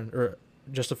girlfriend or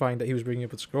justifying that he was breaking up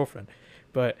with his girlfriend,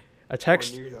 but a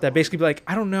text near that that basically be like,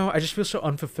 I don't know, I just feel so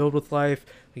unfulfilled with life.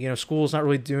 Like, school's not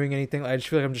really doing anything. I just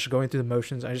feel like I'm just going through the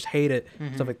motions. I just hate it,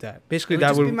 stuff like that. Basically, It would that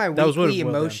just would be my that was what it weekly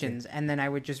boiled down to. emotions, and then I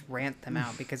would just rant them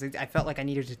out because I felt like I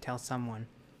needed to tell someone.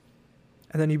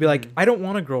 And then you'd be like, I don't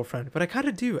want a girlfriend, but I kind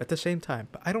of do at the same time.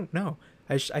 But I don't know.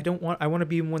 I want to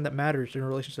be one that matters in a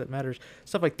relationship that matters,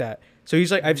 stuff like that. So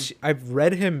he's like, I've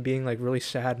read him being like really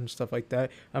sad and stuff like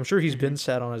that. I'm sure he's been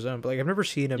sad on his own, but like I've never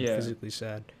seen him Yeah. physically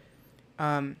sad.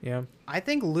 Yeah. I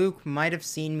think Luke might have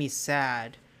seen me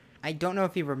sad. I don't know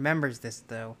if he remembers this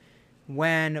though.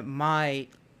 When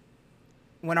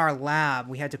our lab,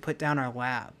 we had to put down our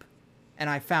lab, and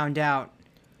I found out,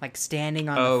 like standing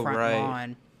on the front right.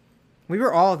 lawn. We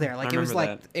were all there. Like it was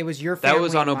remember like that. it was your family. That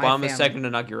was on and my Obama's family. second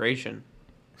inauguration.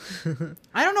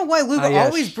 I don't know why Luke Yes.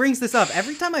 always brings this up.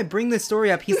 Every time I bring this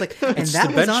story up, he's like, and It's that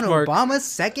the was on benchmark. Obama's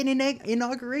second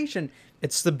inauguration.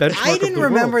 It's the benchmark. I of didn't the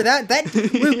remember world. that.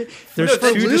 Luke, There's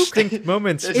for two Luke, distinct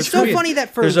moments. it's so between. funny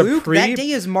that for There's a Luke, pre- that day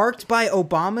is marked by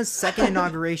Obama's second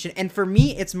inauguration, and for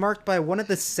me, it's marked by one of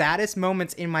the saddest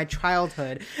moments in my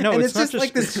childhood. No, and it's not just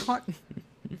like just- this.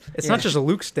 It's Yeah. not just a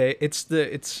Luke's day. It's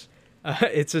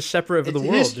a separate of the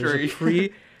It's world.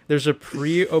 history. There's a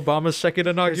pre-Obama's second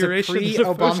inauguration.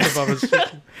 pre-Obama- post-Obama's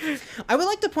second. I would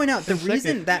like to point out the Second.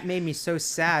 reason that made me so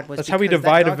sad was That's how we because that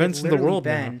divide dog had events in the literally world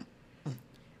now. been-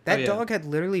 That Oh, yeah. dog had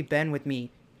literally been with me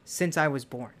since I was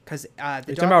born. Because the You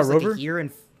talking dog about was like Rover? a year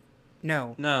and...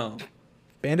 No. No.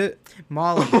 Bandit?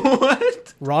 Molly.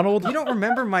 What? Ronald? You don't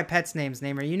remember my pet's names,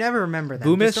 Namer. You never remember them.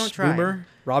 Boomis? Just don't try. Boomer?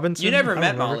 Robinson? You never I don't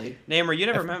met remember. Molly. Namer, you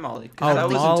never met Molly. 'Cause Oh, that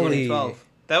was Molly. in 2012.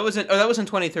 That was in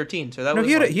 2013. So that No,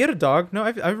 was he had a dog. No, I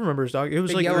remember his dog. It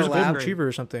was The like it yellow was a golden lab. retriever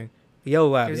or something. A yellow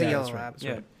lab. It was a yeah, yellow that's right, lab. that's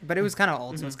Yeah. right. But it was kind of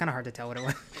old, so it's kind of hard to tell what it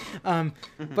was.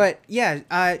 But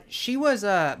yeah, she was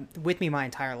with me my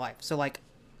entire life. So like,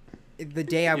 the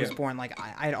day I was born, like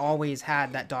I'd always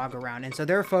had that dog around, and so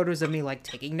there are photos of me like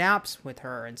taking naps with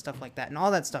her and stuff like that, and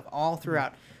all that stuff all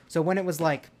throughout. So when it was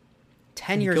like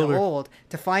 10 years killed her. old,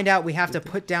 to find out we have to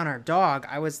put down our dog,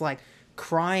 I was like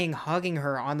crying, hugging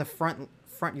her on the front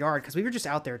yard because we were just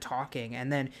out there talking,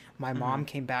 and then my mom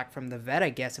came back from the vet, I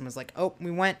guess, and was like, "Oh,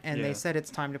 we went, and they said it's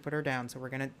time to put her down, so we're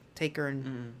gonna take her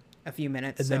in a few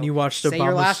minutes." And so then you watched say your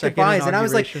Obama's last second goodbyes, and I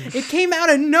was like, inauguration. "It came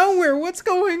out of nowhere. What's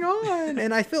going on?"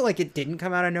 And I feel like it didn't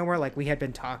come out of nowhere. Like we had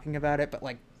been talking about it, but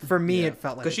like for me, it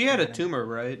felt like because it she had came a out of tumor,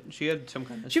 right? She had some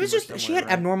kind of. she was tumor just she somewhere, had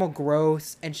right? abnormal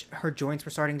growth, and her joints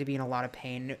were starting to be in a lot of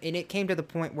pain, and it came to the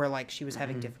point where like she was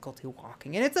having difficulty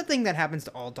walking, and it's a thing that happens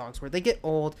to all dogs where they get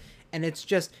old, and it's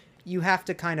just you have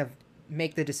to kind of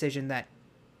make the decision that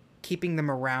keeping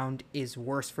them around is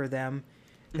worse for them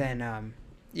than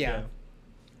yeah.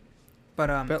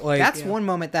 But like, that's yeah. one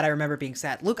moment that I remember being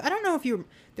sad. Luke, I don't know if you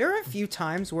there are a few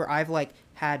times where I've like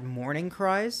had morning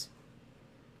cries,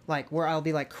 like where I'll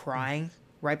be like crying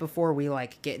right before we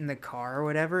like get in the car or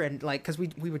whatever, and like because we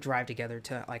would drive together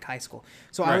to like high school,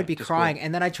 so I Right, would be to crying, school.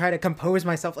 and then I try to compose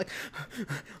myself like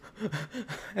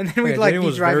and then we'd Yeah, like Daniel be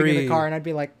was driving in the very- car, and I'd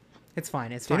be like, it's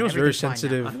fine, it's fine. Daniel was very everything's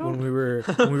fine now." sensitive when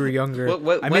we were younger.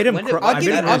 What- I made him when did- cry. when I'll did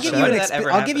give, I you, made I'll him give sad. you an When did that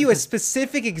ever I'll give you a happen?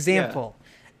 specific example,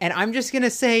 and I'm just gonna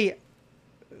say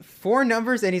 4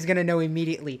 numbers, and he's gonna know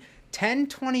immediately.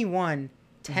 1021,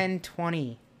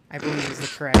 1020, I believe is the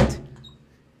correct.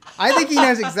 I think he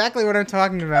knows exactly what I'm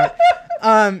talking about.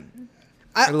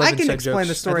 I love can inside explain jokes.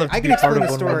 the I'd story. love to I be can a part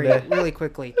explain of the one one story day. really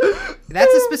quickly.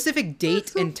 That's a specific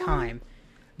date and time.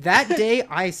 That day,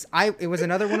 it was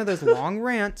another one of those long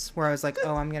rants where I was like,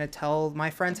 "Oh, I'm gonna tell my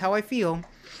friends how I feel,"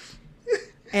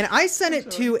 and I sent it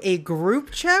to a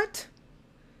group chat,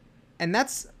 and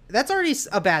that's already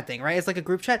a bad thing, right? It's like a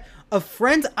group chat of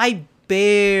friends I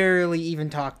barely even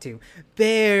talk to.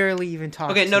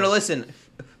 Okay, no, listen.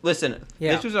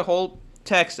 Yeah. This was a whole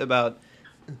text about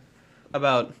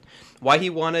why he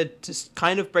wanted to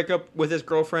kind of break up with his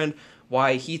girlfriend,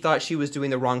 why he thought she was doing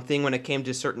the wrong thing when it came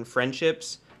to certain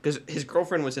friendships, because his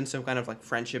girlfriend was in some kind of like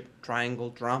friendship triangle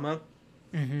drama.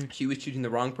 Mm-hmm. She was choosing the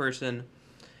wrong person,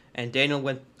 and Daniel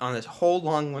went on this whole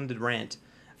long-winded rant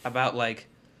about like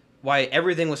why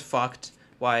everything was fucked,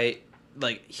 why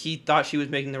like he thought she was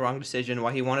making the wrong decision,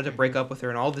 why he wanted to break up with her,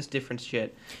 and all this different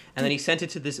shit. And then he sent it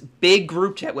to this big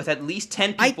group chat with at least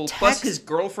 10 people plus his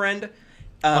girlfriend.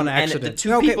 On And the accident.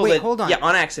 2 Okay, people wait, that hold on. yeah,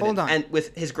 on accident. Hold on. And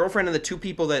with his girlfriend and the 2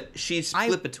 people that she's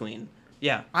split between.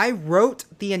 Yeah. I wrote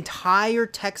the entire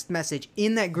text message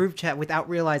in that group chat without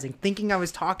realizing, thinking I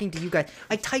was talking to you guys.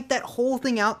 I typed that whole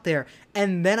thing out there,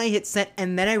 and then I hit send,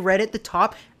 and then I read at the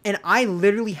top, and I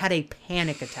literally had a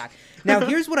panic attack. Now,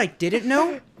 here's what I didn't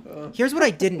know.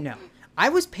 I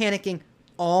was panicking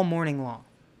all morning long.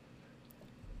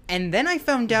 And then I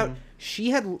found out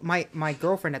she had, my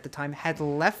girlfriend at the time, had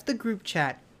left the group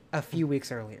chat a few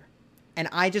weeks earlier. And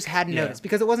I just hadn't noticed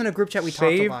because it wasn't a group chat we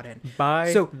talked a Saved lot in.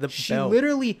 by So the she Bell.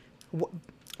 literally,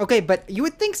 okay, but you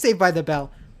would think Saved by the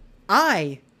Bell.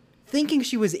 I, thinking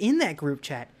she was in that group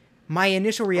chat, my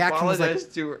initial reaction was like,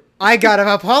 Apologize to her. I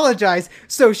gotta apologize.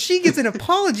 So she gets an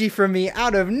apology from me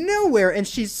out of nowhere, and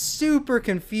she's super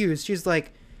confused. She's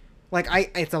like,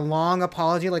 it's a long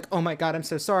apology, like, oh my god, I'm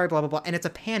so sorry, blah blah blah, and it's a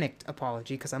panicked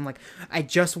apology because I'm like, I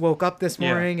just woke up this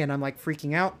morning and I'm like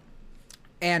freaking out.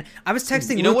 And I was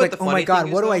texting You know Luke what like, the oh my funny god, thing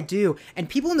is, what do though? I do? And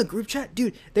people in the group chat,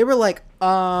 dude, they were like,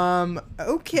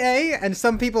 okay. And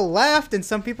some people laughed, and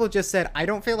some people just said, I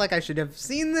don't feel like I should have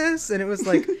seen this. And it was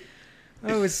like,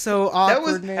 oh, it was so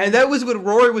awkward, man. That was when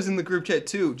Rory was in the group chat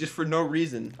too, just for no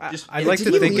reason. Just I'd like Did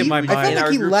to he think in leave? my I feel mind. like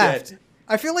our he group left. chat.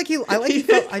 I feel like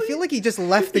I feel like he just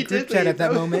left the He group did chat leave. at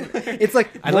that That was- moment. It's like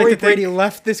I'd like Rory to think- Brady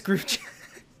left this group chat.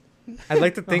 I'd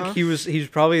like to think Uh-huh. he was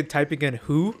probably typing in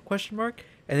who ?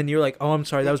 And then you're like, oh, I'm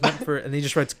sorry, that was meant for, and he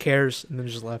just writes cares and then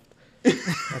just left.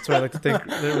 That's what I like to think.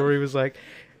 That Rory was like,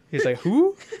 he's like,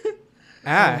 who?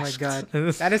 Asked. Oh my god, And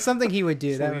this- that is something he would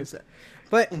do. That was,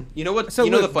 but You know what? so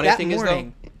you know Luke, the funny that thing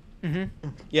morning, is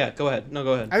though. Yeah, go ahead. No,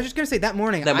 go ahead. I was just gonna say that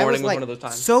morning. That I morning was was like one of those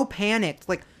times. so panicked,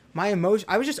 like my emotion.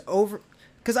 I was just over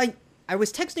because I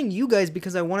was texting you guys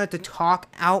because I wanted to talk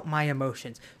out my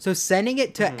emotions. So sending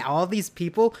it to all these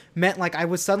people meant like I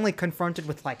was suddenly confronted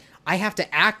with like I have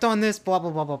to act on this, blah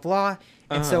blah blah blah blah.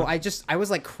 And so I was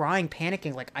like crying,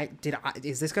 panicking, like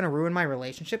is this gonna ruin my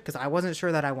relationship? Because I wasn't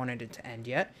sure that I wanted it to end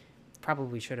yet.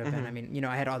 Probably should have been. I mean,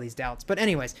 I had all these doubts. But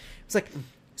anyways, it's like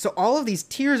so all of these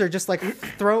tears are just like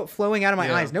flowing out of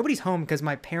my eyes. Nobody's home because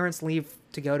my parents leave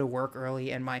to go to work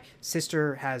early, and my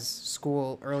sister has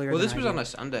school earlier. Well, than this I was do. on a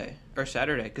Sunday or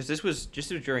Saturday because this was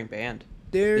during band.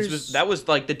 There's... That was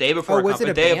like the day before was it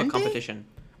a day of a band day? competition.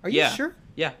 Are you sure?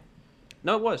 Yeah.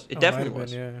 No, it was. It might definitely have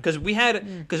was. been, yeah. Because we had.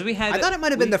 I thought it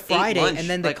might have been the ate Friday, lunch, and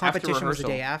then the like, after competition was the rehearsal.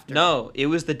 day after. No, it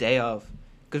was the day of.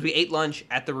 Because we ate lunch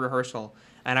at the rehearsal,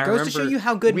 and I Goes remember to show you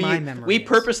how good my memory we is.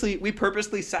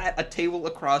 purposely sat a table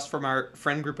across from our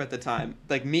friend group at the time,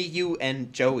 like me, you,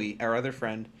 and Joey, our other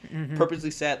friend, purposely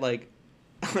sat like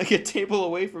a table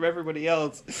away from everybody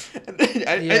else. And then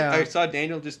I saw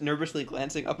Daniel just nervously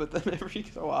glancing up at them every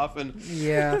so often.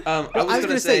 Yeah. I was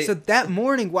gonna say so that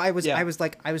morning I was Yeah.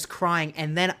 I was crying,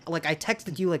 and then like I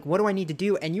texted you like, what do I need to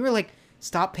do? And you were like,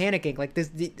 stop panicking, like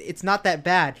this it's not that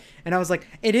bad. And I was like,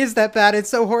 it is that bad, it's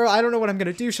so horrible, I don't know what I'm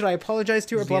gonna do, should I apologize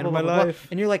to her, blah blah blah, blah, blah.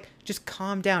 And you're like, just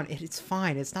calm down, it's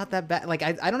fine, it's not that bad. Like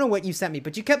I don't know what you sent me,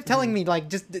 but you kept telling me like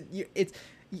just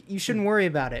you shouldn't worry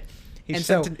about it. He and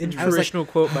sent so an inspirational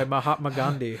quote by Mahatma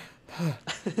Gandhi.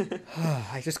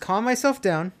 I just calmed myself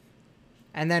down,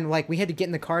 and then like we had to get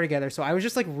in the car together, so I was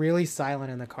just like really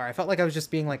silent in the car. I felt like I was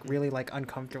just being like really like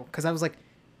uncomfortable because I was like,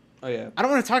 oh yeah, I don't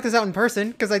want to talk this out in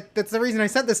person because that's the reason I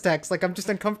sent this text. Like I'm just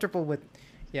uncomfortable with,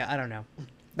 I don't know.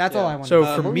 That's all I wanted. So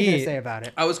to for what me, were you gonna say about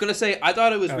it? I was gonna say I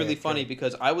thought it was really yeah, funny sure.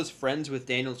 because I was friends with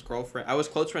Daniel's girlfriend. I was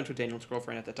close friends with Daniel's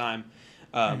girlfriend at the time.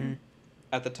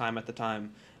 At the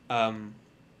time.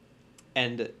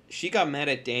 And she got mad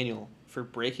at Daniel for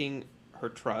breaking her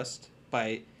trust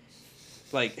by,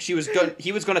 like, he was going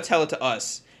to tell it to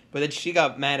us, but then she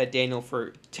got mad at Daniel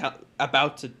for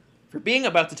being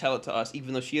about to tell it to us,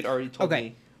 even though she had already told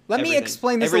me. Let me everything.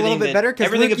 explain this a Everything little bit that- better because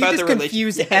everything you about just the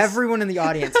confused relation- Yes. everyone in the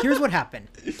audience. Here's what happened.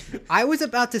 I was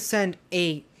about to send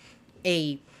a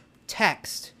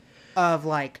text of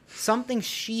like something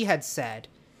she had said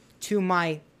to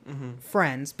my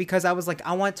friends because I was like,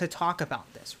 I want to talk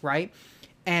about this, right?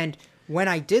 And when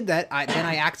I did that, then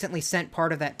I accidentally sent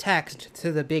part of that text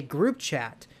to the big group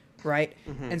chat, right?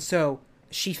 And so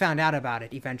she found out about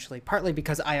it eventually, partly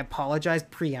because I apologized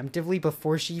preemptively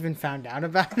before she even found out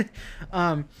about it.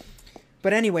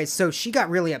 But anyway, so she got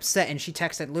really upset and she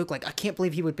texted Luke like, I can't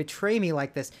believe he would betray me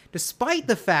like this, despite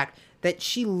the fact that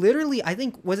she literally, I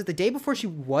think, was it the day before she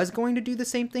was going to do the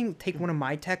same thing, take one of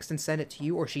my texts and send it to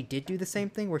you, or she did do the same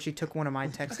thing where she took one of my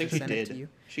texts and sent it to you?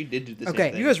 She did do the same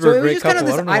Okay, thing. You guys so were a it was great just kind of couple.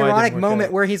 I this don't know why it didn't ironic work moment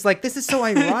out. where he's like, this is so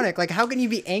ironic. Like, how can you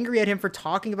be angry at him for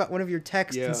talking about one of your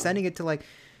texts Yeah. and sending it to like,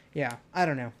 I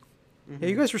don't know. Yeah,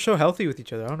 you guys were so healthy with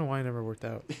each other. I don't know why it never worked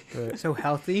out. But So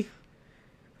healthy.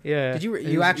 yeah, Did you it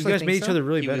you was- actually you guys think made each so? other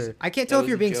really He was- better. I can't That tell if was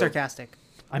you're a being joke. sarcastic.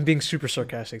 I'm being super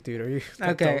sarcastic, dude. Are you?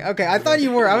 Okay. I thought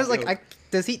you were. I was like,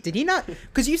 did he not?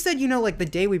 Because you said, like the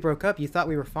day we broke up, you thought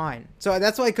we were fine. So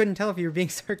that's why I couldn't tell if you were being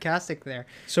sarcastic there.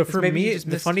 So It's for maybe you me, just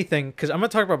the missed- funny thing, because I'm gonna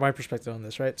talk about my perspective on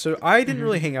this, right? So I didn't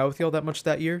really hang out with y'all that much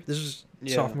that year. This was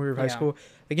Yeah. sophomore year of high Yeah. school.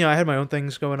 Like, I had my own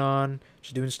things going on,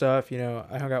 just doing stuff.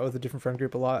 I hung out with a different friend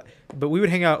group a lot, but we would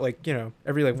hang out like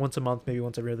every like once a month, maybe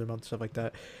once every other month, stuff like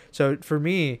that. So for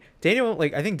me, Daniel,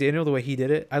 I think Daniel, the way he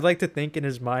did it, I'd like to think in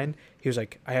his mind he was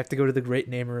like, I have to go to the great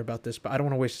Naimur about this, but I don't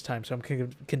want to waste his time, so I'm gonna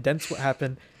condense what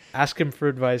happened. Ask him for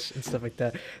advice and stuff like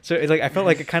that. So I felt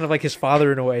like kind of like his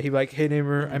father in a way. He'd be like, hey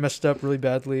Naimur, I messed up really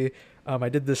badly. I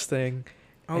did this thing.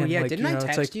 Oh And, yeah, like, didn't I it's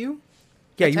text like- you?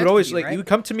 Yeah, I you would texted always you, like right? you would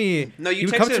come to me. No, you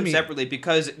would come texted to him me separately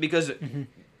because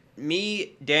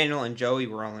me, Daniel, and Joey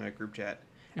were all in a group chat,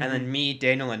 and then me,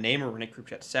 Daniel, and Naimur were in a group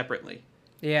chat separately.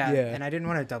 Yeah, Yeah. and I didn't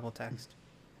want to double text.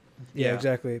 Yeah, Yeah.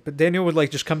 exactly. But Daniel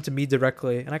would just come to me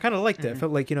directly, and I kind of liked it. I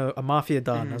felt like a mafia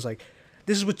don. I was like,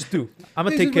 "This is what you do. I'm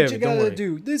gonna take care of it. Don't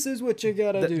worry." This is what you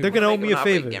gotta They're gonna owe me a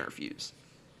favor. Can't refuse.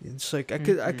 It's like I'm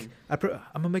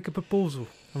gonna make a proposal.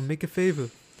 I'm gonna make a favor.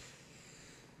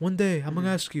 One day I'm gonna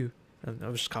ask you. And I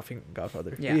was just coughing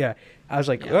Godfather. Yeah. Yeah. I was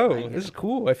like, Yeah, oh, I get this is it.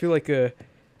 cool. I feel like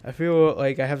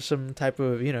I have some type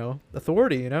of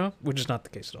authority. Which is not the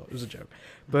case at all. It was a joke.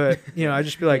 But I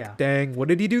just be like, Yeah. dang, what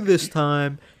did he do this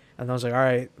time? And I was like, all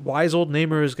right, wise old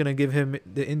Naimur is gonna give him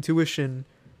the intuition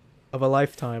of a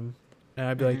lifetime. And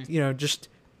I'd be like, just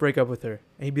break up with her.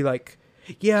 And he'd be like,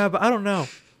 yeah, but I don't know.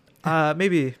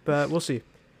 Maybe, but we'll see.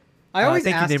 I always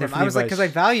thank you, asked Naimur, him. for I the was like, because I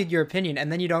advice. valued your opinion,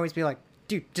 and then you'd always be like,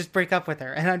 dude, just break up with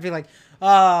her. And I'd be like,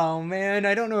 oh man,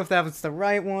 I don't know if that was the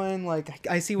right one. Like,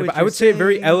 I see what you're I would say it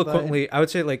very saying, eloquently. I would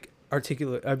say it like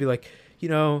articulate. I'd be like,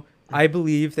 I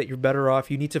believe that you're better off.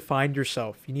 You need to find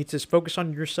yourself. You need to focus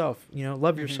on yourself.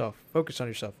 Love yourself. Focus on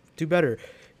yourself. Do better.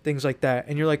 Things like that.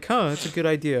 And you're like, that's a good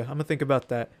idea. I'm going to think about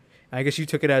that. And I guess you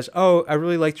took it as, I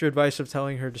really liked your advice of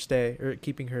telling her to stay or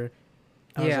keeping her.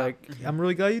 I was like, I'm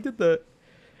really glad you did that.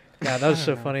 Yeah, that was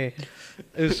so funny.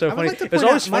 It was so funny. Like it was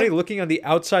always funny looking on the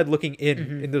outside, looking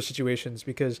in those situations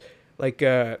because, like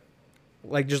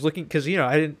just looking because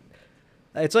I didn't.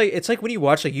 It's like when you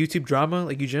watch like YouTube drama,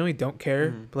 like you generally don't care,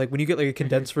 but like when you get like a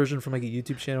condensed version from like a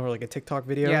YouTube channel or like a TikTok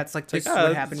video, it's like this is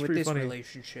what happened with this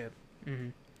relationship.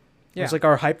 Yeah, it's like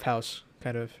our Hype House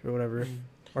kind of or whatever,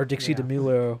 or Dixie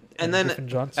D'Amelio and then Griffin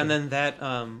Johnson. And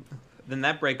then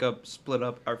that breakup split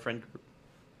up our friend group.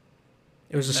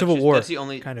 It was a civil war. That's the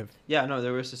only kind of. Yeah, no,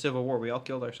 there was a civil war. We all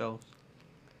killed ourselves.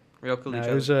 We all killed each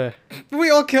other. We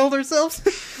all killed ourselves.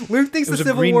 Luke thinks the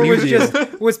Civil War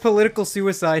was political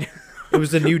suicide. It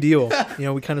was the New Deal.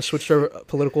 We kind of switched our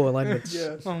political alignments.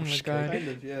 Yeah. Oh my god. Kind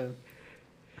of, yeah.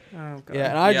 Oh god.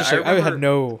 Yeah, and I had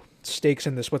no stakes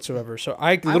in this whatsoever, so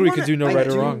I literally could do no right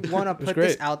or wrong. I want to put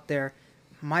this out there.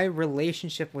 My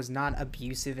relationship was not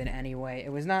abusive in any way.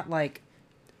 It was not like.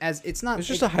 It's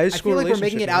just a high school relationship. I feel like we're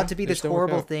making it out to be this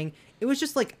horrible thing. It was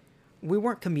just like we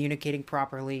weren't communicating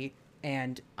properly,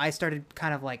 and I started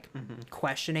kind of like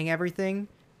questioning everything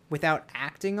without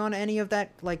acting on any of that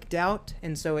like doubt,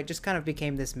 and so it just kind of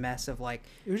became this mess of like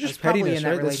it was just pettiness. In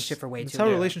that relationship for way too long. That's how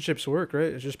relationships work, right?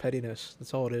 It's just pettiness.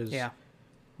 That's all it is. Yeah.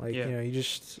 Like you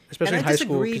just especially in high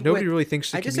school because nobody really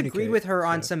thinks to communicate. I disagreed with her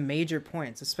on some major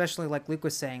points, especially like Luke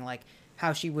was saying, like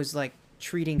how she was like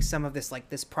treating some of this like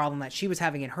this problem that she was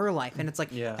having in her life, and it's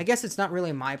like I guess it's not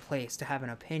really my place to have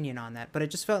an opinion on that, but it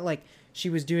just felt like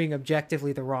she was doing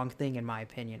objectively the wrong thing in my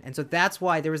opinion, and so that's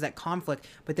why there was that conflict.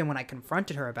 But then when I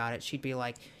confronted her about it, she'd be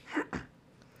like,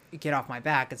 get off my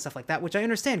back and stuff like that, which I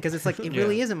understand because it's like it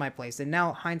really isn't my place. And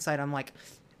now hindsight, I'm like,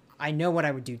 I know what I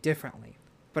would do differently,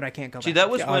 but I can't go back. That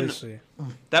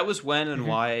was when and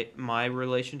why my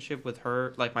relationship with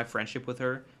her, like my friendship with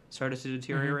her, started to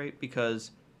deteriorate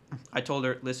because I told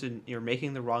her, listen, you're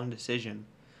making the wrong decision.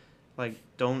 Like,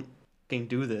 don't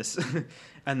do this.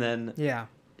 And then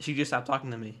she just stopped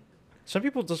talking to me. Some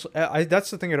people just,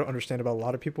 that's the thing I don't understand about a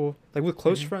lot of people. Like with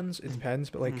close friends, it depends.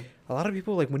 But like a lot of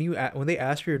people, like when they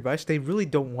ask for your advice, they really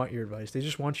don't want your advice. They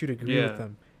just want you to agree with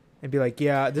them and be like,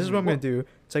 yeah, this is what I'm going to do.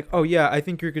 It's like, oh yeah, I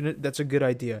think that's a good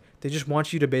idea. They just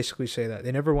want you to basically say that.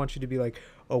 They never want you to be like,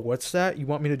 oh, what's that? You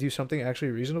want me to do something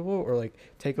actually reasonable or like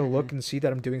take a look and see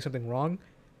that I'm doing something wrong?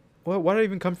 Why did I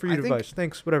even come for your advice?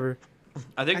 Thanks, whatever.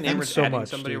 I think Naimur's adding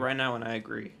somebody right now, and I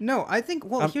agree. No, I think.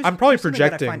 Well, I'm probably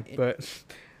projecting, but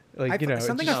like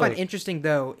something I find interesting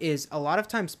though is a lot of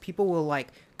times people will like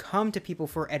come to people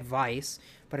for advice,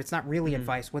 but it's not really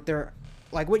advice. What they're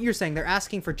like, what you're saying, they're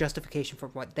asking for justification for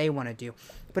what they want to do,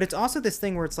 but it's also this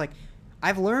thing where it's like,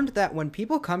 I've learned that when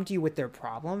people come to you with their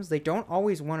problems, they don't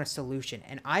always want a solution.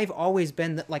 And I've always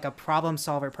been like a problem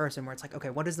solver person where it's like,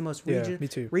 okay, what is the most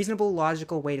reasonable,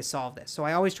 logical way to solve this? So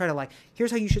I always try to like,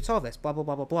 here's how you should solve this, blah, blah,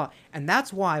 blah, blah, blah. And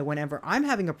that's why whenever I'm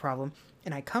having a problem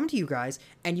and I come to you guys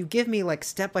and you give me like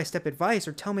step-by-step advice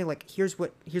or tell me like, here's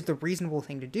the reasonable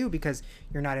thing to do because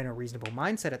you're not in a reasonable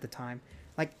mindset at the time.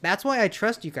 Like, that's why I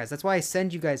trust you guys. That's why I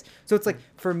send you guys. So it's like,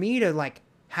 for me to like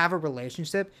have a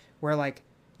relationship where like,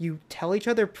 you tell each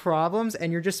other problems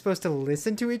and you're just supposed to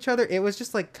listen to each other. It was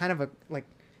just like kind of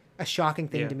a shocking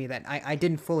thing to me that I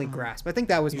didn't fully grasp. I think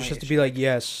that was my issue. To be like,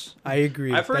 yes, I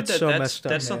agree. I've heard that's messed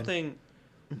up. That's something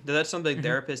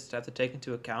therapists have to take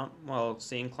into account while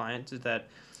seeing clients is that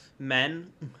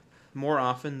men more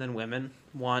often than women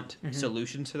want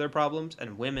solutions to their problems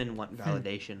and women want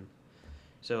validation.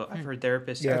 So I've heard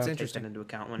therapists have to take that into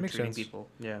account when treating people.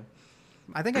 Yeah.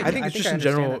 I think it's just in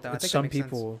general with some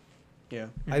people. Yeah,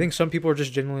 I think some people are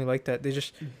just genuinely like that. They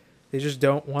just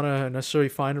don't want to necessarily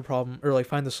find a problem or like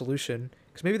find the solution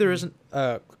because maybe there isn't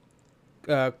a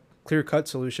clear cut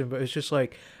solution, but it's just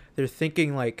like they're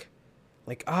thinking like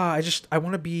I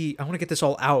want to get this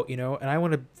all out, and I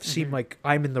want to seem like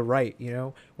I'm in the right,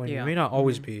 when you may not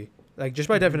always be. Like just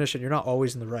by definition, you're not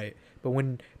always in the right. But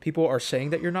when people are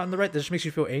saying that you're not in the right, that just makes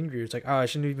you feel angry. It's like, I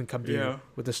shouldn't even come to you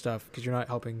with this stuff because you're not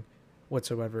helping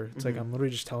whatsoever. It's like I'm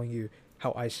literally just telling you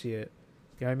how I see it.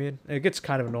 You know what I mean? It gets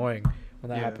kind of annoying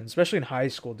when that happens, especially in high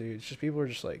school, dude. It's just people are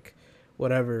just like,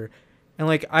 whatever. And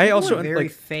like I also very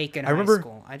like fake in high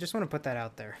school. I just want to put that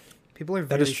out there. People are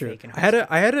very fake in high school.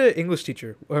 I had an English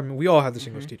teacher. We all had this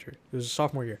English teacher. It was a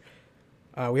sophomore year.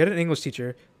 We had an English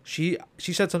teacher. She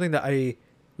said something that I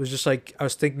was just like I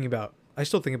was thinking about I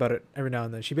still think about it every now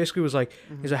and then. She basically was like,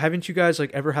 Mm-hmm. "Is haven't you guys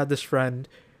like ever had this friend,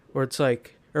 where it's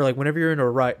like, or like whenever you're in a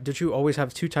rut, did you always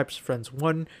have two types of friends?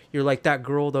 One, you're like that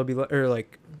girl that'll be like, or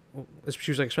like,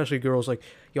 she was like, especially girls, like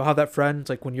you'll have that friend, it's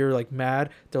like when you're like mad,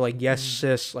 they're like, yes,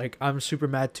 sis, like I'm super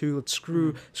mad too. Let's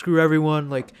screw everyone,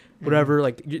 like whatever.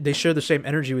 Like they share the same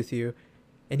energy with you,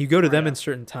 and you go to them in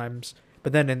certain times."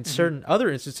 But then in certain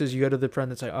other instances, you go to the friend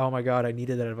that's like, "Oh my god, I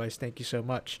needed that advice. Thank you so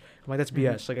much." I'm like, "That's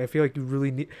BS." Like I feel like you really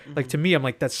need. Like to me, I'm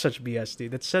like, "That's such BS,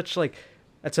 dude. That's such like,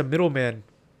 that's a middleman."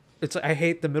 It's I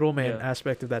hate the middleman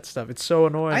aspect of that stuff. It's so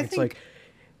annoying. It's like,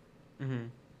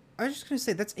 I was just gonna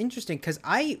say that's interesting because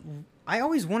I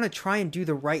always want to try and do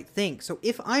the right thing. So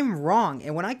if I'm wrong,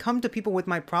 and when I come to people with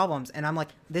my problems, and I'm like,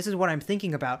 "This is what I'm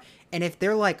thinking about," and if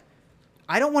they're like,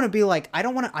 I don't want to be like, I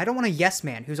don't want a yes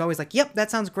man who's always like, "Yep, that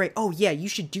sounds great. Oh yeah, you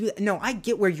should do that." No, I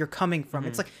get where you're coming from.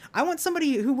 It's like I want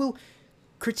somebody who will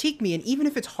critique me, and even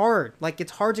if it's hard, like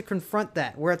it's hard to confront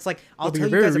that, where it's like I'll tell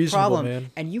you guys a problem,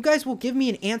 man, and you guys will give me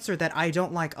an answer that I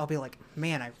don't like. I'll be like,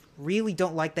 "Man, I really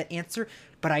don't like that answer,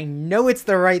 but I know it's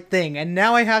the right thing," and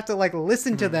now I have to like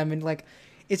listen to them, and like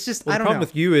it's just I don't know. The problem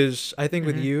with you is I think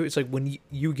with you it's like when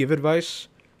you give advice,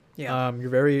 you're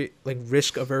very like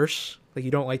risk averse. Like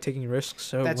you don't like taking risks,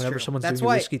 so whenever someone's doing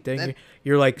a risky thing,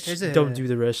 you're like, "Don't do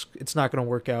the risk. It's not going to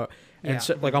work out." And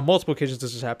so, like on multiple occasions,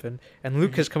 this has happened. And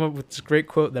Luke has come up with this great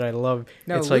quote that I love.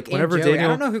 No, it's Luke like whenever and Joey, Daniel, I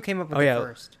don't know who came up with it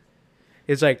first.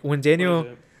 It's like when Daniel,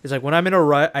 it's like when I'm in a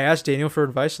rut, I ask Daniel for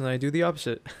advice, and then I do the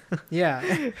opposite. Yeah,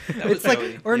 it's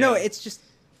like, or no, it's just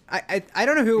I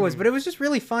don't know who it was, but it was just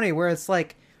really funny. Where it's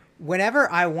like,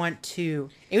 whenever I want to,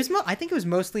 I think it was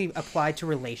mostly applied to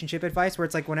relationship advice, where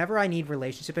it's like whenever I need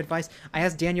relationship advice, I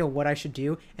ask Daniel what I should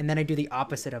do, and then I do the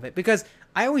opposite of it, because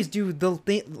I always do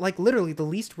like literally the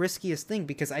least riskiest thing,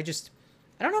 because I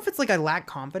don't know if it's like I lack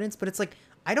confidence, but it's like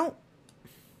I think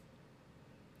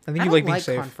you like being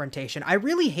safe. Confrontation. I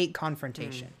really hate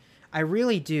confrontation. I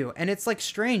really do, and it's like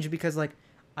strange because like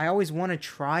I always want to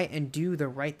try and do the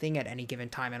right thing at any given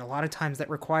time, and a lot of times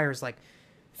that requires like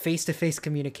face-to-face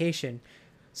communication.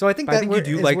 So I think that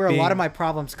is where a lot of my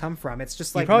problems come from. It's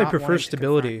just like you probably prefer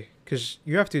stability, because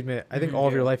you have to admit, I think all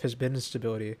of your life has been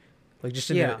instability. Like just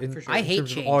I hate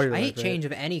change. I hate change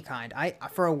of any kind.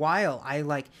 For a while I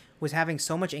like was having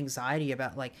so much anxiety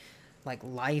about like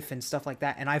life and stuff like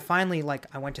that, and I finally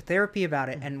I went to therapy about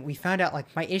it, and we found out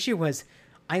like my issue was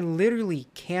I literally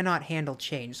cannot handle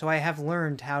change. So I have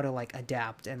learned how to like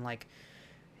adapt and like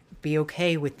be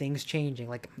okay with things changing.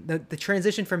 Like the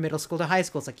transition from middle school to high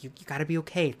school, it's like you got to be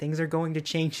okay. Things are going to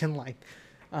change in life.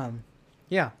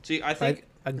 See, I think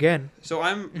again. So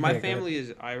my family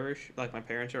is Irish. Like my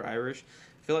parents are Irish.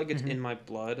 I feel like it's in my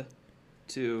blood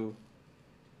to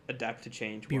adapt to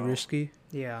change. Be risky.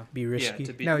 Yeah. Be risky.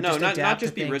 Yeah, not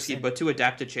just be risky, but to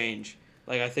adapt to change.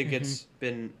 Like I think it's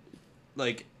been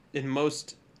like in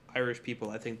most Irish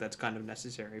people, I think that's kind of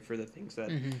necessary for the things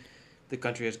that the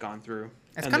country has gone through.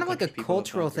 It's kind of like a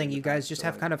cultural thing. You guys just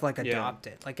have kind of like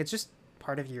adopted. Like it's just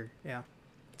part of your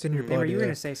It's in your blood. You were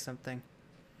gonna say something.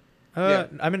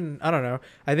 I mean, I don't know.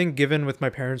 I think given with my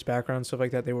parents' background and stuff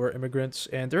like that, they were immigrants,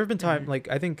 and there have been times like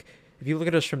I think if you look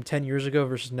at us from 10 years ago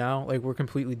versus now, like we're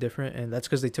completely different, and that's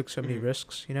because they took so many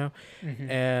risks, you know.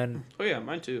 And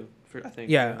mine too. I think.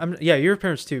 Your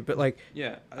parents too, but like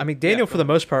I mean, Daniel for the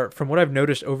most part, from what I've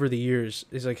noticed over the years,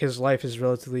 is like his life has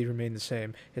relatively remained the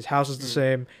same. His house is the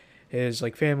same. His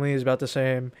like family is about the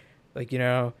same. Like, you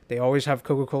know, they always have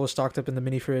Coca-Cola stocked up in the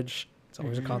mini fridge. It's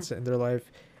always a constant in their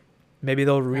life. Maybe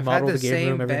they'll remodel the game room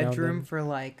every now and then. I've had the same bedroom for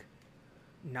like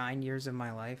 9 years of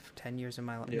my life, 10 years of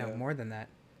my life. No, more than that.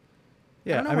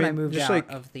 Yeah, I don't know when I moved out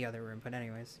of the other room, but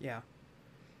anyways, yeah.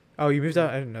 Oh, you moved out?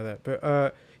 I didn't know that.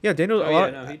 But yeah, Daniel.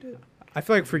 He did. I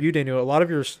feel like for you, Daniel, a lot of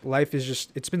your life is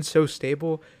just, it's been so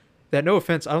stable that, no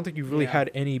offense, I don't think you've really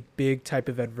had any big type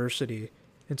of adversity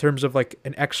in terms of like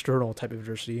an external type of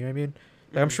adversity. You know what I mean?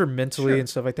 Like, I'm sure mentally and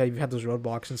stuff like that, you've had those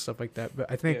roadblocks and stuff like that. But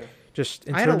I think just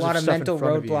in terms of I had a lot of mental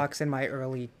roadblocks in my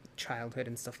early childhood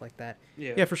and stuff like that.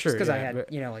 Yeah, for sure. Because I had,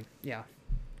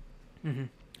 And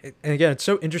again, it's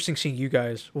so interesting seeing you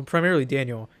guys. Well, primarily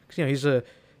Daniel, because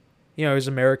he's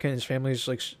American. His family's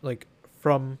like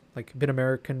from like been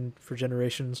American for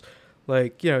generations.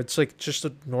 Like, it's like just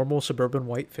a normal suburban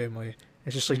white family.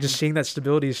 It's just like just seeing that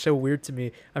stability is so weird to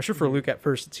me. I'm sure for Luke at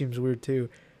first it seems weird too.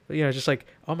 But just like,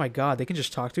 oh my God, they can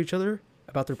just talk to each other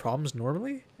about their problems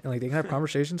normally, and like they can have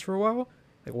conversations for a while.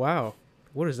 Like, wow,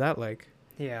 what is that like?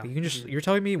 Yeah. Like, you can just you're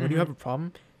telling me when you have a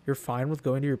problem, you're fine with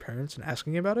going to your parents and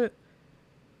asking about it?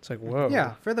 It's like, whoa.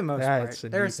 Yeah, for the most part.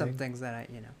 There are some things that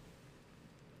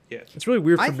Yeah. It's really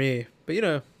weird for me. But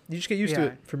You just get used to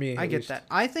it. For me, I get least. that.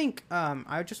 I think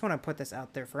I just want to put this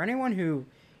out there for anyone who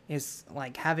is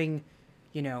like having,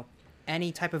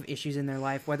 any type of issues in their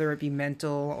life, whether it be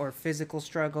mental or physical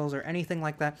struggles or anything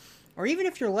like that, or even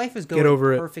if your life is going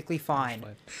perfectly fine.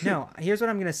 No, here's what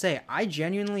I'm gonna say. I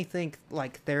genuinely think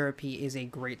like therapy is a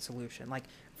great solution, like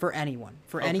for anyone,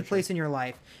 for any place in your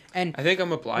life. And I think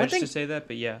I'm obliged to say that,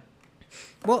 but yeah.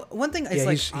 Well, one thing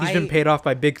is he's been paid off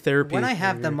by big therapy. When I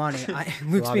have the money,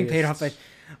 Luke's being paid off by.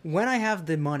 When I have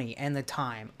the money and the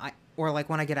time, or like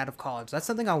when I get out of college, that's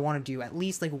something I want to do at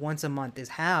least like once a month. Is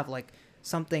have like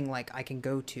something like I can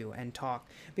go to and talk,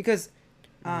 because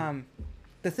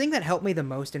the thing that helped me the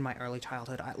most in my early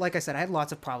childhood, like I said, I had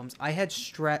lots of problems. I had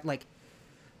like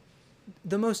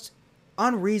the most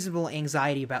unreasonable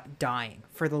anxiety about dying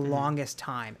for the longest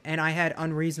time, and I had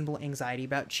unreasonable anxiety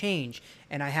about change,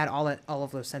 and I had all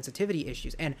of those sensitivity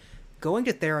issues. And going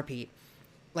to therapy,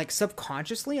 like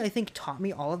subconsciously, I think taught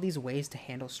me all of these ways to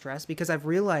handle stress, because I've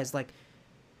realized like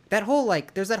that whole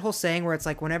like there's that whole saying where it's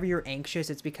like whenever you're anxious,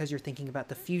 it's because you're thinking about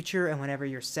the future, and whenever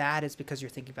you're sad, it's because you're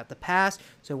thinking about the past.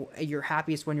 So you're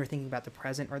happiest when you're thinking about the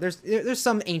present, or there's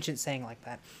some ancient saying like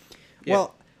that. Yeah.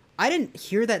 Well, I didn't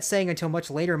hear that saying until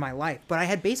much later in my life, but I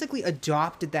had basically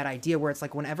adopted that idea where it's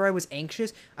like whenever I was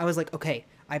anxious, I was like, okay,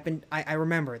 I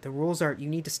remember the rules are you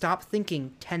need to stop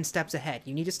thinking 10 steps ahead.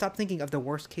 You need to stop thinking of the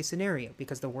worst case scenario,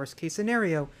 because the worst case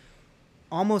scenario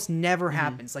almost never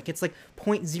happens. Like it's like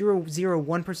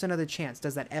 0.001% of the chance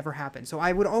does that ever happen. So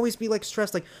I would always be like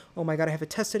stressed, like, oh my God, I have a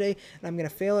test today and I'm going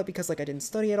to fail it because like I didn't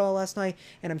study at all last night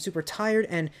and I'm super tired.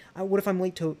 And what if I'm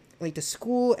late to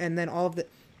school? And then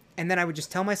and then I would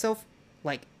just tell myself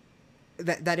like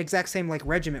that exact same like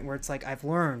regiment where it's like, I've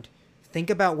learned, think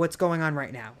about what's going on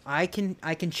right now. I can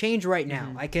change right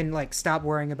now. I can like stop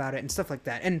worrying about it and stuff like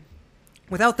that. And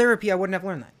without therapy, I wouldn't have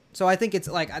learned that. So I think it's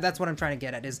like, that's what I'm trying to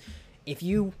get at is if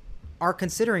you are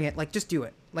considering it, like just do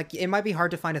it. Like it might be hard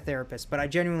to find a therapist, but I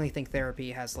genuinely think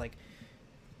therapy has like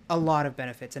a lot of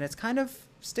benefits, and it's kind of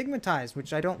stigmatized,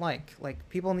 which I don't like. Like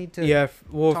people need to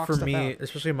well, for me,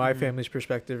 especially my family's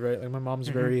perspective, right? Like my mom's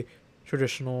very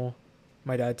traditional,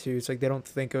 my dad too. It's like they don't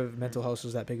think of mental health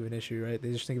as that big of an issue, right?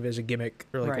 They just think of it as a gimmick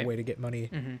or like a way to get money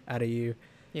out of you.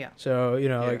 Yeah. So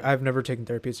like I've never taken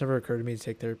therapy. It's never occurred to me to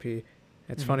take therapy.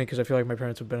 It's funny because I feel like my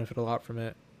parents would benefit a lot from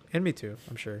it. And me too,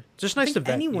 I'm sure. It's just nice to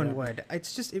vent. Anyone would.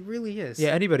 It's just, it really is. Yeah,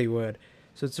 anybody would.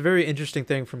 So it's a very interesting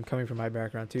thing coming from my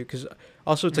background too. Because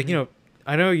also it's like,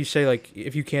 I know you say like,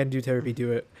 if you can do therapy,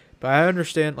 do it. But I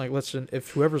understand, like, listen,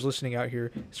 if whoever's listening out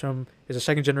here is a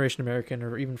second generation American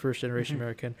or even first generation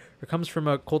American, or comes from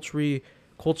a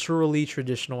culturally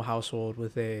traditional household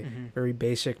with a very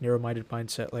basic, narrow-minded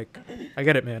mindset, like, I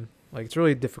get it, man. Like, it's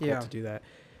really difficult to do that.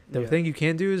 The thing you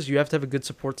can do is you have to have a good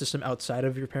support system outside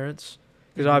of your parents.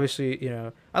 Because obviously,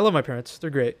 I love my parents. They're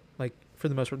great. Like, for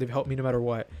the most part, they've helped me no matter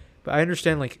what. But I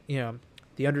understand, like, there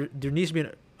needs to be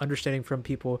an understanding from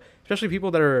people, especially people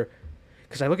that are,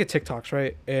 because I look at TikToks,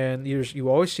 right? And you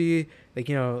always see, like,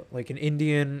 like an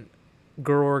Indian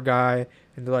girl or guy,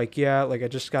 and they're like, yeah, like, I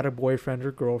just got a boyfriend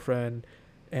or girlfriend,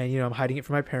 and, I'm hiding it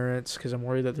from my parents because I'm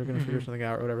worried that they're going to figure something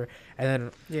out or whatever.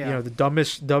 And then, the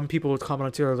dumb people would comment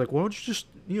on TikTok, like, why don't you just,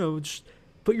 just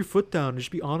put your foot down and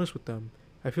just be honest with them.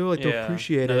 I feel like they'll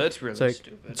appreciate it. That's really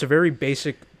stupid. It's a very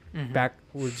basic,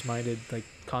 backwards-minded like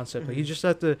concept. Like you just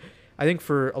have to. I think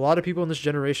for a lot of people in this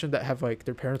generation that have like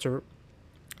their parents are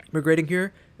immigrating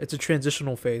here, it's a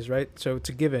transitional phase, right? So it's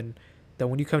a given that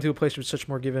when you come to a place with such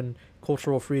more given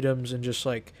cultural freedoms and just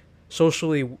like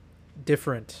socially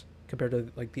different compared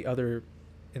to like the other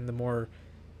in the more,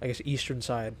 I guess, eastern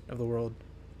side of the world,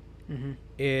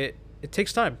 it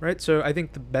takes time, right? So I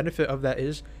think the benefit of that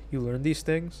is you learn these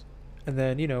things. And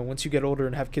then, once you get older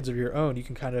and have kids of your own, you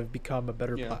can kind of become a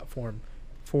better platform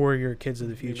for your kids of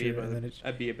the future. And then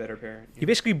I'd be a better parent. You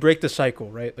basically break the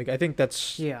cycle, right? Like, I think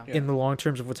that's in the long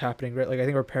terms of what's happening, right? Like, I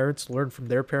think our parents learn from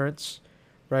their parents,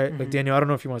 right? Like, Daniel, I don't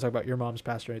know if you want to talk about your mom's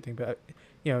past or anything, but,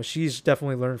 she's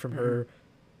definitely learned from her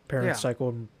parents' cycle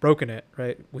and broken it,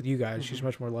 right? With you guys. She's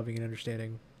much more loving and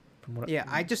understanding from what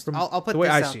I'll put this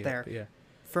out there.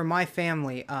 For my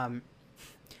family,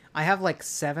 I have like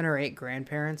 7 or 8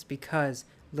 grandparents because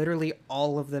literally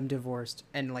all of them divorced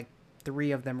and like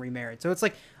 3 of them remarried. So it's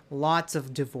like lots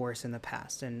of divorce in the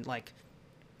past. And like,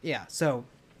 so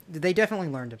they definitely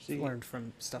learned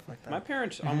from stuff like that. My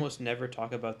parents almost never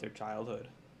talk about their childhood.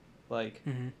 Like,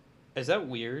 is that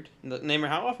weird? Naimur,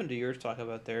 how often do yours talk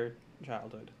about their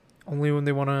childhood? Only when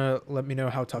they want to let me know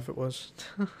how tough it was.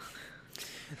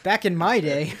 Back in my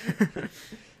day.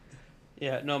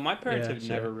 Yeah, no, my parents have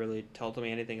never really told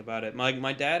me anything about it.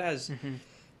 My dad has,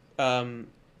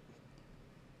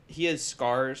 he has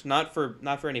scars, not for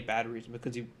any bad reason,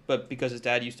 but because his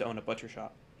dad used to own a butcher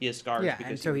shop. He has scars. Yeah,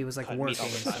 because and so he was like cut working meat all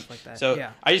and the time. stuff like that. So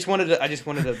yeah. I just wanted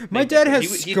to. My make dad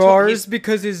this- has he scars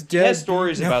because his dad. He has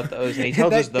stories about those, and he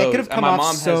tells us those. That could have and come my off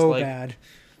mom so has like. bad.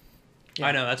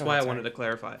 I know. That's why I sorry. wanted to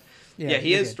clarify. Yeah,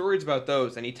 he you has did. stories about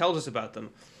those, and he tells us about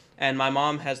them. And my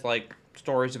mom has like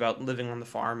stories about living on the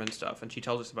farm and stuff, and she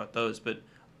tells us about those. But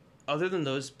other than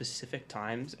those specific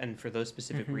times and for those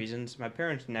specific reasons, my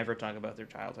parents never talk about their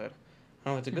childhood. I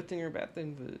don't know, it's a good thing or a bad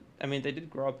thing. But, I mean, they did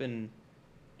grow up in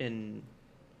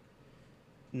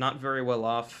not very well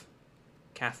off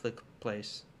Catholic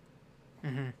place.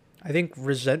 I think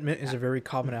resentment is a very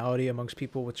commonality amongst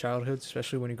people with childhoods,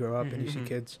 especially when you grow up and you see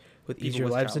kids with People easier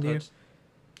with lives than you, childhoods.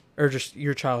 or just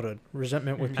your childhood.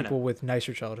 Resentment with I know. people with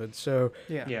nicer childhoods. So,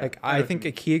 Yeah. Yeah. like, I know I what you think a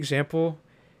mean. key example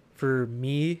for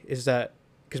me is that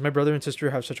because my brother and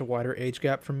sister have such a wider age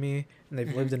gap from me, and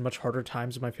they've lived in much harder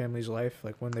times in my family's life,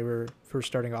 like when they were first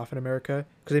starting off in America,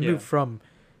 because they Yeah. moved from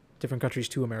different countries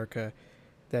to America,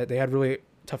 that they had really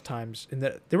tough times, and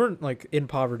that they weren't like in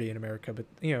poverty in America, but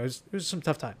you know, it was some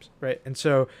tough times, right? And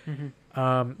so,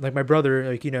 like my brother,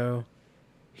 like, you know,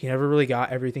 he never really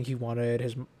got everything he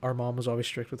wanted. Our mom was always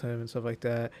strict with him and stuff like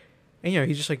that, and you know,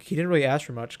 he just like he didn't really ask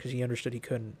for much because he understood he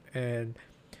couldn't. And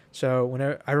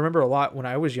so I remember a lot when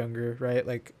I was younger, right?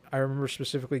 Like I remember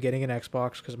specifically getting an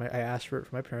Xbox because I asked for it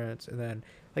from my parents, and then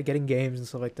like getting games and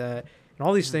stuff like that. And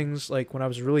all these things, like when I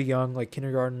was really young, like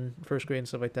kindergarten, first grade and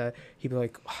stuff like that, he'd be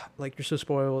like you're so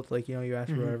spoiled, like, you know, you ask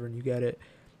for whatever and you get it,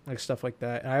 like stuff like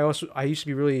that. And I used to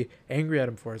be really angry at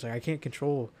him for it. It's like, I can't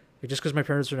control, like, just because my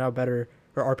parents are now better,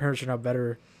 or our parents are now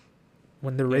better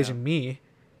when they're raising me,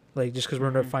 like just because we're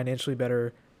in a financially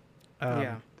better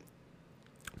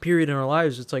period in our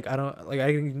lives. It's like, I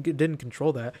didn't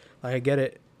control that. Like I get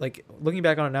it. Like looking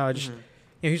back on it now, I just,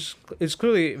 you know, it's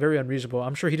clearly very unreasonable.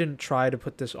 I'm sure he didn't try to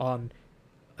put this on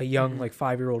a young like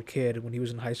 5-year-old kid when he was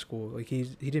in high school. Like he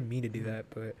didn't mean to do that,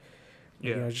 but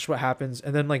you know, just what happens.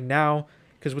 And then like now,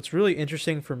 because what's really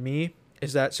interesting for me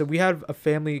is that, so we have a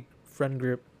family friend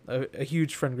group, a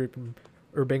huge friend group,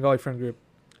 or Bengali friend group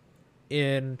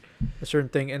in a certain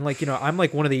thing, and like, you know, I'm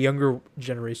like one of the younger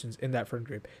generations in that friend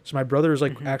group. So my brother is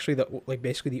like actually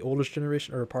basically the oldest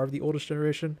generation, or a part of the oldest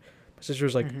generation. My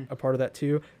sister's like a part of that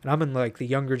too, and I'm in like the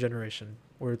younger generation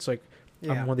where it's like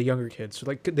I'm one of the younger kids. So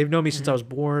like they've known me since I was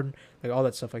born, like all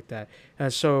that stuff like that.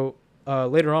 And so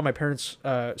later on, my parents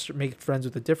make friends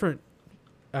with a different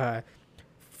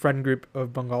friend group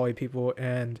of Bengali people,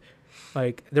 and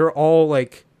like they're all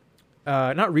like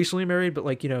not recently married, but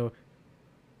like, you know,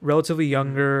 relatively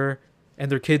younger,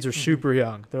 and their kids are super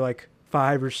young. They're like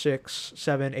 5 or 6,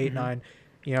 7, 8, 9,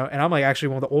 you know. And I'm like actually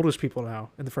one of the oldest people now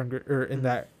in the friend group, or in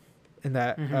that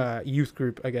youth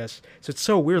group, I guess. So it's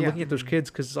so weird looking at those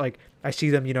kids, because like I see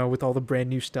them, you know, with all the brand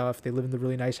new stuff. They live in the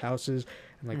really nice houses.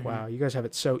 I'm like, wow, you guys have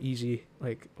it so easy,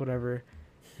 like whatever.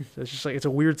 So it's just like, it's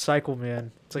a weird cycle,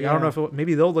 man. It's like, I don't know if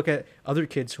maybe they'll look at other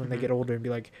kids when they get older and be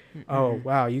like, oh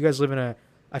wow, you guys live in a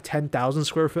 10,000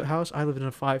 square foot house. I live in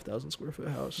a 5,000 square foot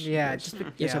house. Yeah,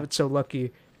 you guys have it so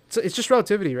lucky. It's just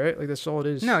relativity, right? Like that's all it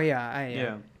is. No,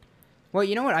 yeah. Well,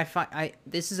 you know what I find, I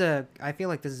feel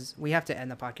like this is, we have to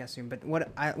end the podcast soon, but one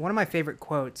of my favorite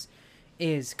quotes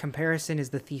is, comparison is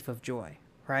the thief of joy,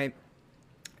 right?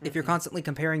 If you're constantly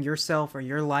comparing yourself or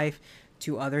your life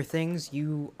to other things,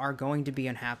 you are going to be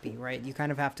unhappy, right? You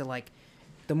kind of have to, like,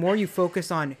 the more you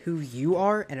focus on who you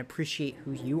are and appreciate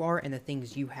who you are and the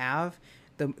things you have,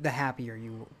 the happier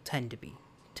you will tend to be.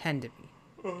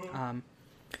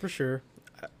 For sure.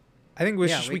 I think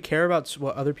we care about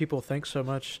what other people think so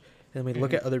much, and we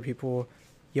look at other people,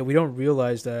 yet we don't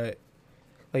realize that,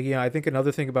 like, you know, I think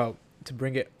another thing about, to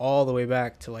bring it all the way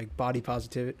back to like body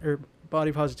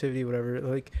positivity, whatever,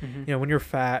 like, you know, when you're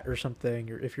fat or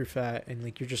something, or if you're fat and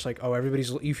like you're just like, oh,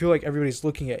 you feel like everybody's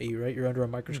looking at you, right? You're under a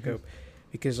microscope,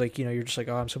 because like, you know, you're just like,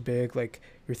 oh, I'm so big, like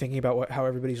you're thinking about how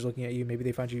everybody's looking at you. Maybe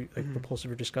they find you like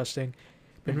repulsive or disgusting,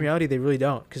 but in reality they really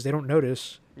don't, because they don't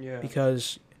notice,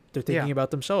 because they're thinking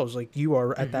about themselves, like you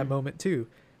are at that moment too.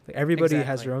 Like everybody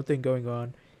has their own thing going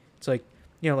on. It's like,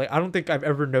 you know, like I don't think I've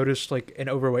ever noticed like an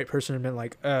overweight person and been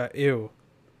like, ew,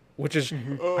 which is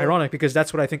ironic, because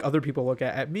that's what I think other people look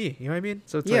at me. You know what I mean?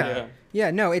 So it's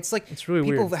no, it's like, it's really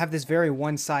people weird. have this very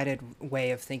one-sided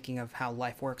way of thinking of how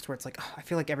life works, where it's like, oh, I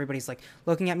feel like everybody's like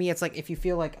looking at me. It's like, if you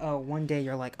feel like, oh, one day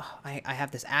you're like, oh, I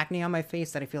have this acne on my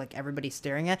face that I feel like everybody's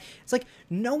staring at. It's like,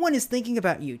 no one is thinking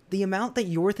about you. The amount that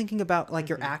you're thinking about like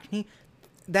your acne,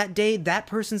 that day that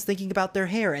person's thinking about their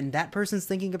hair, and that person's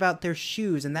thinking about their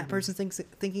shoes, and that person's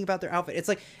thinking about their outfit. It's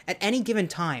like, at any given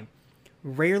time,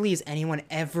 rarely is anyone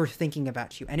ever thinking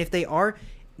about you. And if they are,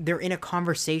 they're in a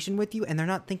conversation with you and they're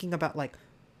not thinking about like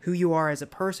who you are as a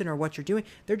person or what you're doing.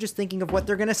 They're just thinking of what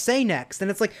they're gonna say next, and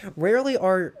it's like rarely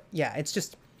are. Yeah, it's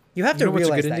just you have to what's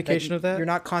realize a good indication of that? you're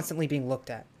not constantly being looked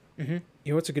at. Mm-hmm.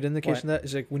 You know what's a good indication of that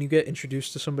is like when you get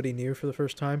introduced to somebody new for the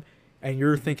first time, and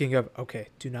you're thinking of, okay,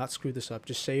 do not screw this up.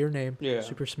 Just say your name,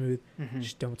 super smooth.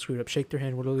 Just don't screw it up. Shake their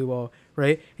hand really well,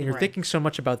 right? And you're thinking so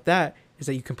much about that is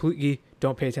that you completely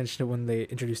don't pay attention to when they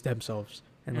introduce themselves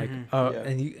and like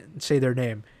and you say their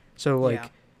name. So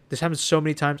like this happens so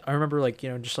many times. I remember like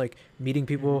just like meeting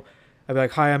people. I'd be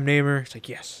like, "Hi, I'm Naimur." It's like,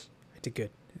 "Yes, I did good."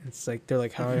 It's like they're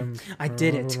like, "Hi, I'm." I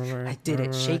did it. I did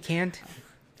it. Shake hand.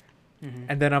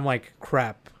 And then I'm like,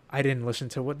 "Crap! I didn't listen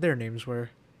to what their names were.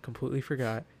 Completely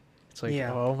forgot." It's like,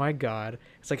 oh my god.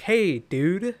 It's like, "Hey,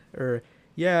 dude," or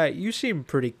 "Yeah, you seem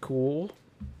pretty cool,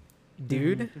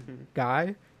 dude,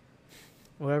 guy."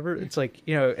 Whatever. It's like,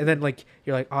 and then like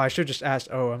you're like, "Oh, I should have just asked.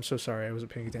 Oh, I'm so sorry. I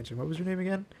wasn't paying attention. What was your name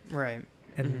again?" Right.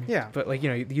 And but like,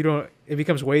 you don't, it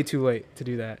becomes way too late to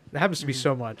do that. It happens to be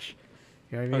so much.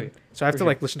 You know what I mean? So I have to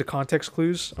like listen to context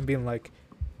clues. I'm being like,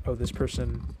 "Oh, this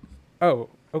person, oh,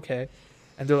 okay."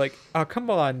 And they're like, "Oh, come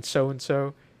on, so and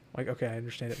so." Like, okay, I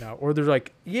understand it now. Or they're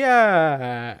like,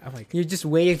 "Yeah." I'm like, you're just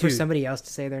waiting for somebody else to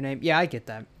say their name. Yeah, I get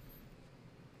that.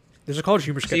 There's a College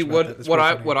Humor sketch. See, about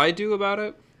what I do about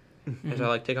it is I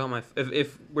like take out my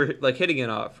if we're like hitting it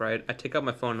off, right? I take out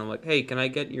my phone and I'm like, "Hey, can I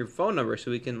get your phone number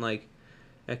so we can like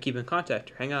keep in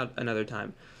contact or hang out another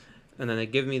time?" And then they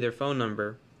give me their phone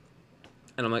number,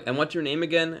 and I'm like, "And what's your name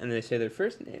again?" And they say their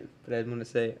first name, but I want to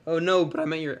say, "Oh no, but I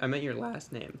meant your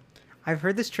last name." I've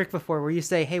heard this trick before where you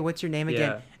say, "Hey, what's your name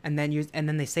again?" and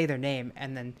then they say their name,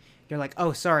 and then you're like,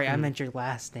 "Oh, sorry, I meant your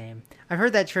last name." I've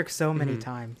heard that trick so many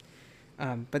times.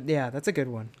 But yeah, that's a good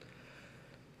one.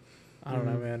 I don't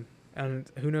know, man. And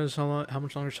who knows how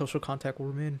much longer social contact will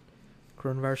remain.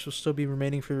 Coronavirus will still be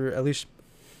remaining for at least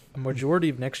a majority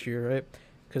of next year, right?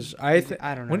 Because I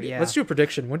don't know. Let's do a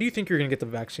prediction. When do you think you're gonna get the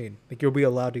vaccine? Like you'll be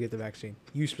allowed to get the vaccine.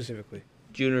 You specifically.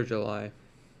 June or July.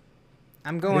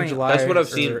 I'm going. July. That's what I've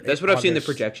seen. That's what I've seen the August.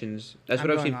 projections. That's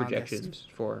what I've seen projections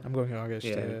for. I'm going in August.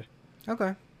 Yeah.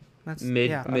 Okay. That's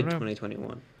mid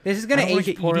 2021. This is gonna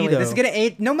age poorly. This is gonna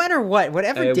age. No matter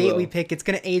whatever date we pick, it's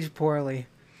gonna age poorly.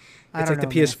 It's like the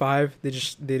PS5.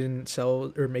 They didn't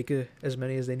sell or make as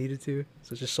many as they needed to,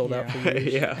 so it's just sold out for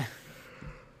years. Yeah.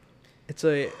 It's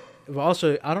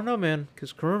also I don't know, man,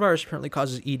 because coronavirus apparently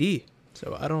causes ED,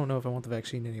 so I don't know if I want the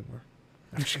vaccine anymore.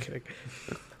 I'm just kidding.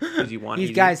 Because you want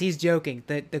ED? Guys, he's joking.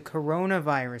 The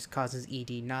coronavirus causes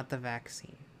ED, not the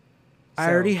vaccine. I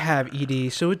already have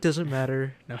ED, so it doesn't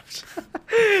matter. No.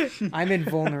 I'm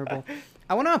invulnerable.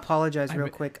 I want to apologize real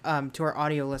quick to our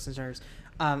audio listeners.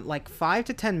 Like 5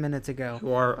 to 10 minutes ago,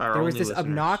 there was this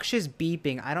obnoxious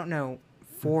beeping. I don't know,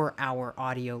 for our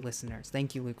audio listeners.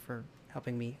 Thank you, Luke, for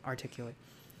helping me articulate.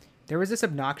 There was this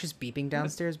obnoxious beeping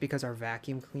downstairs because our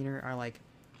vacuum cleaner,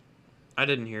 I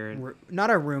didn't hear it. Not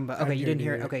our Roomba. Okay, you didn't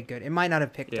hear it. Okay, good. It might not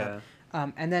have picked up.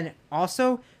 And then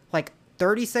also, like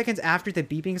 30 seconds after the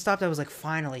beeping stopped, I was like,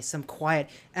 finally, some quiet.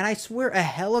 And I swear a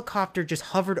helicopter just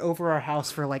hovered over our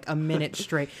house for like a minute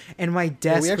straight, and my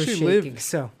desk was shaking.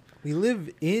 We live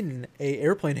in a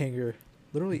airplane hangar.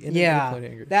 Literally in an airplane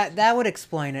hangar. That would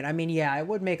explain it. I mean, it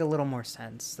would make a little more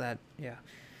sense. Yeah,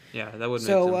 that would make sense.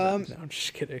 No, I'm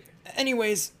just kidding.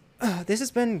 Anyways, this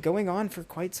has been going on for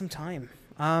quite some time.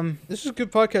 This is a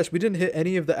good podcast. We didn't hit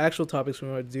any of the actual topics we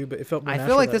wanted to do, but it felt more natural. I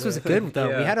feel like this was good,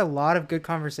 though. We had a lot of good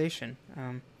conversation.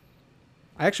 I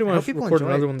actually want to record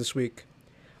another one this week.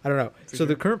 I don't know. So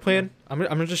the current plan, I'm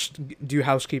gonna just do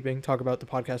housekeeping, talk about the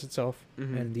podcast itself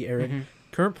and the airing.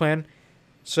 Current plan.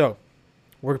 So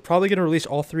we're probably gonna release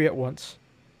all 3 at once.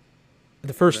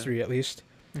 The first 3 at least.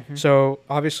 So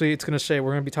obviously it's gonna say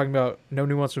we're gonna be talking about no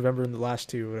new ones November and the last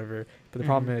 2 whatever. But the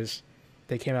problem is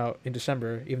they came out in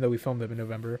December, even though we filmed them in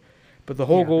November. But the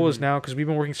whole goal is now, because we've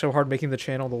been working so hard making the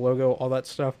channel, the logo, all that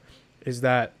stuff, is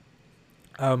that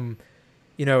it kind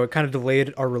of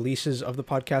delayed our releases of the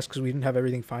podcast because we didn't have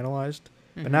everything finalized.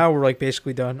 But now we're like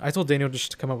basically done. I told Daniel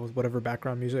just to come up with whatever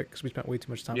background music because we spent way too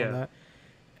much time on that.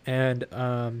 And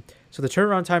so the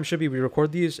turnaround time should be we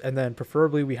record these and then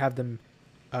preferably we have them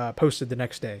posted the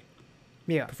next day.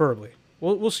 Yeah. Preferably.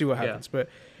 We'll see what happens. But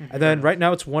and then right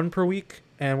now it's 1 per week,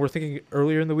 and we're thinking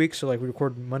earlier in the week. So like we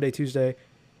record Monday, Tuesday,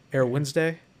 air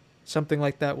Wednesday, something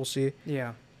like that. We'll see.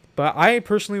 Yeah. But I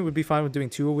personally would be fine with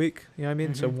doing 2 a week. You know what I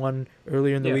mean? So 1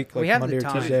 earlier in the week, like Monday or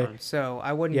Tuesday. So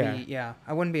I wouldn't be I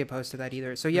wouldn't be opposed to that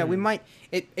either. So we might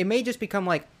it may just become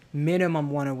like minimum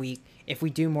 1 a week. If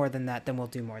we do more than that, then we'll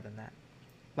do more than that.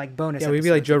 Like bonus. Yeah, we'd be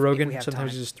like Joe Rogan.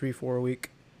 Sometimes it's just 3, 4 a week.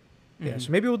 Yeah,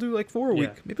 so maybe we'll do like 4 a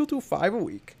week. Maybe we'll do 5 a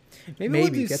week. Maybe we'll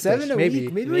do 7 a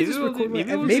week. Maybe we'll just record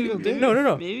every single day.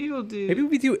 No. Maybe we'll do. Maybe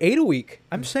we do 8 a week.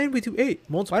 I'm saying we do 8.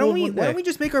 Multiple Why don't we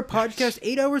just make our podcast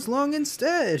 8 hours long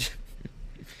instead?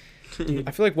 Dude,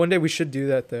 I feel like one day we should do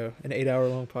that though. An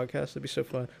 8-hour-long podcast. That'd be so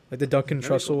fun. Like the Duncan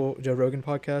Trussell, Joe Rogan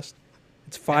podcast.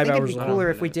 It's 5 hours long. It'd be cooler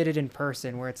if we did it in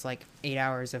person, where it's like 8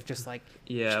 hours of just like.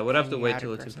 Yeah, we'll have to wait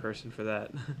till it's in person for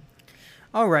that.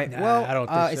 All right. Nah, well, I don't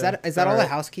think so. is that all the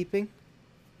housekeeping?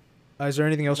 Is there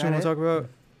anything else you want to talk about?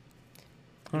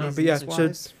 I don't know, but yeah.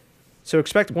 So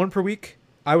expect 1 per week.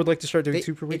 I would like to start doing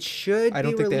 2 per week. It should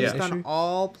be released on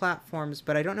all platforms,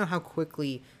 but I don't know how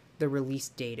quickly the release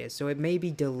date is, so it may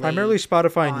be delayed. Primarily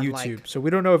Spotify and YouTube. So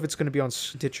we don't know if it's going to be on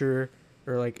Stitcher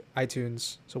or like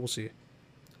iTunes. So we'll see.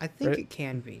 I think it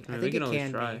can be. I think it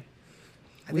can be. I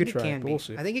think it can be. We'll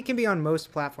see. I think it can be on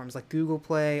most platforms, like Google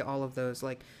Play, all of those,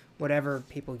 like whatever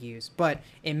people use. But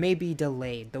it may be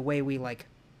delayed the way we like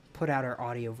put out our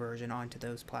audio version onto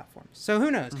those platforms. So who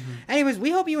knows? Anyways,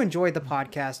 we hope you enjoyed the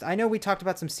podcast. I know we talked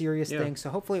about some serious things, so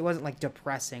hopefully it wasn't like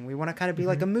depressing. We want to kind of be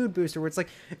like a mood booster where it's like,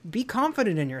 be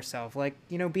confident in yourself, like,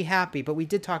 you know, be happy. But we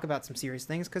did talk about some serious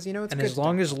things because, you know, it's good. And as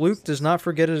long as Luke does not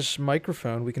forget his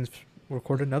microphone, we can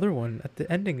record another one at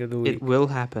the ending of the week. It will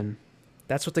happen.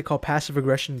 That's what they call passive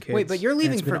aggression, kids. Wait, but you're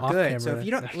leaving for good. So if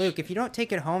you don't, Luke, if you don't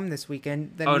take it home this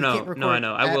weekend, then you can't record. No, I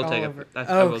know. I will take it.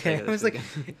 Okay. I was like,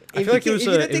 I feel like if you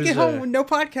don't take it home, no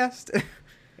podcast.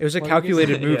 It was a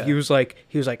calculated move. Yeah. He was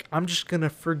like, I'm just gonna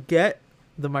forget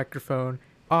the microphone.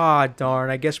 Ah, darn.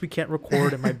 I guess we can't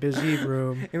record in my busy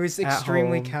room. It was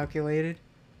extremely calculated.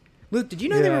 Luke, did you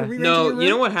know they were re-renting your room? You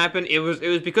know what happened? It was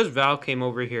because Val came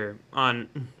over here on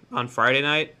Friday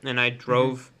night, and I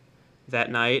drove that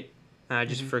night. And I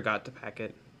just forgot to pack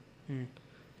it.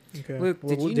 Okay. Luke,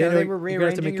 did you know they were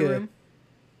rearranging your room?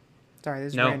 Sorry,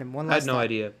 this is random. One last I had no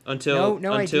idea until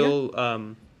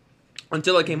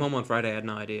I came home on Friday. I had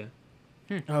no idea.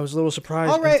 I was a little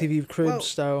surprised. MTV Cribs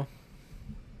style.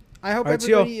 I hope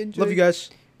everybody enjoyed. Love you guys.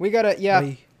 We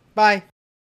gotta Bye.